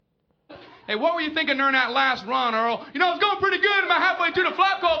Hey, what were you thinking during that last run, Earl? You know, it was going pretty good, and about halfway through the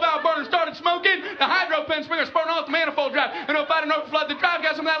flap coal valve burner started smoking. The hydro pen springer spurting off the manifold draft. And if I didn't overflood the drive,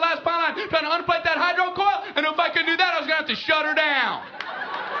 got some of that last pine line trying to unplate that hydro coil. And if I couldn't do that, I was going to have to shut her down.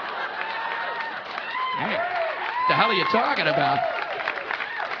 Hey, what the hell are you talking about?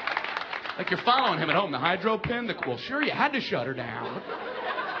 Like you're following him at home. The hydro pen, the coil. Sure, you had to shut her down.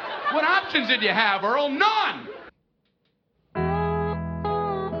 What options did you have, Earl? None!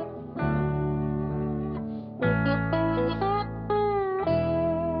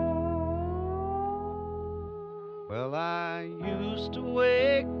 Well, I used to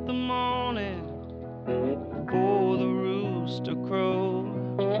wake the morning before the rooster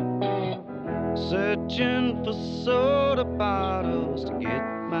crowed, searching for soda bottles to get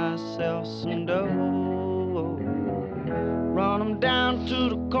myself some dough. Run 'em down to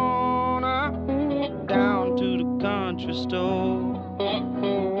the corner, down to the country store,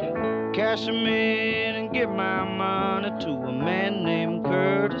 cash 'em in and give my money to a man named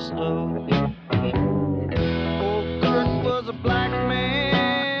Curtis Lowe. Old Kurt was a black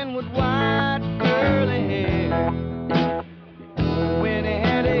man with white curly hair. When he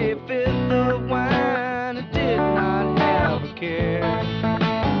had a fifth of wine, he did not have a care.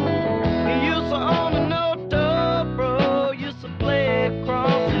 He used to own a no-dobro, used to play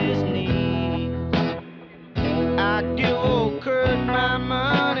across his knees. I'd give old Kurt my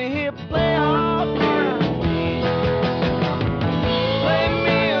money, he'd play all with me. Play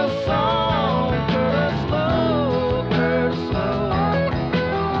me a song, Curtis Lowe, Curtis Lowe.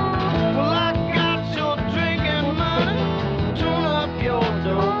 Well, I got your drinking money, tune up your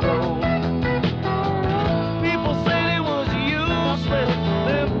dobro. People said it was useless,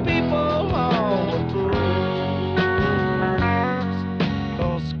 them people all were fools.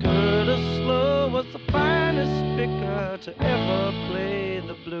 'Cause Curtis Lowe was the finest picker to ever play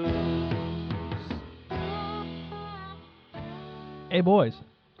the blues. Hey, boys.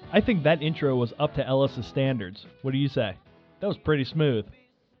 I think that intro was up to Ellis's standards. What do you say? That was pretty smooth.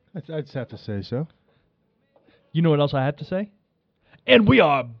 I'd just have to say so. You know what else I have to say? And we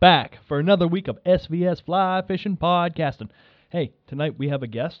are back for another week of SVS Fly Fishing Podcasting. Hey, tonight we have a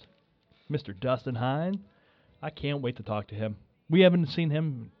guest, Mr. Dustin Hinds. I can't wait to talk to him. We haven't seen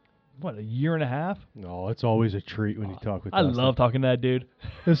him, a year and a half? No, it's always a treat when you talk with I Dustin. love talking to that dude.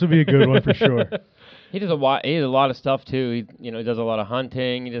 This will be a good one for sure. He does a lot of stuff too. He does a lot of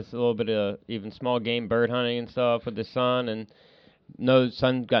hunting. He does a little bit of even small game bird hunting and stuff with his son. And his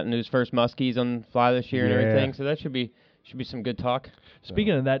son got into his first muskies on fly this year and everything. So that should be some good talk.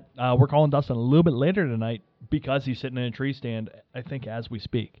 Speaking of that, we're calling Dustin a little bit later tonight because he's sitting in a tree stand, I think, as we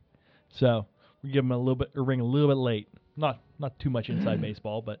speak. So we give him a ring a little bit late. Not too much inside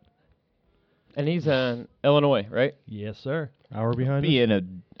baseball, but. And he's in Illinois, right? Yes, sir. Hour behind us?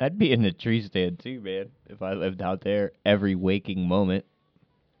 I'd be in the tree stand too, man. If I lived out there every waking moment.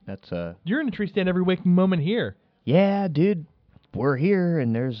 You're in a tree stand every waking moment here. Yeah, dude. We're here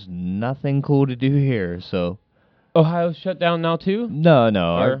and there's nothing cool to do here, so. Ohio's shut down now too?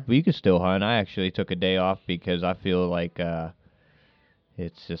 No. We could still hunt. I actually took a day off because I feel like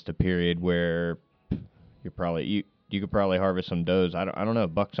it's just a period where you could probably harvest some does. I don't know.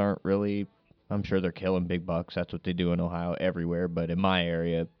 Bucks aren't really. I'm sure they're killing big bucks. That's what they do in Ohio everywhere. But in my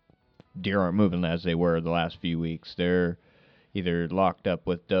area, deer aren't moving as they were the last few weeks. They're either locked up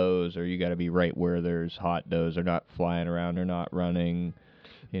with does or you got to be right where there's hot does. They're not flying around. They're not running.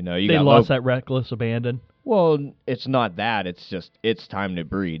 They lost that reckless abandon. Well, it's not that. It's just it's time to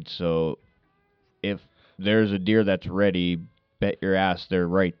breed. So if there's a deer that's ready, bet your ass they're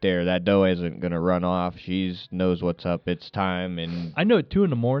right there. That doe isn't going to run off. She knows what's up. It's time. And I know at 2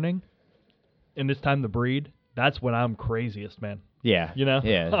 a.m, and it's time to breed. That's when I'm craziest, man. Yeah.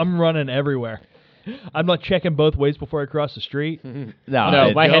 Yeah. I'm running everywhere. I'm not checking both ways before I cross the street.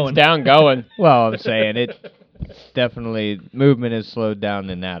 No, my head's down going. Well, I'm saying it's definitely movement is slowed down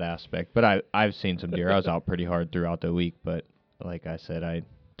in that aspect. But I've seen some deer. I was out pretty hard throughout the week, but like I said, I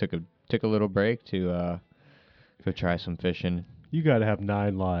took a little break to go try some fishing. You got to have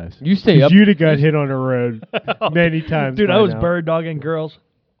 9 lives. You stay up. You'd have got hit on the road many times. Dude, I was bird dogging girls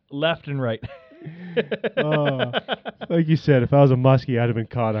left and right. Like you said, if I was a muskie, I'd have been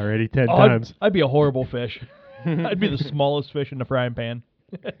caught already 10 times. I'd be a horrible fish. I'd be the smallest fish in the frying pan.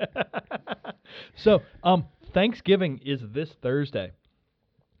 So, Thanksgiving is this Thursday.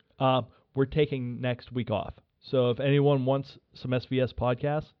 We're taking next week off. So if anyone wants some SVS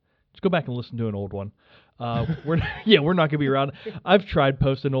podcasts, just go back and listen to an old one. We're not going to be around. I've tried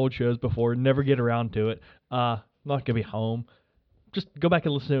posting old shows before, never get around to it. Not going to be home. Just go back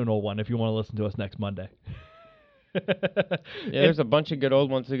and listen to an old one if you want to listen to us next Monday. There's a bunch of good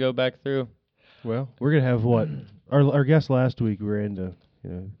old ones to go back through. Well, we're gonna have what our guest last week. We were into,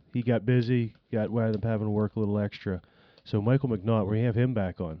 he got busy, wound up having to work a little extra. So Michael McNaught, we have him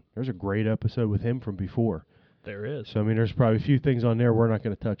back on. There's a great episode with him from before. There is. So I mean, there's probably a few things on there we're not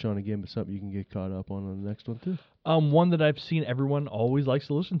going to touch on again, but something you can get caught up on the next one too. One that I've seen everyone always likes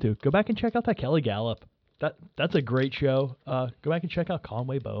to listen to. Go back and check out that Kelly Gallup. That's a great show. Go back and check out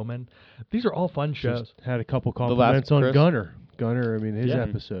Conway Bowman. These are all fun shows. Just had a couple compliments on Chris. Gunner. I mean, his Yeah.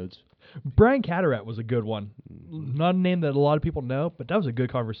 episodes. Brian Cataract was a good one. Not a name that a lot of people know, but that was a good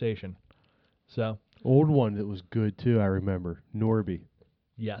conversation. So, Old one that was good too, I remember. Norby.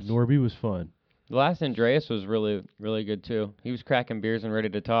 yes. Norby was fun. The last Andreas was really, really good too. He was cracking beers and ready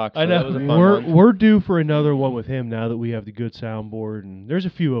to talk. So I know. That was a fun one. We're due for another one with him now that we have the good soundboard, and there's a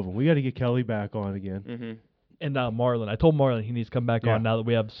few of them. We got to get Kelly back on again. Mm-hmm. And Marlon. I told Marlon he needs to come back Yeah. on now that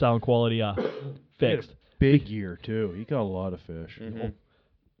we have sound quality fixed. Big year too. He got a lot of fish. Mm-hmm.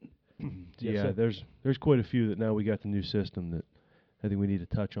 Yes, Yeah, sir. there's quite a few that now we got the new system that I think we need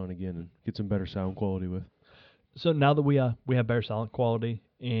to touch on again and get some better sound quality with. So now that we have better sound quality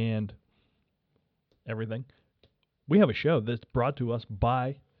and everything, we have a show that's brought to us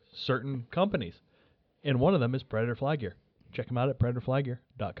by certain companies, and one of them is Predator Fly Gear. Check them out at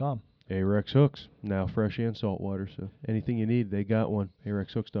predatorflygear.com. Arex hooks, now fresh and saltwater, so anything you need, they got one.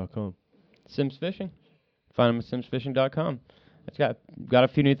 arexhooks.com. Sims Fishing. Find them at simsfishing.com. It's got a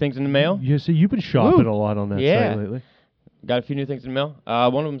few new things in the mail. Yeah, see, you've been shopping Woo. a lot on that Yeah. site lately. Got a few new things in the mail.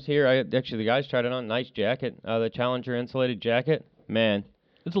 One of them's here. Actually, the guys tried it on. Nice jacket. The Challenger insulated jacket. Man,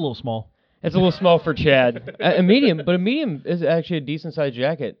 It's a little small. it's a little small for Chad. A medium, but a medium is actually a decent sized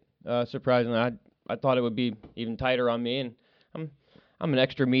jacket. Surprisingly, I thought it would be even tighter on me, and I'm an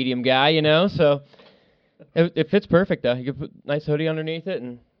extra medium guy, So it fits perfect though. You can put a nice hoodie underneath it,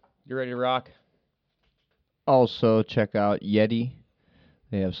 and you're ready to rock. Also, check out Yeti.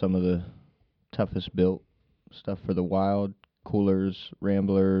 They have some of the toughest built stuff for the wild. Coolers,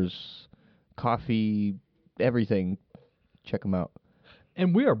 ramblers, coffee, everything. Check them out.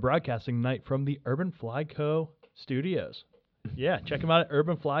 And we are broadcasting tonight from the Urban Fly Co. studios. Yeah, check them out at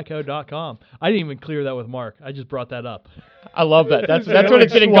urbanflyco.com. I didn't even clear that with Mark. I just brought that up. I love that. That's I what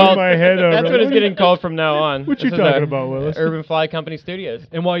it's getting swung called. my head over. That's what it's getting called from now on. What you This is talking our about, Willis? Urban Fly Company Studios.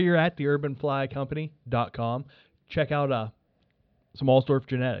 And while you're at the urbanflycompany.com, check out some Allsdorf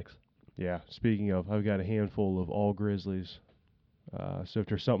genetics. Yeah, speaking of, I've got a handful of all grizzlies. So if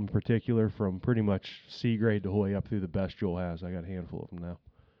there's something particular from pretty much C grade the whole way up through the best Joel has, I got a handful of them now.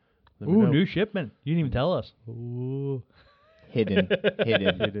 Let me Ooh, know. new shipment. You didn't even tell us. Ooh. Hidden.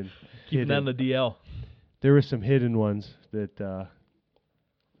 Hidden. Keeping that in the DL. There were some hidden ones that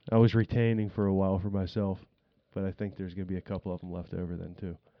I was retaining for a while for myself, but I think there's going to be a couple of them left over then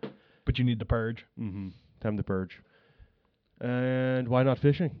too. But you need to purge. Mm-hmm. Time to purge. And why not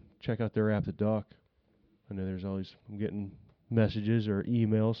fishing? Check out their app, The Dock. I know I'm getting messages or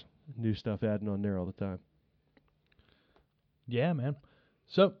emails, new stuff adding on there all the time. Yeah, man.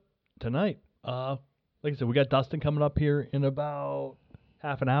 So, tonight, like I said, we got Dustin coming up here in about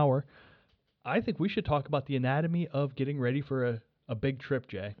half an hour. I think we should talk about the anatomy of getting ready for a big trip,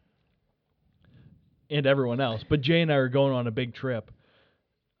 Jay. And everyone else. But Jay and I are going on a big trip.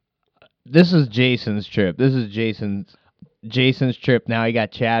 This is Jason's trip. This is Jason's trip. Now he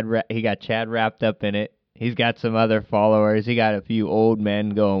got Chad wrapped up in it. He's got some other followers. He got a few old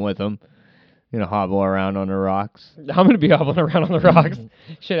men going with him. Hobble around on the rocks. I'm gonna be hobbling around on the rocks.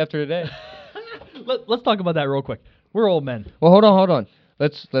 Shit after today. Let's talk about that real quick. We're old men. Well, hold on.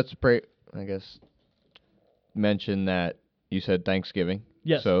 Let's pray. I guess mention that you said Thanksgiving.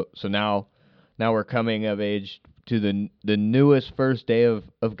 Yes. So now we're coming of age to the newest first day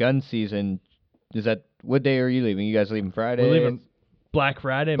of gun season. Is that what day are you leaving? You guys leaving Friday? We're leaving Black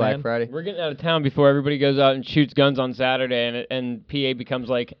Friday, Black man. Friday. We're getting out of town before everybody goes out and shoots guns on Saturday, and PA becomes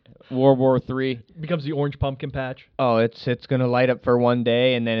like World War III. Becomes the orange pumpkin patch. Oh, it's gonna light up for one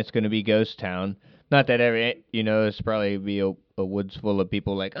day, and then it's gonna be ghost town. Not that it's probably be a woods full of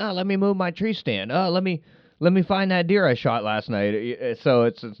people like, oh, let me move my tree stand. Oh, let me find that deer I shot last night. So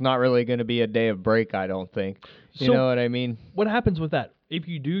it's not really gonna be a day of break, I don't think. You So know what I mean? What happens with that? If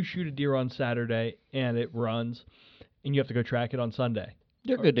you do shoot a deer on Saturday and it runs, and you have to go track it on Sunday,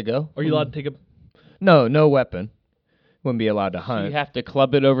 You're good to go. are you allowed to take a... No weapon. Wouldn't be allowed to So hunt. you have to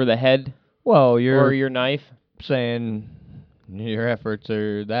club it over the head Well, or you're your knife. saying your efforts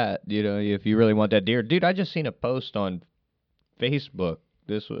are that, if you really want that deer. Dude, I just seen a post on Facebook.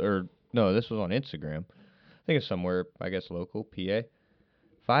 This was on Instagram. I think it's somewhere, I guess, local, PA.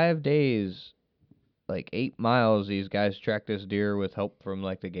 5 days like 8 miles. These guys tracked this deer with help from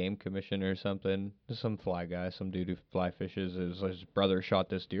like the game commission or something. Some fly guy, some dude who fly fishes. His brother shot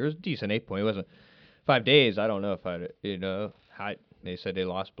this deer. It was a decent 8-point. It wasn't 5 days. I don't know if they said they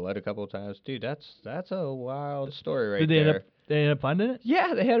lost blood a couple of times. Dude, that's a wild story right Did they there. end up finding it?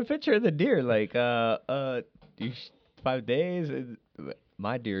 Yeah, they had a picture of the deer. Like, 5 days.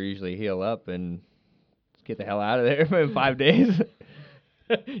 My deer usually heal up and get the hell out of there in 5 days.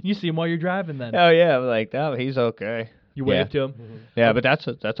 You see him while you're driving then. Oh yeah, I'm like, oh, he's okay. You wave to him. Yeah, but that's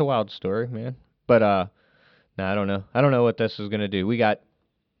a wild story, man. But no, I don't know. I don't know what this is gonna do.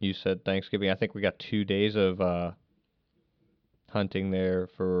 You said Thanksgiving. I think we got 2 days of hunting there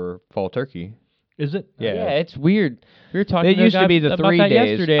for fall turkey. Is it? Yeah. it's weird. We were talking It used to be the about 3 that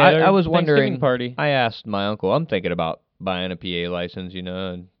days. yesterday at I our was wondering. Thanksgiving party. I asked my uncle. I'm thinking about buying a PA license,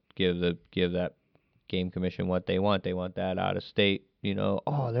 and give that game commission what they want. They want that out of state.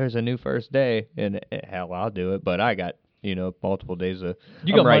 Oh, there's a new first day, and hell, I'll do it. But I got multiple days of.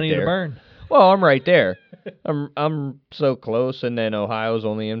 You I'm got right money there. to burn. Well, I'm right there. I'm so close, and then Ohio's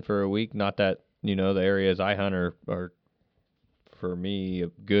only in for a week. Not that the areas I hunt are for me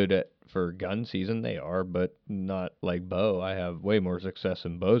good for gun season. They are, but not like bow. I have way more success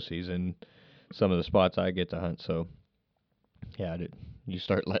in bow season. Some of the spots I get to hunt. So yeah, you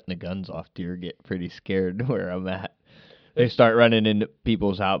start letting the guns off, deer get pretty scared where I'm at. They start running into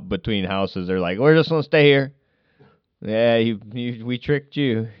people's house between houses. They're like, "We're just gonna stay here." Yeah, we tricked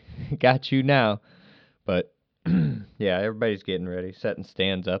you. Got you now. But yeah, everybody's getting ready, setting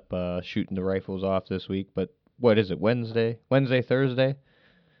stands up, shooting the rifles off this week. But what is it? Wednesday, Thursday,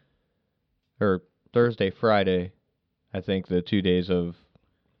 or Thursday, Friday? I think the 2 days of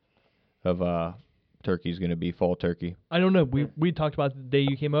turkey's going to be fall turkey. I don't know. We talked about the day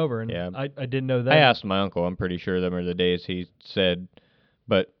you came over, and Yeah. I didn't know that. I asked my uncle. I'm pretty sure them are the days he said.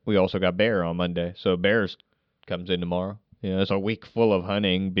 But we also got bear on Monday, so bears comes in tomorrow. It's a week full of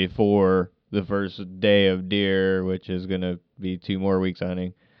hunting before the first day of deer, which is going to be 2 more weeks of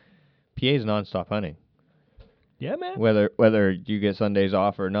hunting. PA's nonstop hunting. Yeah, man. Whether you get Sundays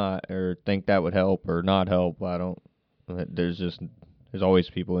off or not, or think that would help or not help, I don't. There's always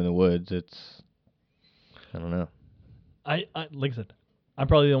people in the woods. I don't know. I like I said, I'm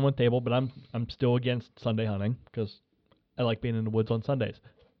probably the only one at the table, but I'm still against Sunday hunting because I like being in the woods on Sundays.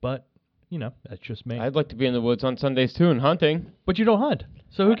 But that's just me. I'd like to be in the woods on Sundays too and hunting. But you don't hunt,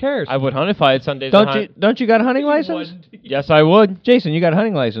 so who cares? I would hunt if I had Sundays. to hunt. Don't you got a hunting license? Yes, I would. Jason, you got a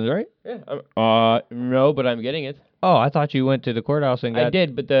hunting license, right? Yeah. No, but I'm getting it. Oh, I thought you went to the courthouse and got. I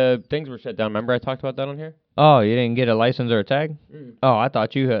did, but the things were shut down. Remember I talked about that on here? Oh, you didn't get a license or a tag? Mm. Oh, I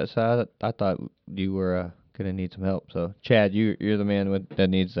thought you had. So I thought you were gonna need some help. So, Chad, you're the man that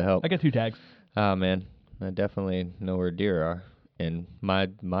needs the help. I got 2 tags. Oh man, I definitely know where deer are. And my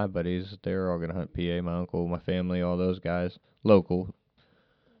buddies, they're all gonna hunt PA. My uncle, my family, all those guys, local.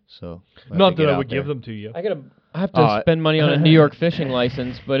 So Not that I would give them to you. I have to spend money on a New York fishing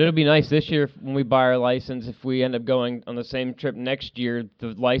license, but it'll be nice this year when we buy our license. If we end up going on the same trip next year, the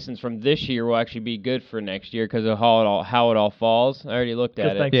license from this year will actually be good for next year because of how it all falls. I already looked at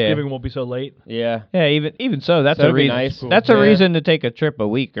Because it. Thanksgiving won't be so late. Yeah. Yeah, even so, that's So a it'd be reason. nice. That's a Yeah. reason to take a trip a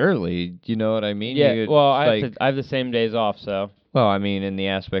week early. You know what I mean? Yeah. Well, I have the same days off, so. Well, I mean, in the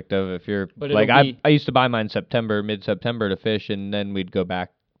aspect of if you're But like it'll be- I used to buy mine mid-September to fish, and then we'd go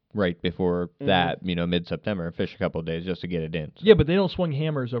back right before that, mid-September, and fish a couple of days just to get it in. So. Yeah, but they don't swing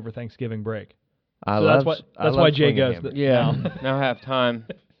hammers over Thanksgiving break. I So love that's why Jay swinging goes. hammer. Yeah. Now I have time.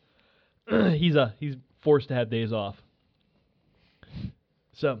 He's forced to have days off.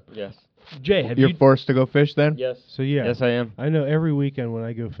 So, Yes. Jay, have You're you? forced to go fish then? Yes. So yeah, Yes, I am. I know every weekend when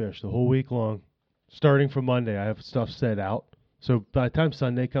I go fish, the whole week long, starting from Monday, I have stuff set out. So by the time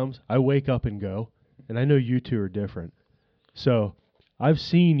Sunday comes, I wake up and go. And I know you two are different. So I've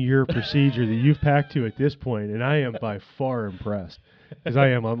seen your procedure that you've packed to at this point, and I am by far impressed. Because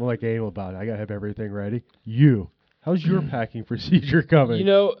I'm like aim about it. I got to have everything ready. How's your packing procedure coming?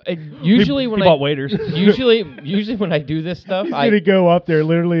 Usually he when bought waiters. usually when I do this stuff, He's going to go up there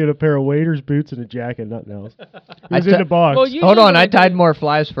literally in a pair of waders, boots, and a jacket, nothing else. He's in the box. Well, usually Hold on, when I do tied it- more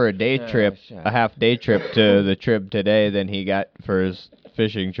flies for a day trip, shit. a half-day trip to the trip today than he got for his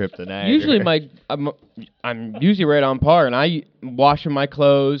fishing trip to Niagara. Usually I'm usually right on par, and I washing my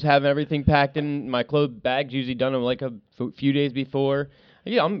clothes, having everything packed in my clothes bags. Usually done them like a few days before.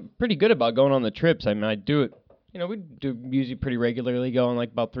 Yeah, I'm pretty good about going on the trips. I mean, I do it. We do usually pretty regularly, going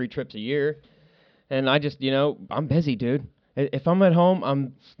like about 3 trips a year. And I just, I'm busy, dude. If I'm at home,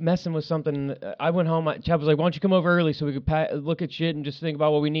 I'm messing with something. I went home. Chad was like, "Why don't you come over early so we could look at shit and just think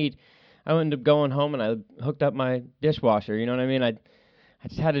about what we need?" I ended up going home and I hooked up my dishwasher. You know what I mean? I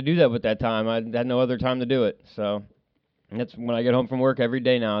just had to do that with that time. I had no other time to do it. So that's when I get home from work every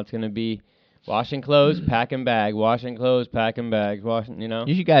day now. It's going to be washing clothes, packing bag, washing clothes, packing bags, washing,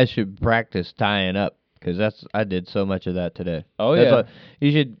 You guys should practice tying up, because I did so much of that today. Oh, That's yeah. what,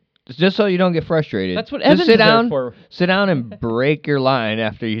 you should, just so you don't get frustrated. That's what just Evans sit is there down, for. Sit down and break your line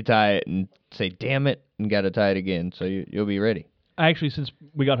after you tie it and say, damn it, and got to tie it again, so you'll be ready. Actually, since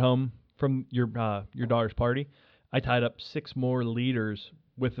we got home from your daughter's party, I tied up 6 more liters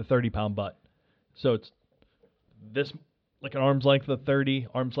with the 30-pound butt. So it's this, like an arm's length of 30,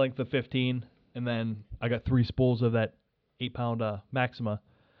 arm's length of 15, and then I got 3 spools of that 8-pound Maxima.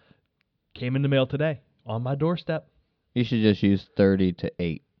 Came in the mail today on my doorstep. You should just use 30 to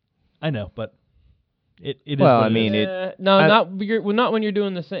 8. I know, but it is. Well, what I it mean, is. not when you're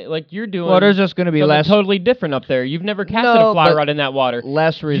doing the same. Like you're doing. Well, there's just going to be something less totally different up there. You've never casted No, a fly but rod in that water.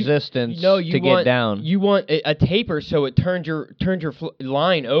 less resistance to get down. You want a taper so it turns your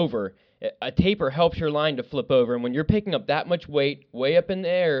line over. A taper helps your line to flip over, and when you're picking up that much weight way up in the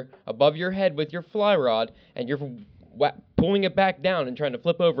air above your head with your fly rod, and you're pulling it back down and trying to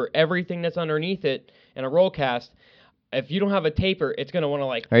flip over everything that's underneath it in a roll cast, if you don't have a taper, it's going to want to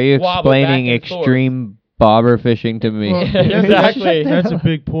like Are you wobble explaining back and forth. extreme bobber fishing to me? Well, Exactly. That's a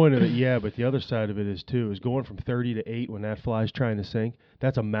big point of it, yeah, but the other side of it is going from 30 to 8 when that fly's trying to sink.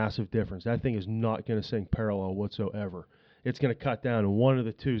 That's a massive difference. That thing is not going to sink parallel whatsoever. It's going to cut down, and one of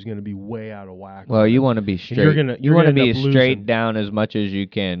the two is going to be way out of whack. Well, you want to be straight. You want to be straight down as much as you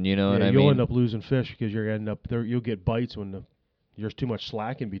can. You know what I mean? You'll end up losing fish because you're end up there. You'll get bites when there's too much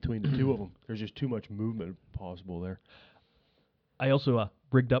slack in between the two of them. There's just too much movement possible there. I also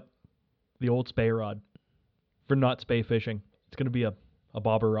rigged up the old spay rod for not spay fishing. It's going to be a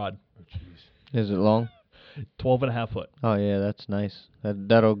bobber rod. Oh, jeez. Is it long? 12.5 foot. Oh yeah, that's nice.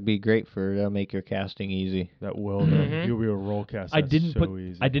 That'll be great that'll make your casting easy. That will. You'll be able to roll cast. I That's didn't so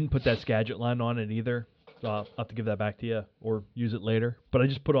easy. I didn't put that Skagit line on it either. So I'll have to give that back to you or use it later. But I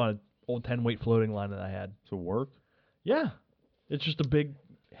just put on an old 10-weight floating line that I had. So work. Yeah, it's just a big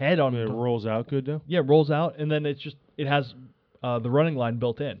head on It it. rolls out good though. Yeah, it rolls out, and then it has the running line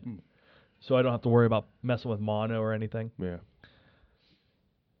built in, so I don't have to worry about messing with mono or anything. Yeah.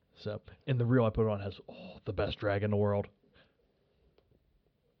 So, and the reel I put on has the best drag in the world.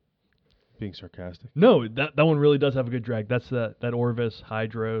 Being sarcastic. No, that one really does have a good drag. That's that Orvis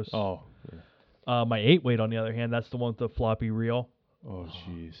Hydros. Oh. Yeah. My 8-weight on the other hand, that's the one with the floppy reel. Oh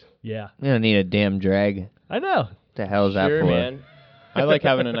jeez. Yeah, You don't need a damn drag. I know. What the hell's that Sure, for? man. I like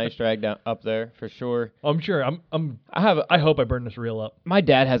having a nice drag down up there for sure. I'm sure. I hope I burn this reel up. My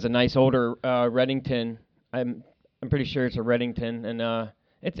dad has a nice older Reddington. I'm pretty sure it's a Reddington, and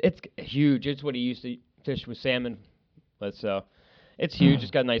it's huge. It's what he used to fish with salmon with, so it's huge. It's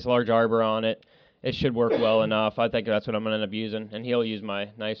got a nice large arbor on it. It should work well enough. I think that's what I'm gonna end up using, and he'll use my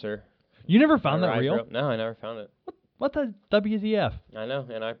nicer. You never found that rise reel? rope. No, I never found it. What the WTF? I know,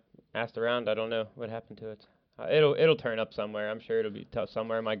 and I asked around. I don't know what happened to it. It'll turn up somewhere. I'm sure it'll be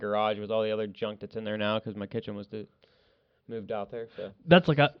somewhere in my garage with all the other junk that's in there now because my kitchen was moved out there. So That's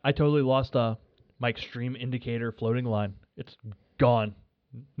like I totally lost my extreme indicator floating line. It's gone.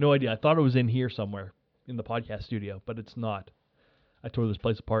 No idea. I thought it was in here somewhere in the podcast studio, but it's not. I tore this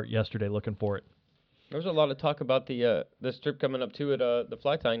place apart yesterday looking for it. there was a lot of talk about this trip coming up too at the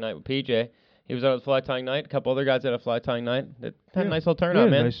fly tying night with PJ. He was out at the fly tying night. A couple other guys at a fly tying night. It had a nice little turnout,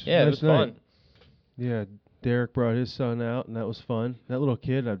 man. Nice, yeah, nice it was night. fun. Yeah, Derek brought his son out, and that was fun. That little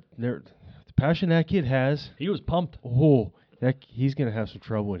kid, the passion that kid has. He was pumped. Oh, he's gonna have some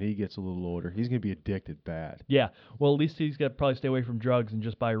trouble when he gets a little older. He's gonna be addicted bad. Yeah. Well, at least he's got to probably stay away from drugs and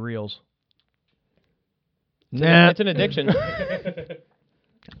just buy reels. It's an addiction.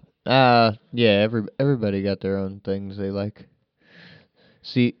 Yeah, everybody got their own things they like.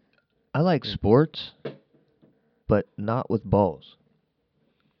 See, I like sports, but not with balls.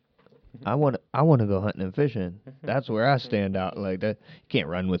 I want to go hunting and fishing. That's where I stand out like that. You can't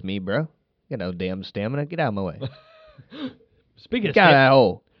run with me, bro. You got no damn stamina. Get out of my way. Speaking of Get out of that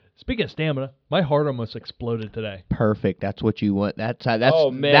hole. Speaking of stamina, my heart almost exploded today. Perfect. That's what you want. That's Oh,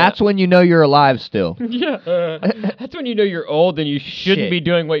 man. That's when you know you're alive still. Yeah. That's when you know you're old and you shouldn't Shit. be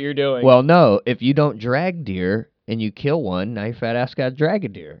doing what you're doing. Well, no. If you don't drag deer and you kill one, now your fat ass got to drag a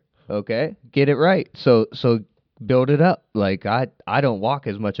deer. Okay, get it right. So build it up. Like I don't walk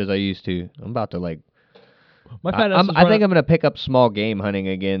as much as I used to. I'm about to like. My fat ass is I think running- I'm gonna pick up small game hunting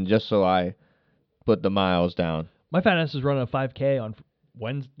again just so I put the miles down. My fat ass is running a 5K on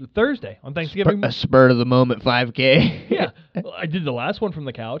Thursday on Thanksgiving. A spur of the moment 5K. Yeah, well, I did the last one from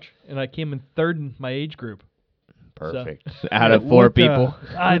the couch, and I came in third in my age group. Perfect. Out of 4 people.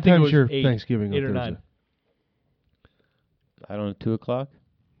 I What think it time's was your 8, Thanksgiving on 8 or Thursday? 9. I don't know, 2 o'clock?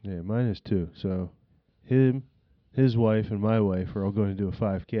 Yeah, mine is 2. So him, his wife, and my wife are all going to do a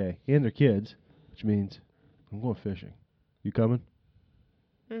 5K. And their kids, which means I'm going fishing. You coming?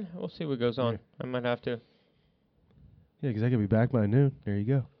 We'll see what goes on. Yeah. I might have to. Yeah, because I could be back by noon. There you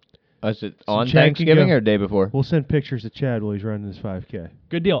go. Is it So on Chad can Thanksgiving go. or the day before? We'll send pictures to Chad while he's running his 5K.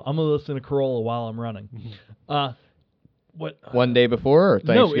 Good deal. I'm gonna listen to Corolla while I'm running. What? One day before or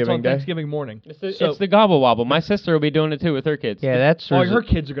Thanksgiving No, it's on Day? Thanksgiving morning. It's So- the gobble wobble. My sister will be doing it too with her kids. Yeah, that's Oh, her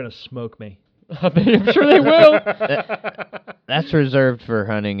kids are gonna smoke me. I'm sure they will. that's reserved for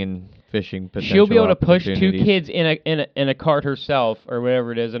hunting and fishing. She'll be able to push 2 opportunities. kids in a cart herself or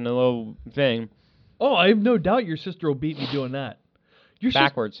whatever it is in a little thing. Oh, I have no doubt your sister will beat me doing that.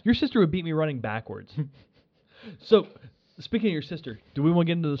 Backwards. Your sister would beat me running backwards. So, speaking of your sister, do we want to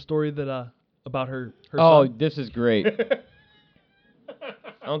get into the story that about her Oh, son? this is great.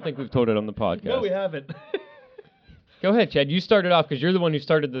 I don't think we've told it on the podcast. No, we haven't. Go ahead, Chad. You started off because you're the one who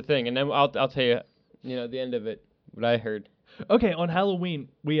started the thing, and then I'll tell you, the end of it, what I heard. Okay, on Halloween,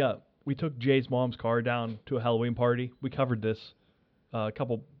 we took Jay's mom's car down to a Halloween party. We covered this a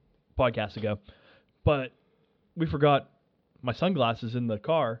couple podcasts ago, but we forgot my sunglasses in the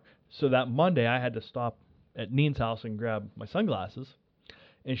car. So that Monday, I had to stop at Neen's house and grab my sunglasses,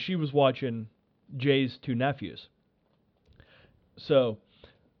 and she was watching Jay's 2 nephews. So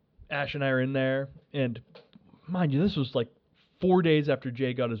Ash and I are in there, and mind you, this was like 4 days after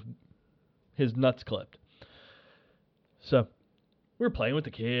Jay got his nuts clipped. So we were playing with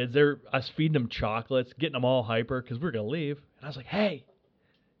the kids. I was feeding them chocolates, getting them all hyper because we were going to leave. And I was like, hey,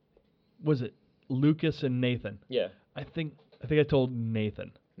 was it Lucas and Nathan? Yeah. I think I told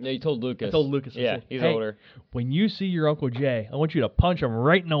Nathan. No, you told Lucas. I told Lucas. I Yeah, said, he's hey, older. when you see your Uncle Jay, I want you to punch him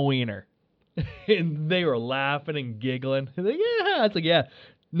right in the wiener. And they were laughing and giggling. They're like, yeah. I was like, yeah.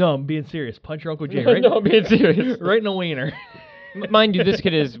 No, I'm being serious. Punch your Uncle Jay right, No, I'm being serious. right in the wiener. Mind you, this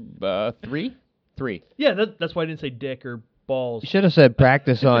kid is 3? 3. Yeah, that's why I didn't say dick or balls. You should have said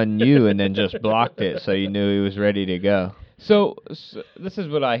practice on you and then just blocked it so you knew he was ready to go. So this is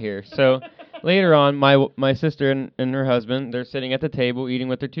what I hear. So later on, my sister and her husband, they're sitting at the table eating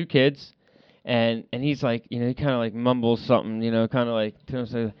with their 2 kids, and he's like, he kind of like mumbles something, kind of like to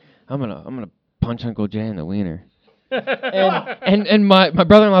himself, I'm gonna punch Uncle Jay in the wiener. and my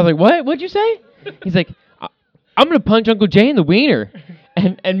brother-in-law's like, what? What'd you say? He's like, I'm gonna punch Uncle Jay in the wiener.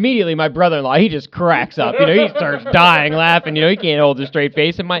 And immediately my brother-in-law, he just cracks up. He starts dying laughing. He can't hold a straight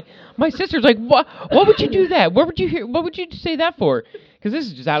face. And my sister's like, what would you do that? What would you say that for? Because this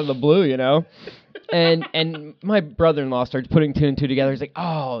is just out of the blue, And my brother-in-law starts putting 2 and 2 together. He's like,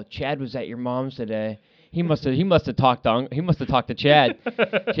 oh, Chad was at your mom's today. He must have talked to Chad.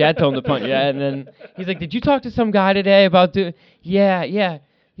 Chad told him to punch. Yeah, and then he's like, did you talk to some guy today about doing? Yeah.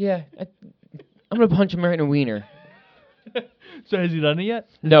 I'm gonna punch him right in the wiener. So has he done it yet?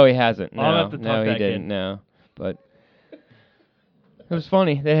 No, he hasn't. No, I'll have to talk he that didn't. kid. No, but it was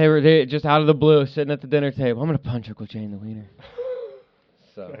funny. They were just out of the blue, sitting at the dinner table. I'm gonna punch Uncle Jay in the wiener.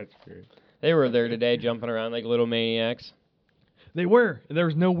 So That's great. they were there today, jumping around like little maniacs. They were. There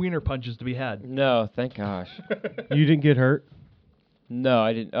was no wiener punches to be had. No, thank gosh. You didn't get hurt? No,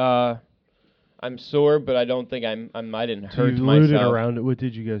 I didn't. I'm sore, but I don't think I didn't So hurt you myself. looted around it. What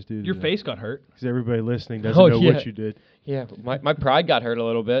did you guys do? Your face got hurt. Because everybody listening doesn't Oh, know yeah. what you did. Yeah, my pride got hurt a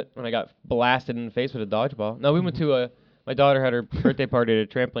little bit when I got blasted in the face with a dodgeball. No, we went to my daughter had her birthday party at a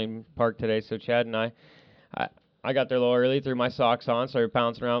trampoline park today, so Chad and I got there a little early, threw my socks on, started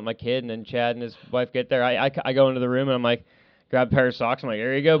bouncing around with my kid, and then Chad and his wife get there. I go into the room, and I'm like, grab a pair of socks. I'm like,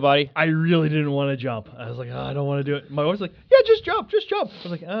 there you go, buddy. I really didn't want to jump. I was like, oh, I don't want to do it. My wife's like, yeah, just jump. I was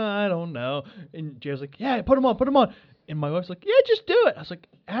like, I don't know. And Jay was like, yeah, put them on. And my wife's like, yeah, just do it. I was like,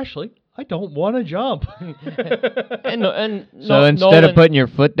 Ashley, I don't want to jump. And So instead Nolan, of putting your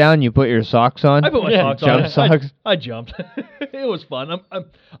foot down, you put your socks on? I put my socks jump on. socks? I jumped. It was fun.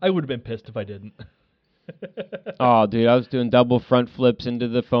 I would have been pissed if I didn't. Oh, dude, I was doing double front flips into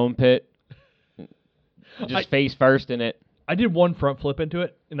the foam pit, just face first in it. I did one front flip into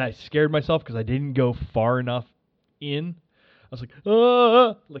it, and I scared myself because I didn't go far enough in. I was like,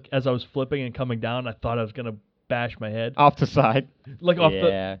 ah! Like as I was flipping and coming down, I thought I was gonna bash my head, Off the side. like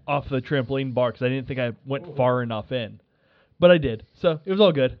Yeah. off the trampoline bar, because I didn't think I went far enough in, but I did, so it was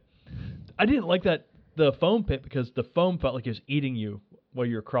all good. I didn't like the foam pit because the foam felt like it was eating you while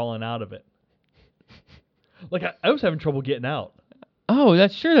you were crawling out of it. Like I was having trouble getting out. Oh,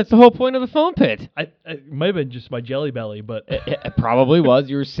 that's sure. That's the whole point of the foam pit. It might have been just my jelly belly, but It probably was.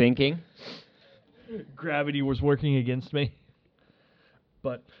 You were sinking. gravity was working against me.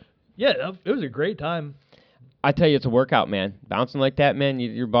 But yeah, it was a great time. I tell you, it's a workout, man. Bouncing like that, man,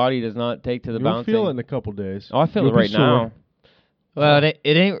 your body does not take to the You'll bouncing. feel it in a couple days. Oh, I feel You'll it be right sore. now. Well, it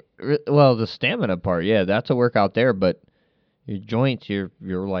ain't. Well, the stamina part, yeah, that's a workout there. But your joints, you're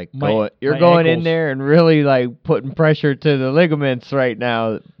like My going in ankles. there and really like putting pressure to the ligaments right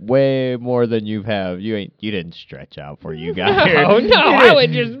now, way more than you have. You didn't stretch out before you got here. Oh, no, I You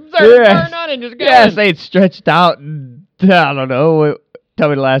would didn't. just start burning on and just go. Yes, they stretched out. And, I don't know. Tell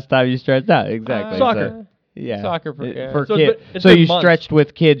me the last time you stretched out. Exactly. Soccer. So, yeah. Soccer for- yeah. For So kids. it's So been you months. stretched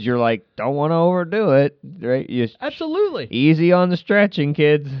with kids. You're like, don't want to overdo it, right? You Absolutely. easy on the stretching,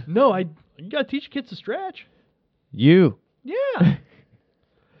 kids. No, you gotta teach kids to stretch. You. Yeah.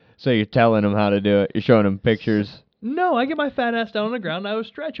 So you're telling them how to do it. You're showing them pictures. No, I get my fat ass down on the ground and I was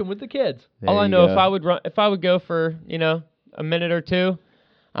stretching with the kids. All There I you know, go. if I would go for a minute or two,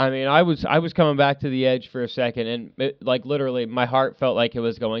 I mean, I was coming back to the edge for a second, and like literally, my heart felt like it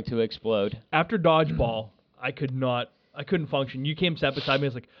was going to explode. After dodgeball, I couldn't function. You came sat beside me. I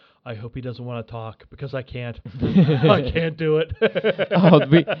was like, I hope he doesn't want to talk because I can't. I can't do it.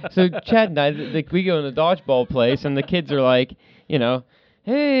 So Chad and I, like, we go in the dodgeball place, and the kids are like,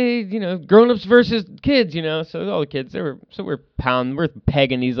 hey, grown-ups versus kids, So all the kids, we're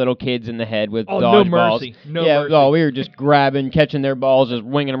pegging these little kids in the head with Oh, dodgeballs. no mercy. No yeah, mercy. oh, we were just grabbing, catching their balls, just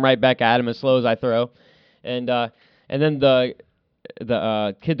winging them right back at them as slow as I throw, and then the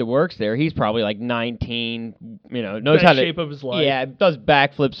kid that works there, he's probably like 19, knows Best how to shape of his life. Yeah, does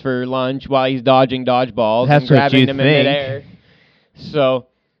backflips for lunch while he's dodging dodgeballs That's and what grabbing you them think. in midair. So,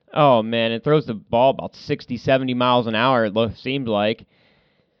 oh man, it throws the ball about 60, 70 miles an hour, it seemed like.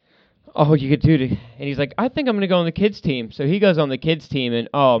 Oh, you could do it. And he's like, I think I'm going to go on the kids team. So he goes on the kids team, and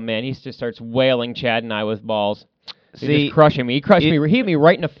oh man, he just starts wailing Chad and I with balls. He's See, just crushing me. He crushed me. He hit me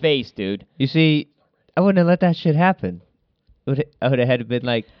right in the face, dude. You see, I wouldn't have let that shit happen. I would have had to been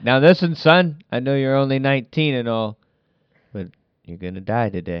like, now listen, son, I know you're only 19 and all, but you're going to die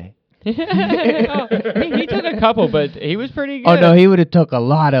today. He took a couple, but he was pretty good. Oh, no, he would have took a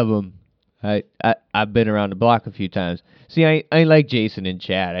lot of them. I've been around the block a few times. See, I ain't like Jason and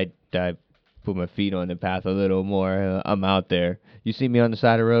Chad. I put my feet on the path a little more. I'm out there. You see me on the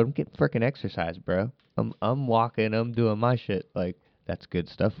side of the road, I'm getting frickin' exercise, bro. I'm walking, I'm doing my shit. Like, that's good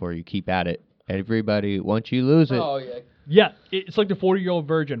stuff for you. Keep at it. Everybody, once you lose it, Oh, yeah. Yeah, it's like the 40-year-old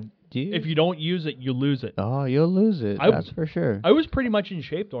virgin. Dude. If you don't use it, you lose it. oh, you'll lose it. That's for sure. I was pretty much in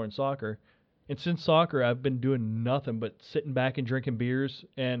shape during soccer. And since soccer, I've been doing nothing but sitting back and drinking beers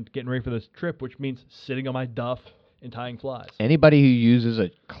and getting ready for this trip, which means sitting on my duff and tying flies. Anybody who uses a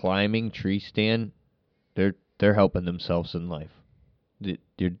climbing tree stand, they're helping themselves in life.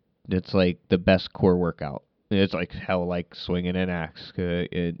 It's like the best core workout. It's like hell, like swinging an axe.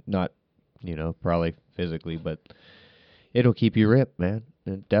 Not, probably physically, but it'll keep you ripped, man.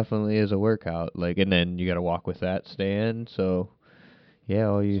 It definitely is a workout. Like, and then you got to walk with that stand. So,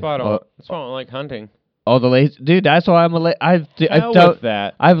 yeah, That's why I don't like hunting. all the lazy dude. That's why I'm a I've Hell done with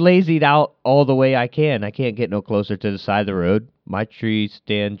that. I've lazied out all the way I can. I can't get no closer to the side of the road. My tree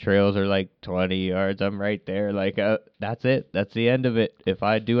stand trails are like 20 yards. I'm right there. Like, that's it. That's the end of it. If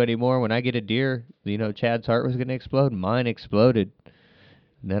I do any more, when I get a deer, Chad's heart was going to explode. Mine exploded.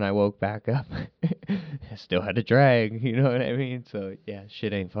 And then I woke back up. I still had to drag. You know what I mean? So, yeah,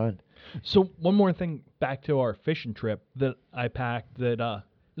 shit ain't fun. So one more thing back to our fishing trip that I packed that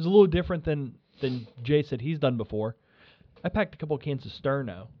is a little different than Jay said he's done before. I packed a couple of cans of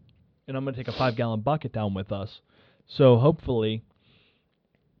Sterno, and I'm going to take a 5-gallon bucket down with us. So hopefully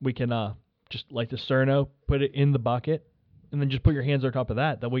we can just light the Sterno, put it in the bucket, and then just put your hands on top of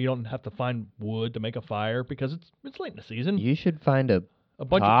that. That way you don't have to find wood to make a fire because it's late in the season. You should find a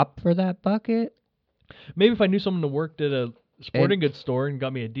bunch top for that bucket. Maybe if I knew someone that worked at a sporting goods store and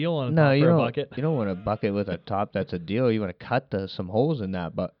got me a deal on a No, top you for a don't. bucket. You don't want a bucket with a top that's a deal. You want to cut some holes in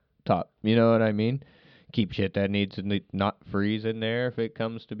that top. You know what I mean? Keep shit that needs to not freeze in there if it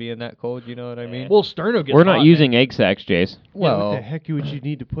comes to being that cold. You know what I mean? Well, Sterno gets We're not hot, using egg sacs, Jace. Well, what the heck would you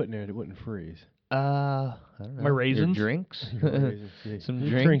need to put in there that wouldn't freeze? I don't know. My raisins? Your drinks? Some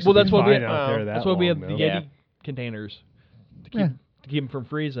Your drinks? Well, will that's be what we fine have- out there that That's why we have long, the though. Yeti containers to keep them from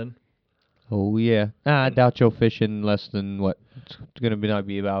freezing. Oh, yeah. I doubt you'll fish in less than what? It's going to not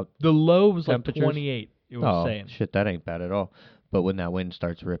be about... The low was like Temperatures? 28. It was saying. Shit, that ain't bad at all. But when that wind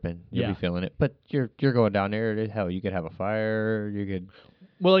starts ripping, you'll Yeah. be feeling it. But you're going down there. Hell, you could have a fire. You could...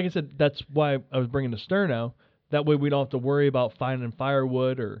 Well, like I said, that's why I was bringing the Sterno. That way we don't have to worry about finding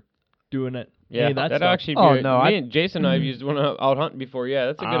firewood or doing it. Yeah, any of that that'd stuff. actually be. Oh, no, Me and Jason and I have used one out hunting before. Yeah,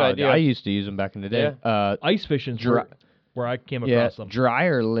 that's a good idea. I used to use them back in the day. Ice fishing's Dry- where I came Yeah, across them.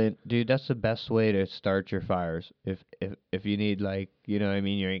 dryer lint, dude. That's the best way to start your fires. If you need, like, you know what I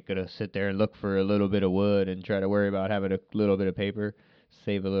mean, you ain't gonna sit there and look for a little bit of wood and try to worry about having a little bit of paper.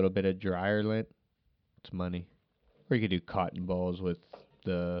 Save a little bit of dryer lint. It's money. Or you could do cotton balls with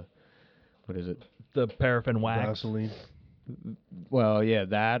the, what is it? The paraffin wax. Vaseline. Well, yeah,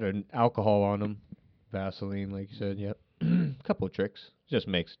 that and alcohol on them. Vaseline, like you said, yep. Couple of tricks. Just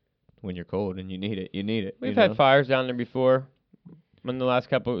makes, when you're cold and you need it, you need it. We've you had know? fires down there before. In the last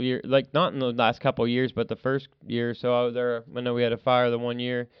couple of years, like not in the last couple of years, but the first year or so I was there, I know we had a fire the one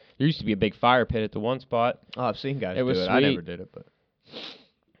year. There used to be a big fire pit at the one spot. Oh, I've seen guys It do was it. I sweet. never did it, but.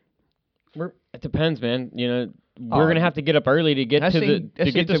 It depends, man. You know, we're gonna have to get up early to get I to seen the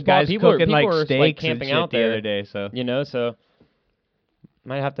some spot. guys People cooking like are steaks like camping and shit out the there other day, so. You know, so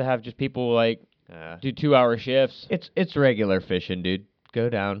might have to have just people like Uh, do 2-hour shifts. It's regular fishing, dude. Go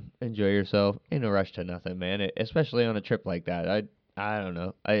down, enjoy yourself. Ain't no rush to nothing, man. Especially on a trip like that. I don't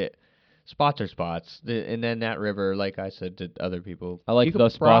know. Spots are spots, and then that river, like I said to other people. I like you could the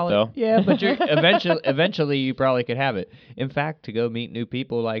spot, though. Yeah, but you're eventually you probably could have it. In fact, to go meet new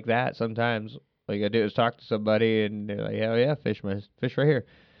people like that, sometimes like I do is talk to somebody and they're like, "Oh yeah, fish right here,"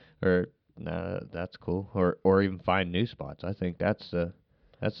 or "Nah, that's cool," or even find new spots. I think that's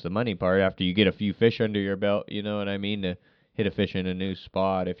the money part after you get a few fish under your belt. You know what I mean? To hit a fish in a new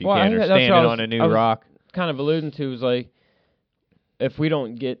spot if you Well, I can't think or that's stand what it I was- on a I new was rock. Kind of alluding to is like, if we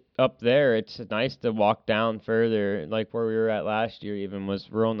don't get up there, it's nice to walk down further. Like where we were at last year, even was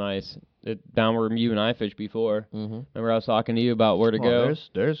real nice. Down where you and I fished before. Mm-hmm. Remember I was talking to you about where to go.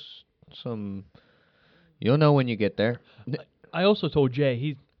 There's some. You'll know when you get there. I also told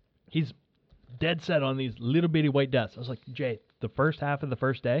Jay he's dead set on these little bitty white deaths. I was like, Jay, the first half of the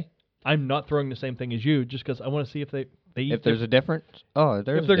first day, I'm not throwing the same thing as you just because I want to see if they eat. If there's a difference, if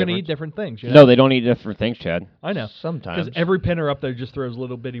they're going to eat different things. You know? No, they don't eat different things, Chad. I know. Sometimes. Because every pinner up there just throws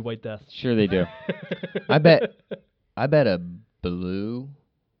little bitty white deaths. Sure they do. I bet a blue,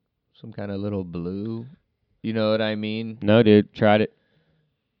 some kind of little blue. You know what I mean? No, dude, tried it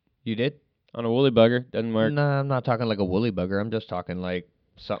You did? on a woolly bugger. Doesn't work. No, I'm not talking like a woolly bugger. I'm just talking like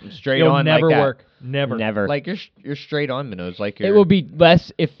something straight It'll on never like that. work. Never. Never. Like you're straight on minnows. Like It will be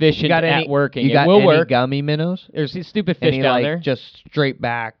less efficient You got at any, working. You got it will any work. gummy minnows? There's these stupid fish Any down like there. just straight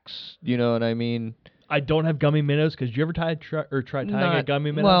backs? You know what I mean? I don't have gummy minnows because you ever try tying a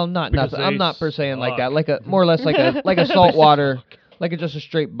gummy minnow? Well, not Because nothing. I'm they not per se like that. suck. Like a more or less like a saltwater, like just a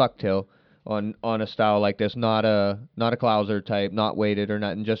straight bucktail on a style like this. Not a clouser type, not weighted or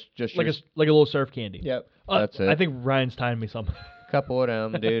nothing. Just like your a little surf candy. Yep. That's it. I think Ryan's tying me some. couple of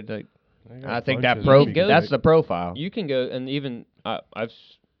them, dude. Like, got I a think bunch that of them. that's the profile. You can go and even I've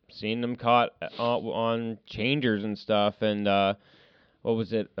seen them caught on changers and stuff. And what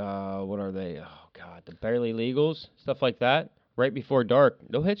was it? What are they? Oh God, the barely legals, stuff like that. Right before dark,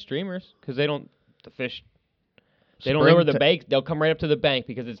 they'll hit streamers because the fish. They don't know where the bank. They'll come right up to the bank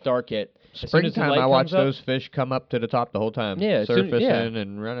because it's dark yet. As soon as the Springtime, light I watch comes up- those fish come up to the top the whole time. Yeah, surfacing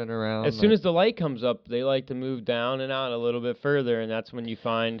and running around. As soon as the light comes up, they like to move down and out a little bit further, and that's when you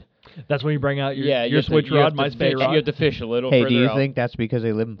find. That's when you bring out your you have to- switch you have rod, to my spay fish- rod. You have to fish a little hey, further do you out. think that's because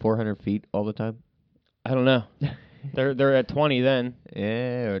they live in 400 feet all the time? I don't know. They're at 20 then.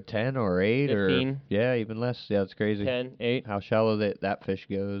 Yeah, or 10 or 8 15. or yeah, even less. Yeah, it's crazy 10, 8. how shallow that fish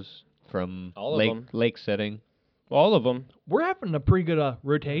goes from All of them. lake setting. All of them. We're having a pretty good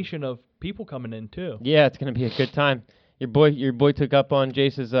rotation of people coming in too. Yeah, it's gonna be a good time. Your boy took up on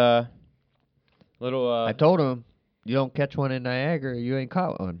Jace's little. I told him, you don't catch one in Niagara, you ain't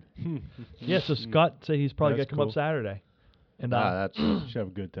caught one. Yeah, so Scott said he's probably That's gonna come cool. up Saturday. And That's Should have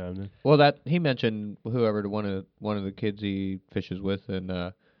a good time then. well. That he mentioned whoever one of the kids he fishes with, and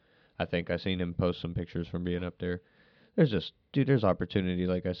I think I seen him post some pictures from being up there. There's opportunity.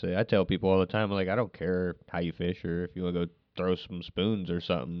 Like I say, I tell people all the time, like I don't care how you fish or if you want to go throw some spoons or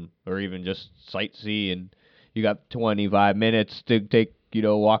something, or even just sightsee and you got 25 minutes to take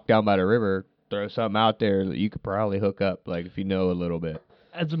walk down by the river, throw something out there that you could probably hook up, like if you know a little bit.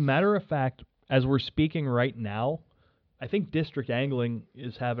 as a matter of fact, as we're speaking right now, I think District Angling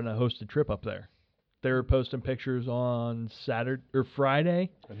is having a hosted trip up there. They were posting pictures on Saturday or Friday.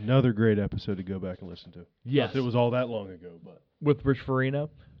 Another great episode to go back and listen to. Yes, Not that it was all that long ago, but with Rich Farino.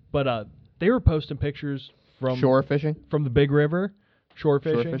 But they were posting pictures from Shore fishing. from the big river, shore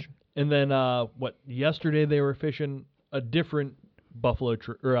fishing. fishing. And then yesterday they were fishing a different Buffalo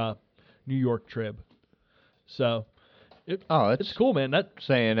New York trib. So it's cool, man. That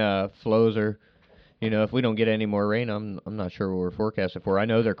saying flows are, if we don't get any more rain, I'm not sure what we're forecasting for. I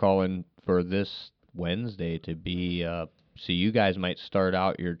know they're calling for this Wednesday to be so you guys might start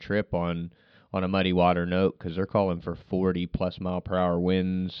out your trip on a muddy water note because they're calling for 40+ mile per hour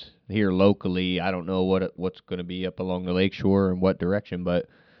winds here locally. I don't know what's going to be up along the lakeshore and what direction, but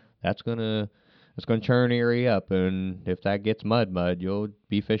that's gonna churn area up, and if that gets mud, you'll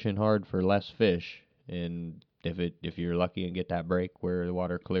be fishing hard for less fish. And if you're lucky and get that break where the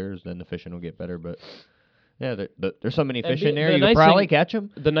water clears, then the fishing will get better. But yeah, there's so many fish in there. You'll probably catch them.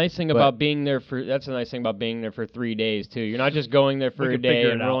 The nice thing about being there that's the nice thing about being there for 3 days too. You're not just going there for a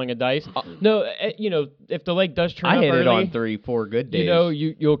day and rolling a dice. No, if the lake does turn up early, I hit it on 3-4 good days.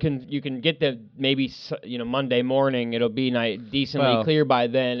 You can get the maybe Monday morning. It'll be decently clear by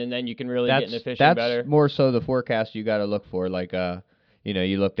then, and then you can really get into fishing better. That's more so the forecast you got to look for. Like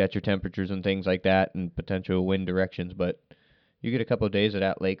you looked at your temperatures and things like that, and potential wind directions, but. You get a couple of days of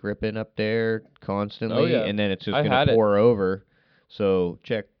that lake ripping up there constantly, and then it's just going to pour over. So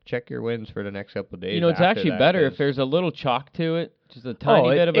check your winds for the next couple of days. It's actually better if there's a little chalk to it, just a tiny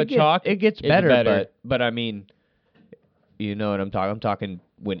bit of chalk. It gets better, but I mean, you know what I'm talking. I'm talking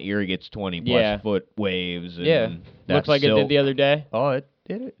when Erie gets 20+ foot waves. And looks like it did the other day. Oh, it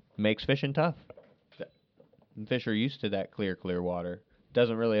did. It makes fishing tough. And fish are used to that clear water.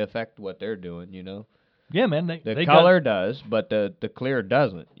 Doesn't really affect what they're doing, Yeah, man. The color does, but the clear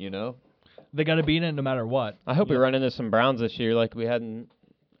doesn't, They got to be in it no matter what. I hope we run into some browns this year like we had in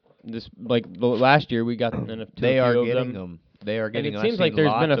this, last year we got in a They are getting them. They are getting them. And it seems like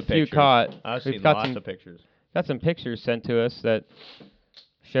there's been a few caught. I've seen lots of pictures. Got some pictures sent to us that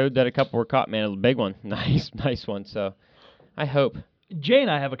showed that a couple were caught. Man, it was a big one. Nice one. So I hope. Jay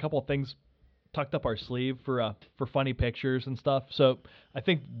and I have a couple of things tucked up our sleeve for funny pictures and stuff. So I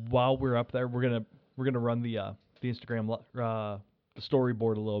think while we're up there, we're gonna run the Instagram the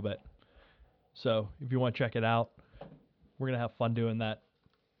storyboard a little bit. So if you want to check it out, we're gonna have fun doing that.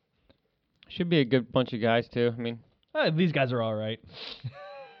 Should be a good bunch of guys too. I mean, these guys are all right.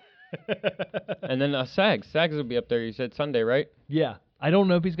 And then Sags will be up there. You said Sunday, right? Yeah, I don't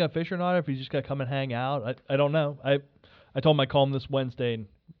know if he's gonna fish or not. Or if he's just gonna come and hang out. I don't know. I told him I'd call him this Wednesday and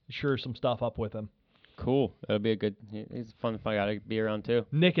share some stuff up with him. Cool. That'll be a good. He's a fun guy to be around too.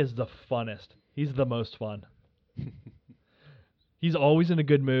 Nick is the funnest. He's the most fun. He's always in a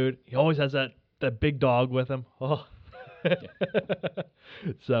good mood. He always has that big dog with him. Oh.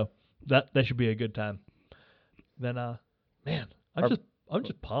 So that should be a good time. Then man, I'm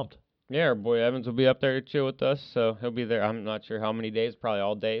just pumped. Yeah, our boy Evans will be up there to chill with us, so he'll be there. I'm not sure how many days, probably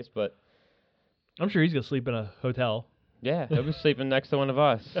all days, but I'm sure he's gonna sleep in a hotel. Yeah, he'll be sleeping next to one of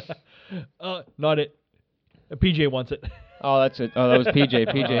us. Not it. PJ wants it. Oh, that's it. Oh, that was PJ.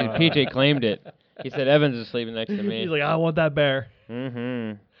 PJ claimed it. He said Evans is sleeping next to me. He's like, I want that bear.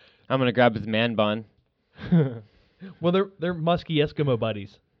 Mm-hmm. I'm gonna grab his man bun. Well, they're muskie Eskimo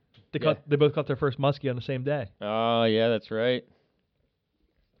buddies. They both caught their first muskie on the same day. Oh yeah, that's right.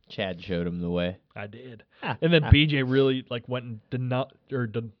 Chad showed him the way. I did. And then PJ really went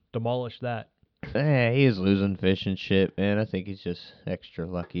and demolished that. He is losing fish and shit, man. I think he's just extra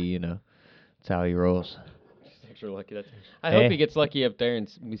lucky, That's how he rolls. Extra lucky. I hope he gets lucky up there and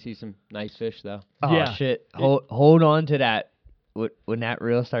we see some nice fish, though. Oh, yeah. Shit. Hold on to that. When that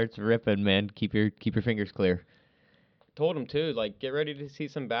reel starts ripping, man, keep your fingers clear. Told him, too, get ready to see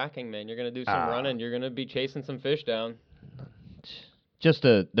some backing, man. You're going to do some running. You're going to be chasing some fish down. Just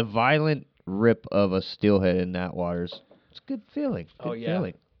the violent rip of a steelhead in that water's it's a good feeling. Good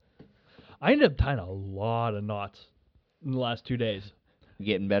feeling. I ended up tying a lot of knots in the last 2 days.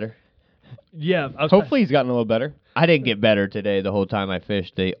 Getting better? Yeah. Hopefully he's gotten a little better. I didn't get better today. The whole time I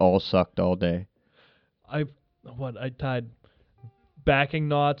fished, they all sucked all day. I tied backing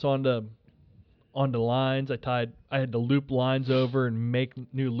knots onto lines. I had to loop lines over and make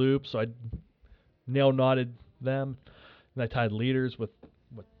new loops, so I nail knotted them. And I tied leaders with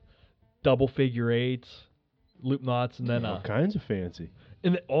double figure eights, loop knots, and then all kinds of fancy.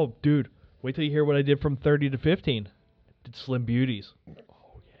 And dude, wait till you hear what I did from 30 to 15. Did Slim Beauties.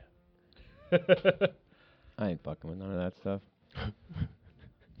 Oh yeah. I ain't fucking with none of that stuff.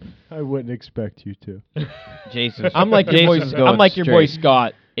 I wouldn't expect you to. I'm like your boy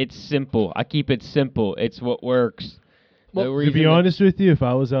Scott. It's simple. I keep it simple. It's what works. Well, to be honest with you, if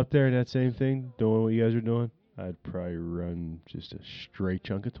I was up there in that same thing, doing what you guys are doing, I'd probably run just a straight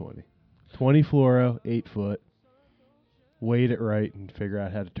chunk of 20. 20 fluoro, 8 foot. Weight it right and figure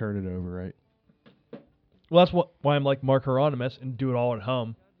out how to turn it over right. Well, that's why I'm like Mark Hieronymus and do it all at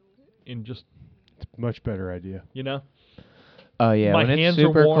home. It's a much better idea. Oh, yeah. My when hands it's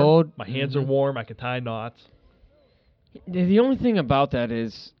super are warm. cold. My hands are warm. I can tie knots. The only thing about that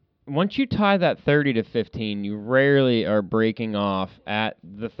is once you tie that 30 to 15, you rarely are breaking off at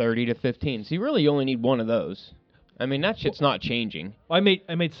the 30 to 15. So you really only need one of those. I mean, that shit's not changing. I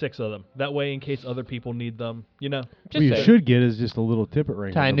made 6 of them. That way, in case other people need them, What you should get is just a little tippet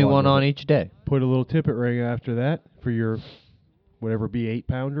ring. Tie a new one on each day. Put a little tippet ring after that for your, whatever, be 8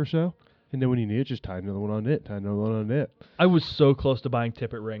 pound or so. And then when you need it, just tie another one on it. Tie another one on it. I was so close to buying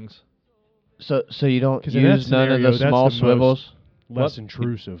tippet rings. So you don't 'Cause in that use none of scenario, the that's small the most swivels? less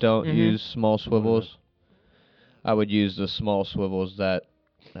intrusive. Don't Mhm. use small swivels? I would use the small swivels that,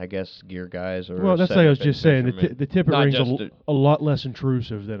 I guess, gear guys or Well, that's like I was center fin just saying. fishermen. The tippet Not ring's just a lot less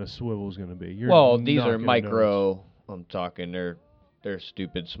intrusive than a swivel is going to be. You're well, these not are gonna micro. notice. I'm talking. They're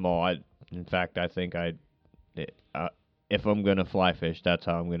stupid small. In fact, I think if I'm gonna fly fish, that's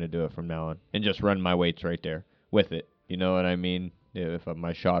how I'm gonna do it from now on, and just run my weights right there with it. You know what I mean? If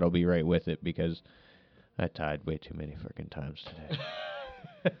my shot will be right with it because I tied way too many freaking times today.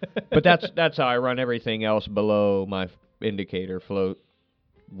 But that's how I run everything else below my indicator float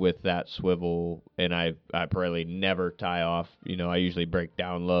with that swivel, and I probably never tie off. You know, I usually break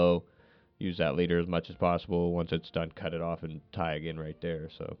down low, use that leader as much as possible. Once it's done, cut it off and tie again right there.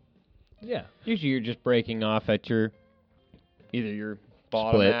 So Yeah. Usually you're just breaking off at either your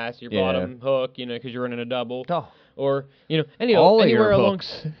bottom Split. ass, your Yeah. bottom hook, because you're running a double, Oh. or All of anywhere your along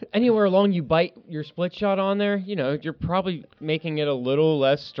hooks. anywhere along you bite your split shot on there, you're probably making it a little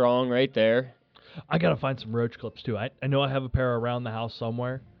less strong right there. I gotta find some roach clips too. I know I have a pair around the house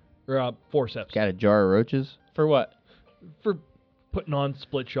somewhere, or forceps Got a jar of roaches? For what? for putting on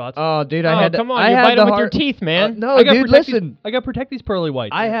split shots. Oh, dude, Oh, come on, you bite them with your teeth, man. no, I gotta dude, protect listen. I gotta protect these pearly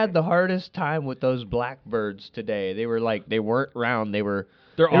whites. I had the hardest time with those blackbirds today. They weren't round. They were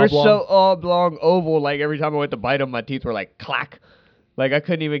They're so oblong, oval. Like every time I went to bite them, my teeth were like clack. Like I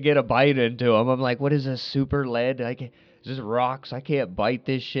couldn't even get a bite into them. I'm like, what is this, super lead? Is this rocks? I can't bite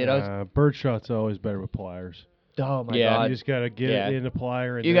this shit. Bird shot's always better with pliers. Oh my Yeah, god. You just gotta get Yeah. it in the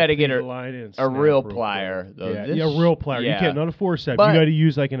plier, and You then gotta get feed a- the line in and a snap real real plier, quick. though. Yeah, This- yeah, real plier. yeah. You can't, not a forceps. But- You got to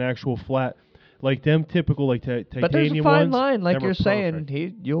use like an actual flat, like them typical like titanium But there's a fine ones. line, like them you're are saying.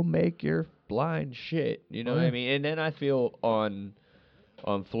 perfect. You'll make your blind shit. You know Oh, what I yeah. mean? And then I feel on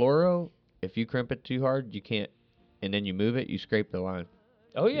fluoro, if you crimp it too hard, you can't. And then you move it, you scrape the line.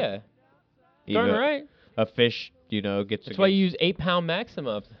 Oh yeah, Even darn right. a fish, gets. That's why you use 8-pound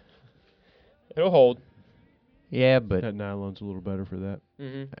Maxima. It'll hold. Yeah, but That nylon's a little better for that.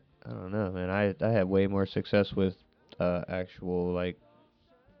 Mm-hmm. I don't know, man. I have way more success with actual like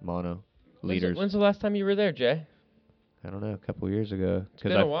mono leaders. When's the last time you were there, Jay? I don't know, a couple years ago. It's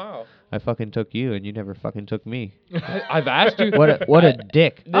been a while. I fucking took you, and you never fucking took me. I've asked you. What a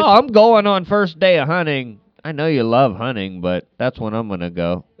dick! Oh, I'm going on first day of hunting. I know you love hunting, but that's when I'm gonna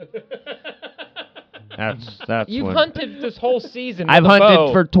go. That's You've when hunted this whole season. I've with a hunted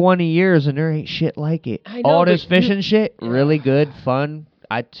bow. for 20 years, and there ain't shit like it. I know, All but this fishing you- shit, Yeah. really good, fun.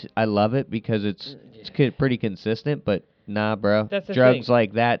 I love it because it's pretty consistent. But nah, bro, That's the drugs thing.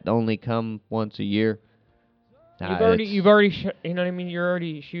 like that only come once a year. Nah, You've already you know what I mean? You're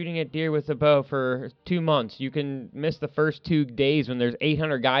already shooting at deer with a bow for 2 months. You can miss the first 2 days when there's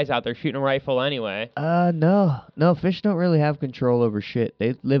 800 guys out there shooting a rifle anyway. No, fish don't really have control over shit.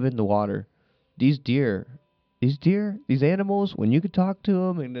 They live in the water. These animals, when you could talk to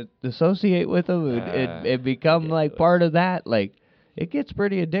them and associate with them and become like ridiculous. part of that, like it gets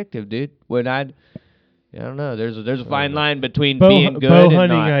pretty addictive, dude. I don't know. There's a fine line between being good bow and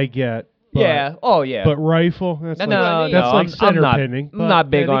hunting, not. I get. But, Yeah. Oh yeah. But rifle, that's no, like, no, that's like I'm center not. pinning. I'm but not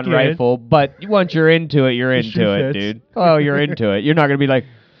big then on again, rifle, but once you're into it, you're The into shoe it, fits. dude. Oh, you're into it. You're not gonna be like,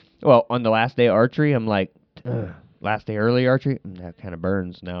 well, on the last day of archery, I'm like, last day early archery, that kind of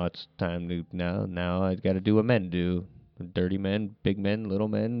burns. Now it's time to now I got to do what men do: dirty men, big men, little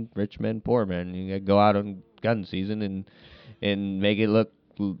men, rich men, poor men. You got to go out on gun season and make it look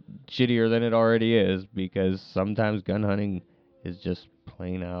shittier than it already is, because sometimes gun hunting is just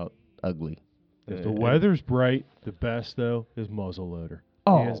plain out ugly. If the weather's bright, the best though is muzzleloader.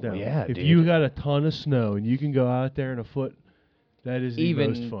 Oh, Hands down. yeah, If dude. you got a ton of snow and you can go out there in a foot, that is the Even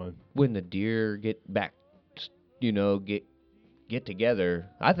most fun. when the deer get back, get together.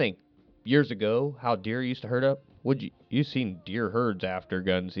 I think years ago, how deer used to herd up. You seen deer herds after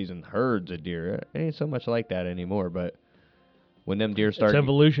gun season? Herds of deer. It ain't so much like that anymore. But when them deer It's start,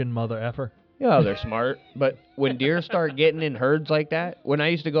 evolution, mother effer. yeah, they're smart. But when deer start getting in herds like that, when I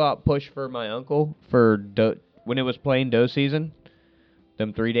used to go out push for my uncle when it was plain doe season,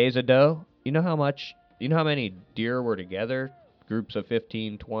 them 3 days of doe, you know how many deer were together? Groups of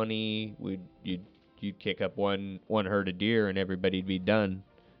 15, 20. You'd kick up one herd of deer and everybody'd be done.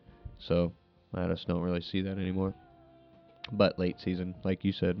 So I just don't really see that anymore. But late season, like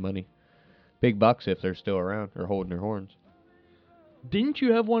you said, money. Big bucks if they're still around or holding their horns. Didn't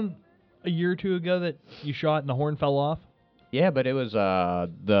you have one a year or two ago that you shot and the horn fell off? Yeah, but it was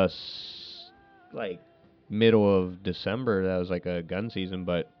like middle of December. That was like a gun season,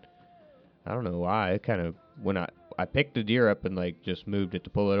 but I don't know why. It kind of when I picked the deer up and like just moved it to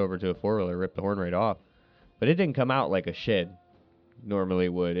pull it over to a 4-wheeler, ripped the horn right off. But it didn't come out like a shed. normally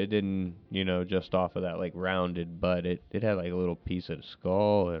would. It didn't, just off of that like rounded butt. It had like a little piece of the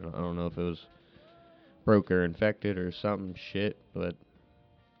skull, and I don't know if it was broke or infected or something shit, but it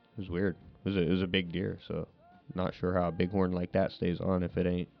was weird. It was a big deer, so not sure how a bighorn like that stays on if it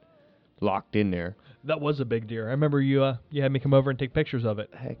ain't locked in there. That was a big deer. I remember you had me come over and take pictures of it.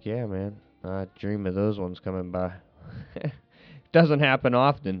 Heck yeah, man. I dream of those ones coming by. Doesn't happen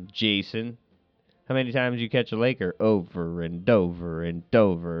often, Jason. How many times you catch a laker? Over and over and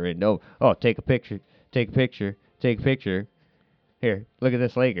over and over. Oh, take a picture. Take a picture. Take a picture. Here, look at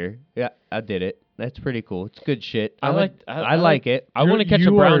this laker. Yeah, I did it. That's pretty cool. It's good shit. I like it. I want to catch a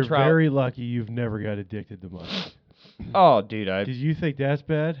You brown are trout. very lucky you've never got addicted to muskie. Oh, dude, Did you think that's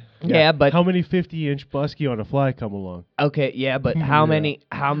bad? Yeah, but How many 50-inch muskie on a fly come along? okay, yeah, but how Yeah.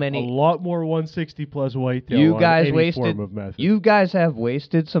 A many? lot more 160 plus whitetail You on guys any wasted. form of method. You guys have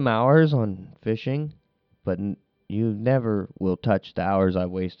wasted some hours on fishing, but you never will touch the hours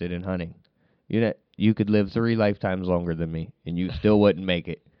I've wasted in hunting. You could live 3 lifetimes longer than me, and you still wouldn't make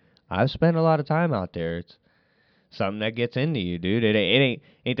it. I've spent a lot of time out there. It's something that gets into you, dude. It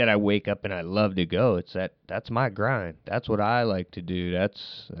ain't that I wake up and I love to go. It's that's my grind. That's what I like to do.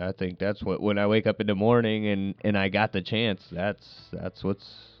 I think that's what when I wake up in the morning and I got the chance. That's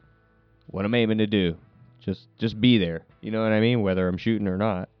what I'm aiming to do. Just be there. You know what I mean? Whether I'm shooting or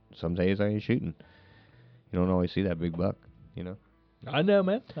not. Some days I ain't shooting. You don't always see that big buck. I know,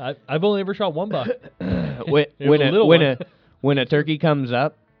 man. I've only ever shot one buck. when a turkey comes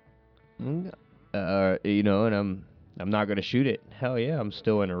up, and I'm not gonna shoot it. Hell yeah, I'm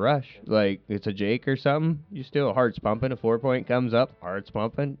still in a rush. Like it's a Jake or something. You still heart's pumping. A 4-point comes up, heart's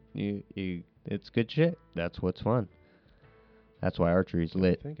pumping. It's good shit. That's what's fun. That's why archery's I'm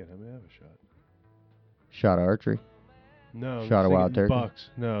lit. thinking I may have a shot. Shot of archery. No, I was Shot a wild thinking turkey? bucks.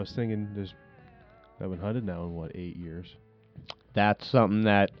 No, I was thinking I haven't hunted now in 8 years? That's something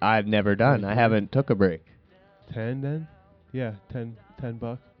that I've never done. I haven't took a break. 10 then? Yeah, 10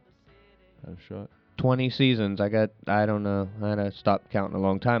 buck. I've shot. 20 seasons. I don't know. I had to stop counting a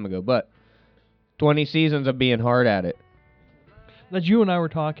long time ago, but 20 seasons of being hard at it. That you and I were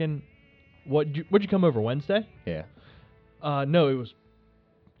talking. What'd you come over Wednesday? Yeah. No, it was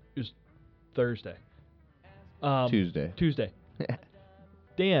Thursday. Tuesday. Tuesday.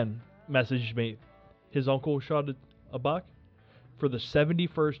 Dan messaged me. His uncle shot a buck for the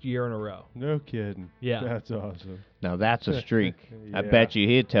 71st year in a row. No kidding. Yeah. That's awesome. Now that's a streak. I Yeah. bet you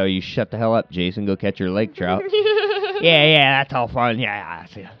he'd tell you, shut the hell up, Jason. Go catch your lake trout. yeah, that's all fun. Yeah,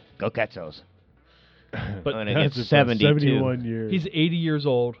 go catch those. But I'm gonna That's get impressive. 72. 71 years. he's 80 years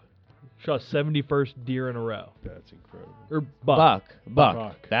old. Shot 71st deer in a row. That's incredible. Or buck.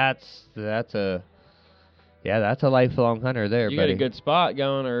 Buck. That's a lifelong hunter there, You got buddy. a good spot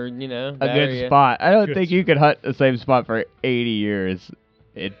going, or a that good area. spot. I don't Good think you could hunt the same spot for 80 years.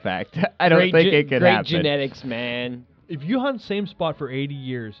 In fact, I don't Great think it could great happen. genetics, man. If you hunt the same spot for 80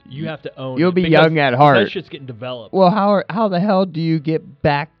 years, you have to own it. You'll be because young at heart. That shit's getting developed. Well, how the hell do you get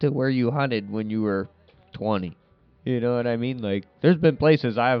back to where you hunted when you were 20? You know what I mean? Like, there's been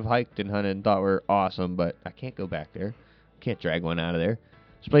places I've hiked and hunted and thought were awesome, but I can't go back there. Can't drag one out of there.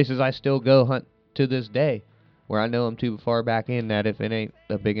 There's places I still go hunt to this day where I know I'm too far back in that if it ain't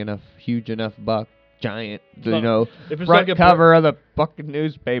a big enough, huge enough buck, giant, if it's front not gonna cover of the fucking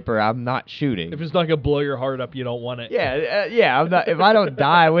newspaper, I'm not shooting. If it's not gonna blow your heart up, you don't want it. Yeah, I'm not. If I don't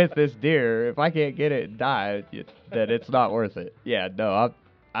die with this deer, if I can't get it and die, then it's not worth it. Yeah, no,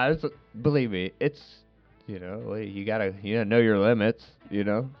 I just believe me. It's you gotta know your limits.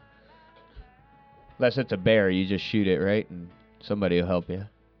 Unless it's a bear, you just shoot it right, and somebody will help you.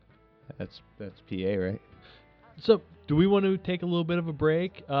 That's PA, right? So, do we want to take a little bit of a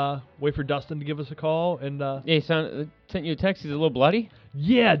break? Wait for Dustin to give us a call, and Yeah, he sent you a text. He's a little bloody.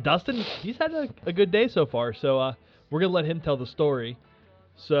 yeah, Dustin, he's had a good day so far. So we're gonna let him tell the story.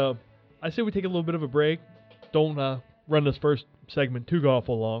 So I say we take a little bit of a break. Don't run this first segment too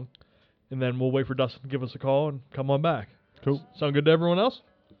awful long, and then we'll wait for Dustin to give us a call and come on back. Cool. Sound good to everyone else?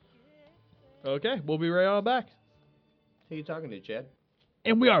 Okay, we'll be right on back. Who you talking to, Chad?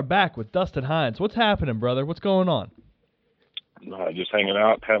 And we are back with Dustin Hinds. What's happening, brother? What's going on? Just hanging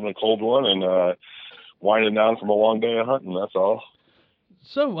out, having a cold one, and winding down from a long day of hunting. That's all.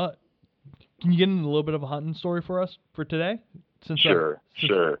 So, can you get into a little bit of a hunting story for us for today? Sure.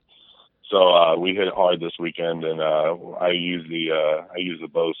 So we hit hard this weekend, and I use the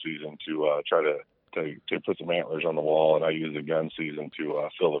bow season to try to put some antlers on the wall, and I use the gun season to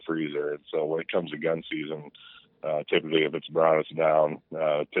fill the freezer. And so when it comes to gun season, typically if it's brown, it's down,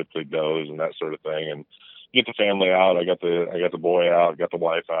 typically does and that sort of thing. And get the family out. I got the boy out, got the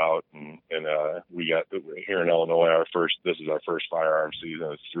wife out, and we got here in Illinois. This is our first firearm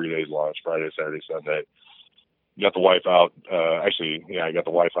season. It's 3 days long. It's Friday, Saturday, Sunday. Got the wife out. I got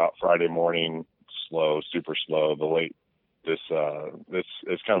the wife out Friday morning. Slow, super slow. This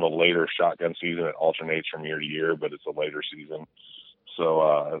it's kind of a later shotgun season. It alternates from year to year, but it's a later season.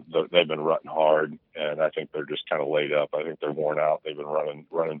 So they've been rutting hard, and I think they're just kind of laid up. I think they're worn out. They've been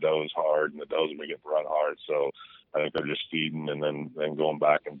running does hard, and the does have been getting run hard. So I think they're just feeding and then going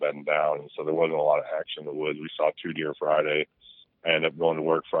back and bedding down. And so there wasn't a lot of action in the woods. We saw 2 deer Friday. I ended up going to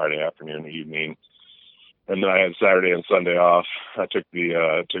work Friday afternoon and evening. And then I had Saturday and Sunday off. I took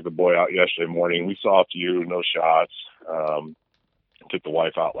the boy out yesterday morning. We saw a few, no shots. Took the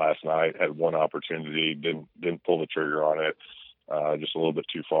wife out last night. Had one opportunity. Didn't pull the trigger on it. Just a little bit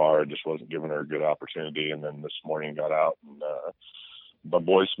too far. Just wasn't giving her a good opportunity. And then this morning got out and my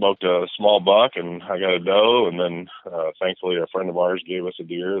boy smoked a small buck, and I got a doe. And then thankfully a friend of ours gave us a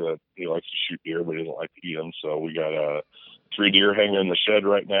deer that he likes to shoot deer, but he doesn't like to eat them. So we got 3 deer hanging in the shed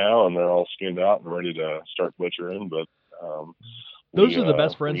right now, and they're all skinned out and ready to start butchering. But those are the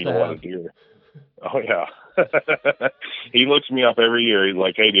best friends to have. Deer. Oh yeah. He looks me up every year. He's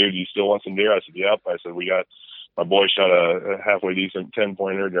like, "Hey dude, you still want some deer?" I said, "Yep." I said, my boy shot a halfway decent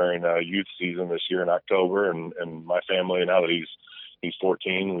 10-pointer during youth season this year in October, and my family, now that he's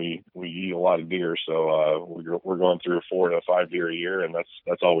 14, we eat a lot of deer. So we're going through 4 to 5 deer a year, and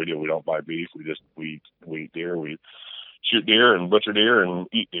that's all we do. We don't buy beef. We eat deer. We shoot deer and butcher deer and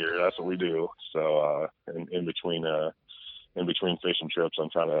eat deer. That's what we do. So in between fishing trips, I'm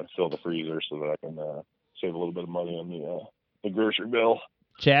trying to fill the freezer so that I can save a little bit of money on the grocery bill.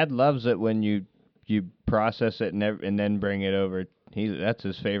 Chad loves it when you process it and then bring it over. That's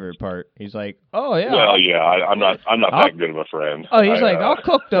his favorite part. He's like, "Oh yeah." Well, yeah, I'm not that good of a friend. Oh, he's like, "I'll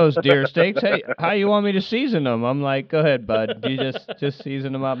cook those deer steaks. Hey, how you want me to season them?" I'm like, "Go ahead, bud. You just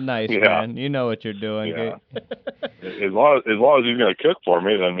season them up nice, man. You know what you're doing." Yeah. As long as he's gonna cook for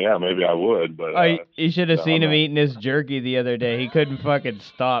me, then yeah, maybe I would. But you should have seen him eating his jerky the other day. He couldn't fucking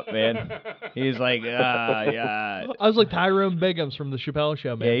stop, man. He's like, yeah. I was like Tyrone Biggums from the Chappelle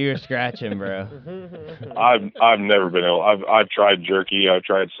Show, man. Yeah, you were scratching, bro. I've never been able. I've tried jerky. I've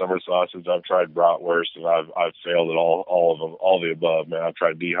tried summer sausage. I've tried bratwurst, and I've failed at all of them, all the above. Man, I've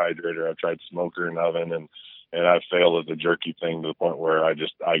tried dehydrator. I've tried smoker and oven, and I've failed at the jerky thing to the point where I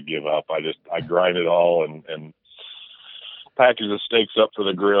give up. I grind it all and package the steaks up for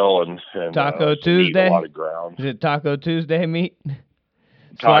the grill and Taco Tuesday. A lot of ground. Is it Taco Tuesday meat?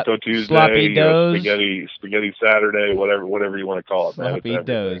 Taco Tuesday, sloppy doughs, spaghetti Saturday, whatever you want to call it. Sloppy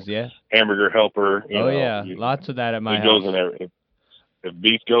doughs, yeah. Hamburger helper. Lots of that at my house. Goes in there. If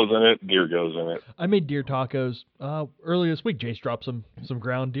beef goes in it, deer goes in it. I made deer tacos earlier this week. Jace dropped some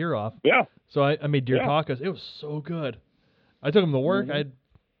ground deer off. Yeah. So I made deer tacos. It was so good. I took them to work. I had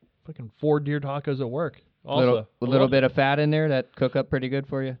fucking 4 deer tacos at work. Also, a little bit of fat in there that cook up pretty good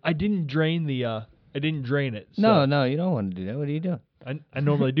for you. I didn't drain it. So no, you don't want to do that. What are you doing? I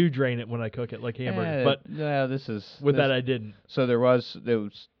normally do drain it when I cook it like hamburger, but that I didn't. So there was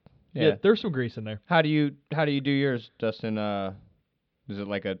there's some grease in there. How do you do yours, Dustin? Is it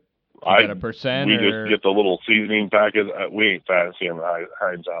like a percent? We just get the little seasoning packet. We ain't fancy in the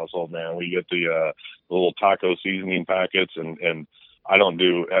Hinds household, man. We get the little taco seasoning packets, and I don't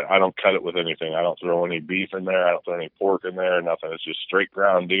cut it with anything. I don't throw any beef in there. I don't throw any pork in there. Nothing. It's just straight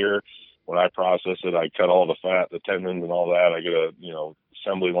ground deer. When I process it, I cut all the fat, the tendons, and all that. I get a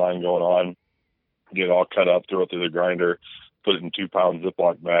assembly line going on, get it all cut up, throw it through the grinder, put it in 2-pound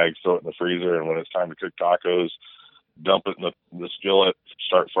Ziploc bags, throw it in the freezer, and when it's time to cook tacos, dump it in the skillet,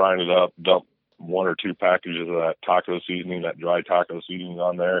 start frying it up, dump 1 or 2 packages of that taco seasoning, that dry taco seasoning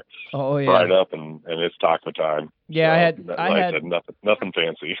on there. Oh yeah. Fry it up, and it's taco time. Yeah, so I had nothing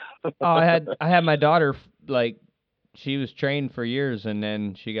fancy. I had my daughter, like, she was trained for years, and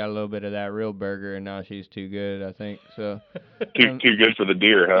then she got a little bit of that real burger, and now she's too good, I think. So too good for the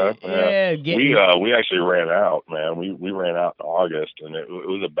deer, huh? Yeah. We actually ran out, man. We ran out in August, and it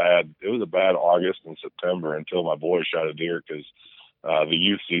was a bad August and September until my boy shot a deer, because the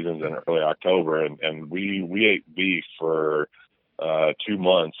youth season's in early October, and we ate beef for 2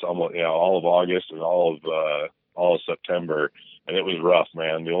 months, almost, all of August and all of September. And it was rough,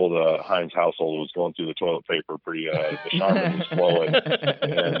 man. The old Hinds household was going through the toilet paper pretty, the Charmin was flowing.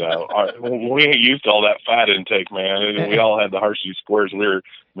 And we ain't used to all that fat intake, man. And we all had the Hershey squares. Me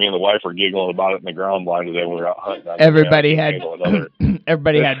and the wife were giggling about it in the ground blind today when we were out hunting. Everybody had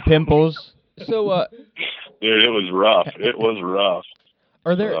pimples. So, dude, it was rough. It was rough.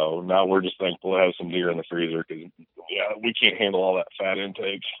 So now we're just thankful to have some deer in the freezer, because we can't handle all that fat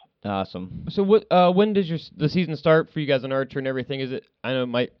intake. Awesome. So what? When does the season start for you guys on archer and everything? Is it? I know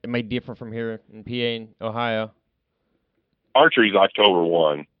it might differ from here in PA and Ohio. Archery's October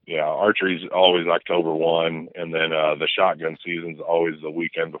 1. Yeah, archery's always October 1, and then the shotgun season's always the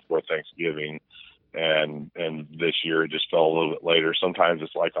weekend before Thanksgiving. And this year it just fell a little bit later. Sometimes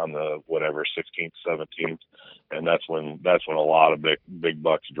it's like on the 16th, 17th, and that's when a lot of big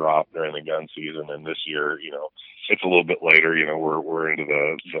bucks drop during the gun season. And this year, it's a little bit later. We're into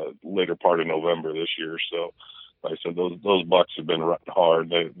the later part of November this year, so. Like I said, those bucks have been running hard.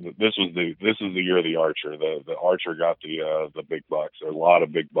 This is the year of the archer. The archer got the big bucks. A lot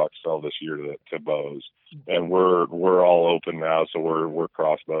of big bucks fell this year to bows, and we're all open now. So we're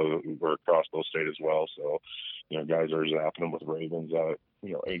crossbow state as well. So guys are zapping them with ravens at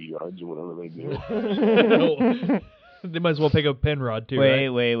 80 yards or whatever they do. They might as well pick up a pin rod too.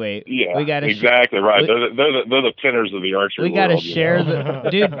 Wait. Yeah, we gotta exactly right. They're the pinners of the archery. We gotta world, share the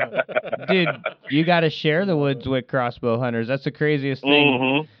dude. You gotta share the woods with crossbow hunters. That's the craziest thing.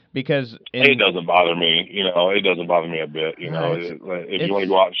 Mm-hmm. Because it doesn't bother me. It doesn't bother me a bit. If you want to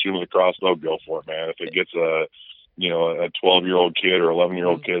go out and shoot with a crossbow, go for it, man. If it gets a 12-year-old kid or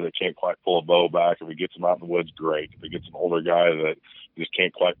 11-year-old kid that can't quite pull a bow back, if it gets him out in the woods, great. If it gets an older guy that just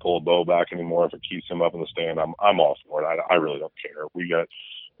can't quite pull a bow back anymore, if it keeps him up in the stand, I'm all for it. I really don't care. We got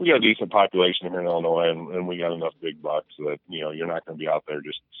a decent population here in Illinois, and we got enough big bucks that you're not going to be out there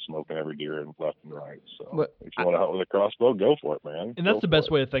just smoking every deer and left and right. So if you want to hunt with a crossbow, go for it, man. And that's the best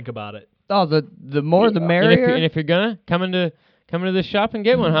way to think about it. Oh, the more the merrier. And if you're gonna come into the shop and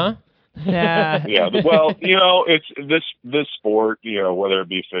get one, huh? Yeah. Yeah. Well, it's this sport, whether it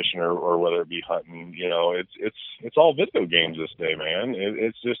be fishing or whether it be hunting, it's all video games this day, man.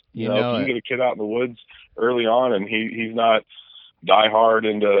 It's just if you get a kid out in the woods early on and he's not die hard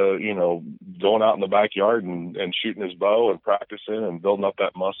into going out in the backyard and shooting his bow and practicing and building up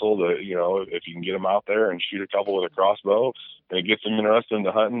that muscle that if you can get him out there and shoot a couple with a crossbow and it gets him interested in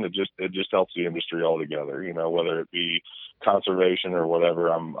the hunting, it just helps the industry altogether. Whether it be conservation or whatever,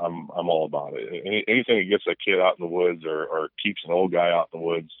 I'm all about it. Anything that gets a kid out in the woods or keeps an old guy out in the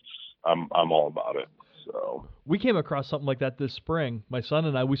woods, I'm all about it. So we came across something like that this spring. My son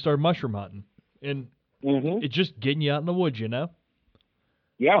and we started mushroom hunting, and it's just getting you out in the woods,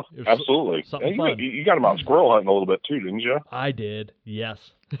 Yeah, absolutely. Something fun. You got him out squirrel hunting a little bit too, didn't you? I did. Yes.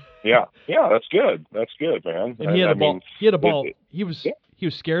 Yeah, that's good. That's good, man. And he had a ball. He had a ball. He was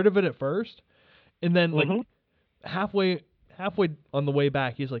scared of it at first, and then like halfway on the way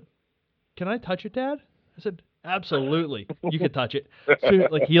back, he's like, "Can I touch it, Dad?" I said, "Absolutely, you can touch it."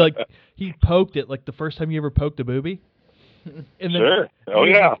 So he poked it like the first time you ever poked a booby. And then sure. Oh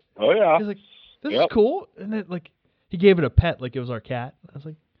yeah. He's like, "This is cool," and then he gave it a pet like it was our cat. I was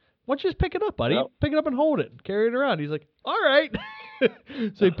like, "Why don't you just pick it up, buddy? Yep. Pick it up and hold it, and carry it around." He's like, "All right."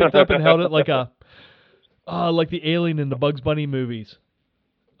 So he picked it up and held it like the alien in the Bugs Bunny movies.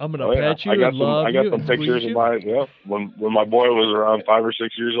 I'm gonna pet you and love you. I got some pictures of my when my boy was around 5 or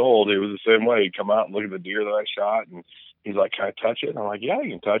 6 years old. It was the same way. He'd come out and look at the deer that I shot, and he's like, "Can I touch it?" And I'm like, "Yeah, you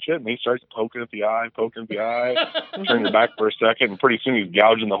can touch it." And he starts poking at the eye, turning it back for a second, and pretty soon he's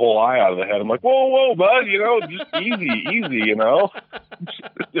gouging the whole eye out of the head. I'm like, "Whoa, bud, just easy,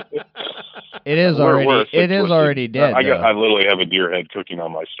 It is already dead. I literally have a deer head cooking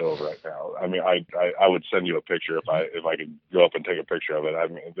on my stove right now. I mean, I would send you a picture if I could go up and take a picture of it. I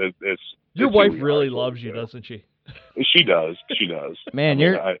mean, your wife really loves you, doesn't she? She does. Man,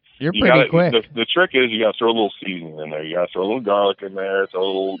 you're pretty quick. The trick is you got to throw a little seasoning in there. You got to throw a little garlic in there. Throw a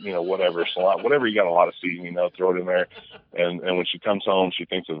little, whatever you got a lot of seasoning, throw it in there. And when she comes home, she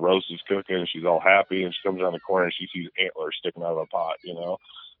thinks the roast is cooking, and she's all happy. And she comes around the corner and she sees antlers sticking out of a pot,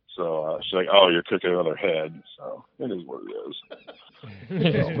 So she's like, "Oh, you're cooking another head." So it is what it is.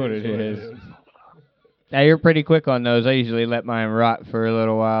 It is what it is. Now, you're pretty quick on those. I usually let mine rot for a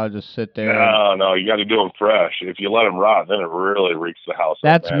little while, just sit there. No, you got to do them fresh. If you let them rot, then it really reeks the house up.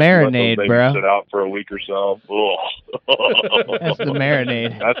 That's marinade, bro. Sit out for a week or so. That's the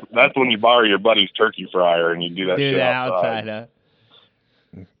marinade. That's when you borrow your buddy's turkey fryer and you do that shit outside.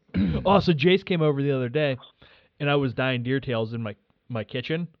 So Jace came over the other day, and I was dyeing deer tails in my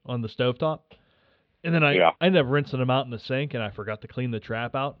kitchen on the stovetop. And then I ended up rinsing them out in the sink, and I forgot to clean the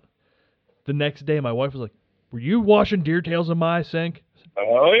trap out. The next day, my wife was like, "Were you washing deer tails in my sink?"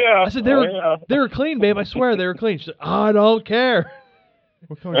 Oh, yeah. I said, they were clean, babe. I swear they were clean. She said, "I don't care."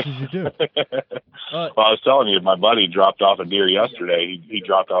 What color did you do? Well, I was telling you, my buddy dropped off a deer yesterday. He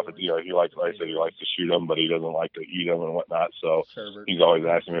dropped off a deer. He likes to shoot them, but he doesn't like to eat them and whatnot. So he's always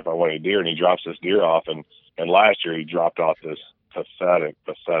asking me if I want a deer, and he drops this deer off. And last year he dropped off this pathetic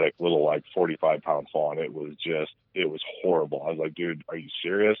little like 45-pound fawn. It was horrible. I was like, dude, are you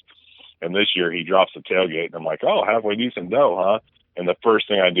serious? And this year he drops the tailgate, and I'm like, oh, halfway decent doe, huh? And the first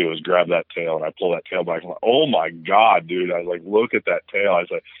thing I do is grab that tail, and I pull that tail back. I'm like, oh my God, dude! I was like, look at that tail. I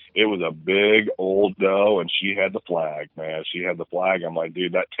was like, it was a big old doe, and she had the flag, man. She had the flag. I'm like,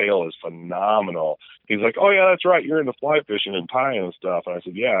 dude, that tail is phenomenal. He's like, oh yeah, that's right. You're into fly fishing and tying and stuff. And I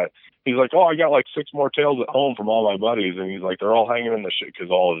said, yeah. He's like, oh, I got like 6 more tails at home from all my buddies, and he's like, they're all hanging in the shed because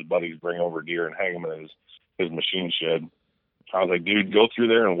all his buddies bring over deer and hang them in his machine shed. I was like, dude, go through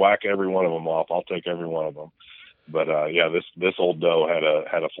there and whack every one of them off. I'll take every one of them. But yeah, this old doe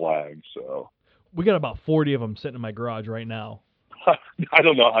had a flag. So We got about 40 of them sitting in my garage right now. I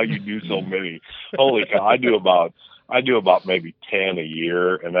don't know how you do so many. Holy cow! I do about maybe 10 a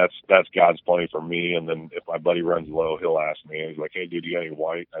year, and that's God's plenty for me. And then if my buddy runs low, he'll ask me. He's like, "Hey, dude, you got any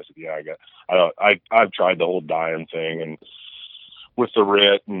white?" I said, "Yeah, I got." I've tried the whole dyeing thing and with the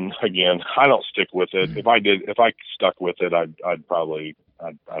rit, and again, I don't stick with it. If I stuck with it, I'd probably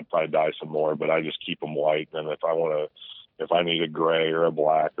dye some more, but I just keep them white. And if I need a gray or a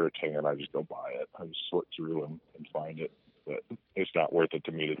black or a tan, I just go buy it. I just sort through and find it. But it's not worth it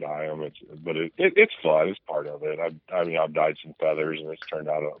to me to dye them. It's fun. It's part of it. I've dyed some feathers and it's turned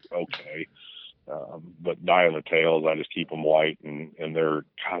out okay. But dyeing the tails, I just keep them white, and they're,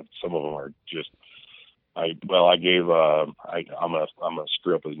 God, some of them are just. I'm gonna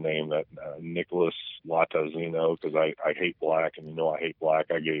screw up his name, that Nicholas Latazino, because I hate black, and I hate black.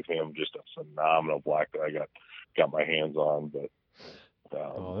 I gave him just a phenomenal black that I got my hands on, but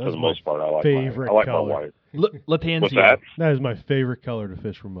for the most part, I like my white. Latanzio. What's that? That is my favorite color to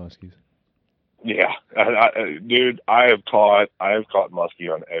fish for muskies. Yeah, dude, I have caught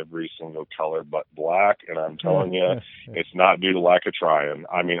muskie on every single color but black, and I'm telling you, it's not due to lack of trying.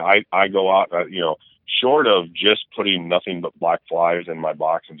 I mean, I go out, short of just putting nothing but black flies in my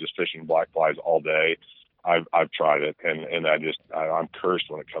box and just fishing black flies all day, I've tried it, and I'm cursed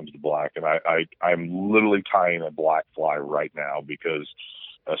when it comes to black, and I'm literally tying a black fly right now because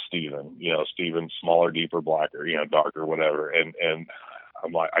of Steven, smaller, deeper, blacker, darker, whatever, and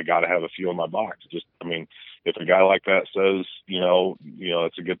I'm like, I got to have a few in my box. If a guy like that says,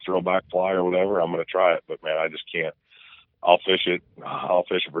 it's a good throwback fly or whatever, I'm going to try it. But man, I just can't. I'll fish it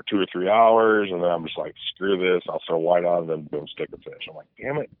for 2 or 3 hours, and then I'm just like, screw this. I'll throw white on, and then boom, stick a fish. I'm like,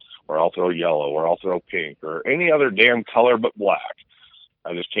 damn it. Or I'll throw yellow, or I'll throw pink, or any other damn color but black.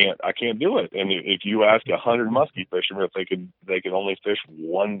 I just can't. I can't do it. And if you ask 100 muskie fishermen if they could only fish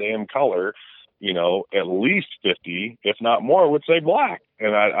one damn color, at least 50, if not more, would say black.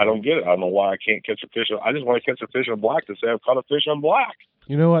 And I don't get it. I don't know why I can't catch a fish. I just want to catch a fish on black to say I've caught a fish on black.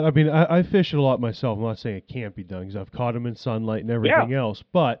 You know what? I mean, I fish it a lot myself. I'm not saying it can't be done because I've caught them in sunlight and everything else.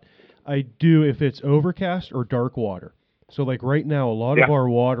 But I do if it's overcast or dark water. So, like right now, a lot of our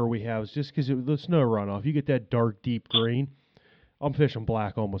water we have is just because the snow runoff. You get that dark, deep green. I'm fishing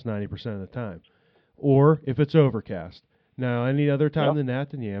black almost 90% of the time. Or if it's overcast. Now, any other time than that,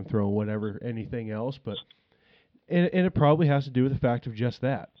 then I'm throwing anything else. But and it probably has to do with the fact of just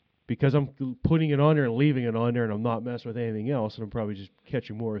that. Because I'm putting it on there and leaving it on there, and I'm not messing with anything else, and I'm probably just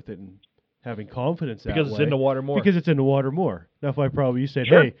catching more with it and having confidence that way. Because it's in the water more. Because it's in the water more. Now, if you said,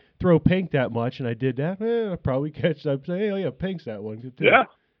 hey, throw pink that much, and I did that, I'd probably catch that. Say, hey, oh yeah, pink's that one. Good too. Yeah.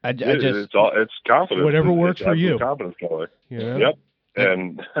 It's confidence. Whatever works for you. Confidence color. Yeah. Yep.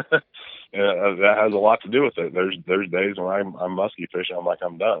 And that has a lot to do with it. There's days when I'm musky fishing. I'm like,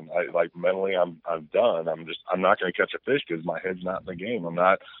 I'm done. Mentally, I'm done. I'm not going to catch a fish because my head's not in the game. I'm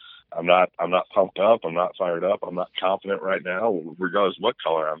not pumped up. I'm not fired up. I'm not confident right now, regardless of what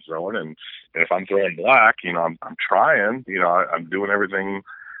color I'm throwing. And if I'm throwing black, I'm trying. I'm doing everything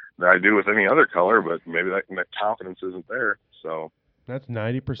that I do with any other color, but maybe that confidence isn't there. So that's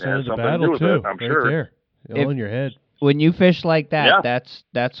 90% of the battle too. I'm sure. There, all in your head. When you fish like that,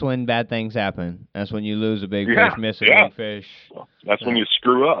 that's when bad things happen. That's when you lose a big fish, miss a big fish. That's when you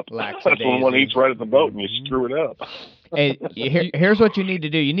screw up. That's when one eats right at the boat and you screw it up. Hey, here's what you need to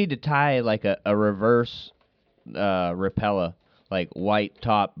do. You need to tie like a reverse repella, like white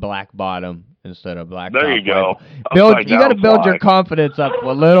top, black bottom instead of black top. There you go. You got to build your confidence up a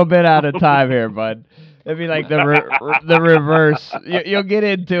little bit at a time here, bud. It'd be like the reverse. You'll get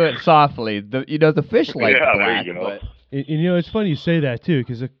into it softly. The fish like black. But and it's funny you say that too,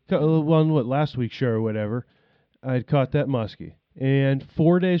 because last week's show or whatever, I'd caught that muskie, and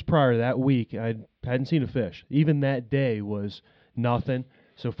 4 days prior to that week, I hadn't seen a fish. Even that day was nothing.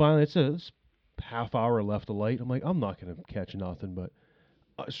 So finally, it's a half hour left of light. I'm like, I'm not gonna catch nothing, but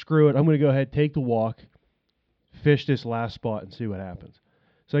screw it. I'm gonna go ahead, take the walk, fish this last spot, and see what happens.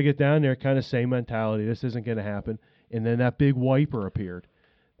 So I get down there, kind of same mentality. This isn't going to happen. and then that big wiper appeared.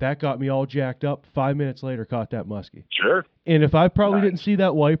 That got me all jacked up. 5 minutes later, caught that muskie. Sure. And if I probably Nice. didn't see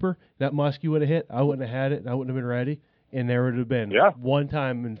that wiper, that muskie would have hit. I wouldn't have had it, and I wouldn't have been ready. And there would have been one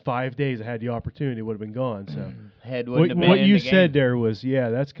time in 5 days I had the opportunity, it would have been gone. So Head wouldn't have been what in you the said game. there was,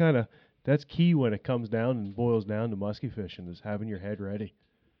 that's key when it comes down and boils down to muskie fishing, is having your head ready.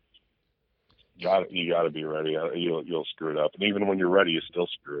 You got to be ready. You'll screw it up, and even when you're ready, you still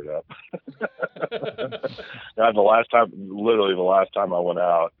screw it up. The last time I went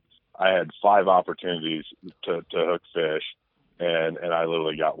out, I had 5 opportunities to hook fish, and I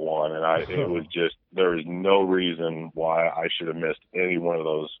literally got one, and it was just, there was no reason why I should have missed any one of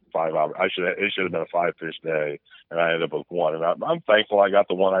those 5 it should have been a 5-fish day, and I ended up with one, and I'm thankful I got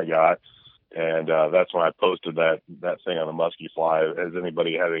the one I got. And that's when I posted that thing on the muskie fly. Has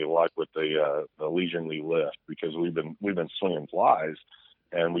anybody had any luck with the leisurely lift? Because we've been swinging flies,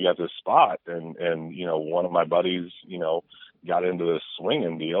 and we got this spot, and one of my buddies got into this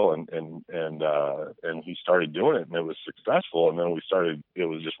swinging deal, and he started doing it, and it was successful. And then it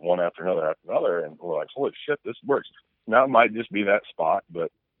was just one after another, and we're like, holy shit, this works. Now it might just be that spot, but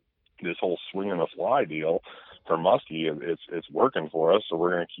this whole swinging the fly deal for muskie, it's working for us, so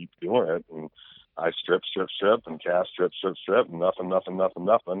we're going to keep doing it. And I strip, and cast, strip, nothing.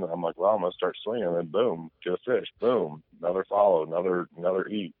 And I'm like, well, I'm going to start swinging, and then boom, get a fish, boom, another follow, another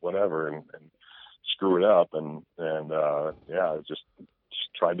eat, whatever, and screw it up, and just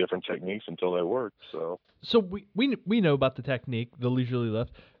try different techniques until they work. So we know about the technique, the leisurely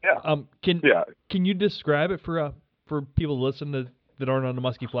lift. Yeah. Can you describe it for people to listen to that aren't on the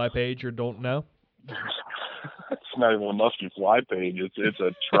muskie fly page or don't know? It's not even a musky fly page. It's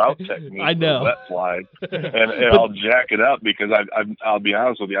a trout technique. I know. Wet fly, and I'll jack it up because I'll be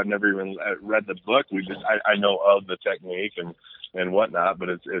honest with you. I've never even read the book. I know of the technique and whatnot, but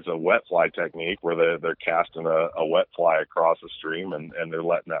it's a wet fly technique where they're casting a wet fly across the stream, and they're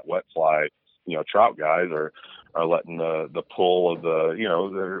letting that wet fly, trout guys are letting the pull of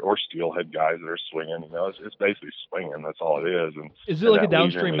or steelhead guys that are swinging. It's basically swinging. That's all it is. And is it like a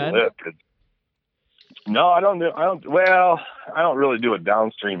downstream mend? No, I don't. Well, I don't really do a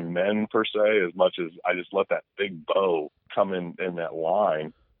downstream mend per se, as much as I just let that big bow come in that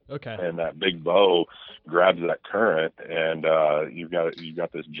line. Okay. And that big bow grabs that current, and you've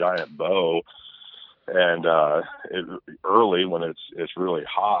got this giant bow. And early when it's really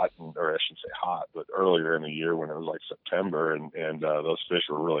hot, or I shouldn't say hot, but earlier in the year when it was like September, and those fish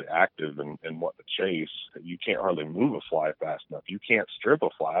were really active and wanting to chase, you can't hardly move a fly fast enough. You can't strip a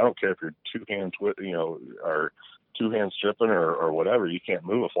fly. I don't care if you're or two-hand stripping or whatever. You can't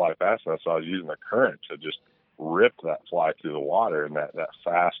move a fly fast enough. So I was using the current to just rip that fly through the water, and that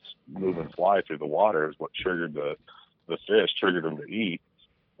fast moving fly through the water is what triggered the fish, triggered them to eat.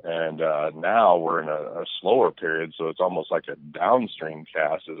 And now we're in a slower period, so it's almost like a downstream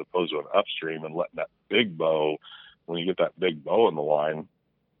cast as opposed to an upstream, and letting that big bow, when you get that big bow in the line,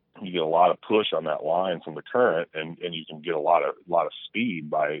 you get a lot of push on that line from the current, and you can get a lot of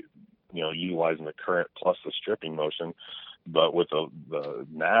speed by utilizing the current plus the stripping motion. But with the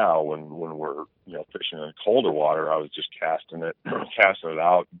now when we're fishing in colder water, I was just casting it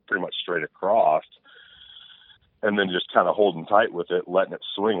out pretty much straight across, and then just kind of holding tight with it, letting it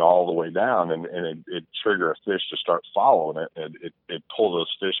swing all the way down, and it'd trigger a fish to start following it, and it'd pull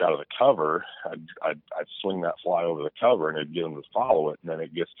those fish out of the cover. I'd swing that fly over the cover, and it'd get them to follow it, and then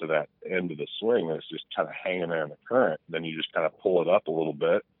it gets to that end of the swing, and it's just kind of hanging there in the current. Then you just kind of pull it up a little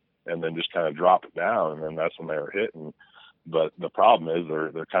bit, and then just kind of drop it down, and then that's when they were hitting. But the problem is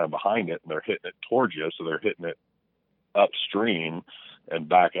they're kind of behind it, and they're hitting it towards you, so they're hitting it upstream and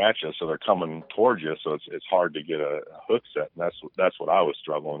back at you, so they're coming towards you, so it's hard to get a hook set. And that's what I was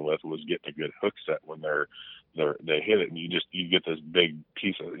struggling with, was getting a good hook set when they hit it, and you get this big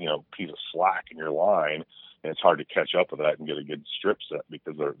piece of slack in your line, and it's hard to catch up with that and get a good strip set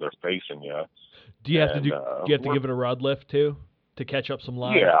because they're facing you. Do you have to give it a rod lift too to catch up some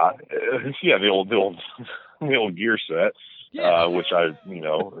line? Yeah, the old gear set. Yeah. Which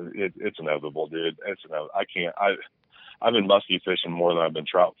it's inevitable, dude. It's inevitable. I've been muskie fishing more than I've been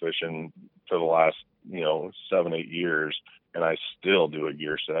trout fishing for the last 7-8 years, and I still do a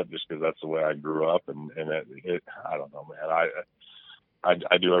gear set just because that's the way I grew up. And it I don't know, man.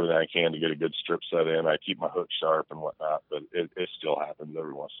 I do everything I can to get a good strip set in. I keep my hook sharp and whatnot, but it still happens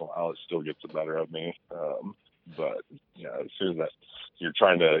every once in a while. It still gets the better of me. But as soon as that you're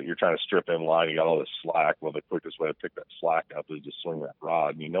trying to strip in line, you got all this slack. Well, the quickest way to pick that slack up is to swing that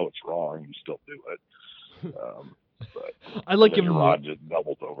rod, and it's wrong. You still do it. But I like giving your rod just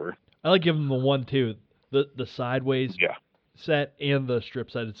doubles over. I like giving them the one too, the sideways set and the strip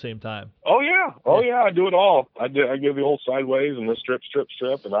set at the same time. Oh yeah, I do it all. I give the old sideways and the strip,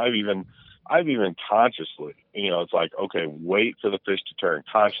 and I've even consciously, it's like, okay, wait for the fish to turn.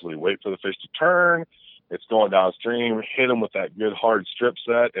 Consciously wait for the fish to turn. It's going downstream. Hit them with that good hard strip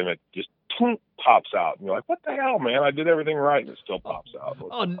set, and it just pops out. And you're like, what the hell, man? I did everything right, and it still pops out.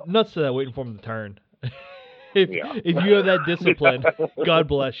 Oh, nuts to that, waiting for him to turn. If you have that discipline, God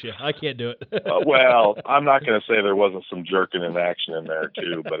bless you. I can't do it. Well, I'm not going to say there wasn't some jerking in action in there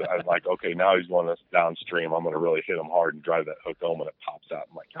too, but I'm like, okay, now he's going downstream. I'm going to really hit him hard and drive that hook home, and it pops out.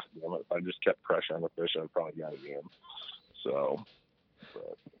 I'm like, God damn it! If I just kept pressure on the fish, I'd probably got it in.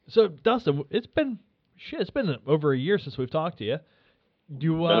 So Dustin, it's been over a year since we've talked to you. It's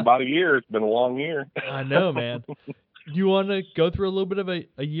been about a year. It's been a long year. I know, man. Do you want to go through a little bit of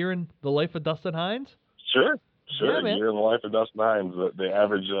a year in the life of Dustin Hinds? Sure. Yeah, A year in the life of Dustin Hinds, the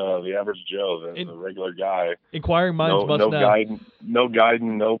average Joe, the regular guy. Inquiring minds must know. No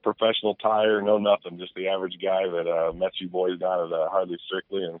guiding, no professional tire, no nothing. Just the average guy that met you boys down at Hardly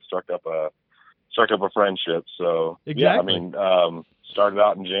Strictly and struck up a friendship. So exactly. Yeah, I mean, started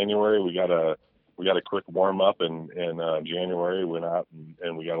out in January. We got a quick warm up in January. Went out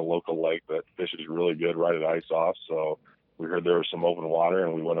and we got a local lake that fishes really good right at ice off. So we heard there was some open water,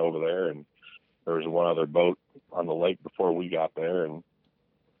 and we went over there, and there was one other boat on the lake before we got there,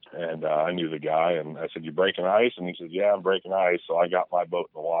 and I knew the guy, and I said, "You breaking ice?" And he said, "Yeah, I'm breaking ice." So I got my boat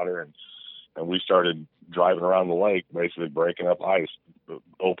in the water, and we started driving around the lake, basically breaking up ice,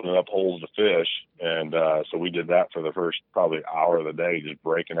 opening up holes to fish, and so we did that for the first probably hour of the day, just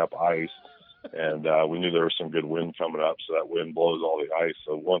breaking up ice. And we knew there was some good wind coming up, so that wind blows all the ice.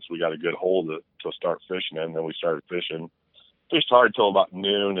 So once we got a good hole to start fishing in, then we started fishing. Fished hard till about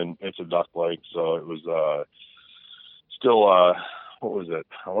noon, and it's a duck lake, so it was still what was it?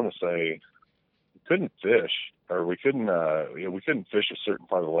 I want to say we couldn't fish, or we couldn't fish a certain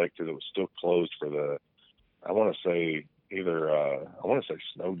part of the lake because it was still closed for the, I want to say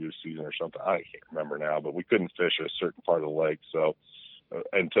snow goose season or something. I can't remember now, but we couldn't fish a certain part of the lake, so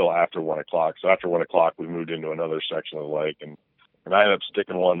until after 1 o'clock. So after 1 o'clock, we moved into another section of the lake, and I ended up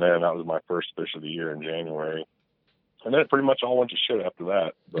sticking one there, and that was my first fish of the year in January. And then it pretty much all went to shit after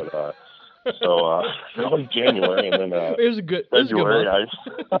that. But so that was January, and then it was a good February.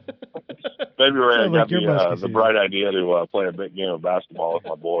 February, I got like the bright idea to play a big game of basketball with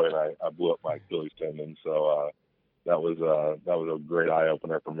my boy, and I blew up my Achilles tendon. So that was a great eye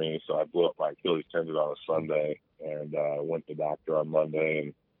opener for me. So I blew up my Achilles tendon on a Sunday, and went to the doctor on Monday,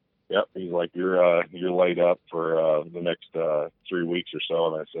 and yep, he's like, you're laid up for the next 3 weeks or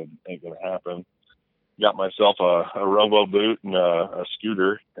so, and I said, ain't gonna happen. Got myself a robo boot and a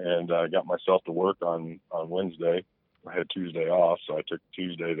scooter, and got myself to work on Wednesday. I had Tuesday off, so I took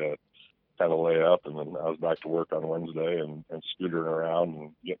Tuesday to kind of lay up, and then I was back to work on Wednesday and scootering around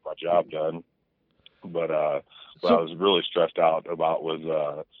and getting my job done. But what I was really stressed out about was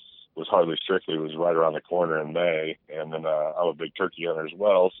Hardly Strictly was right around the corner in May, and then I'm a big turkey hunter as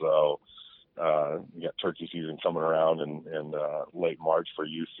well, so you got turkey season coming around in late March for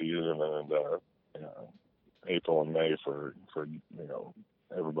youth season, and April and May for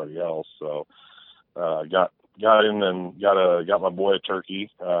everybody else. So got in and got my boy a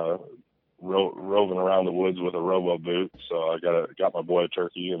turkey, roving around the woods with a robo boot. So I got my boy a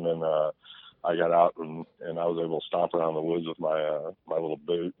turkey, and then I got out and I was able to stomp around the woods with my little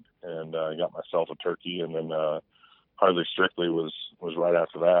boot, and got myself a turkey, and then Hardly Strictly was right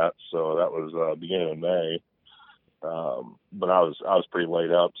after that. So that was beginning of May. But I was pretty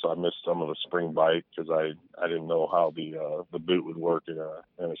laid up, so I missed some of the spring bite because I didn't know how the boot would work in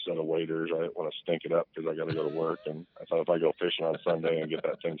a set of waders. I didn't want to stink it up because I got to go to work, and I thought if I go fishing on Sunday and get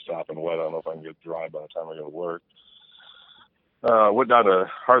that thing sopping wet, I don't know if I can get it dry by the time I go to work. Went down to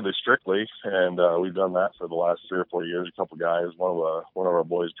Hardly Strictly, and we've done that for the last 3 or 4 years. A couple guys, one of our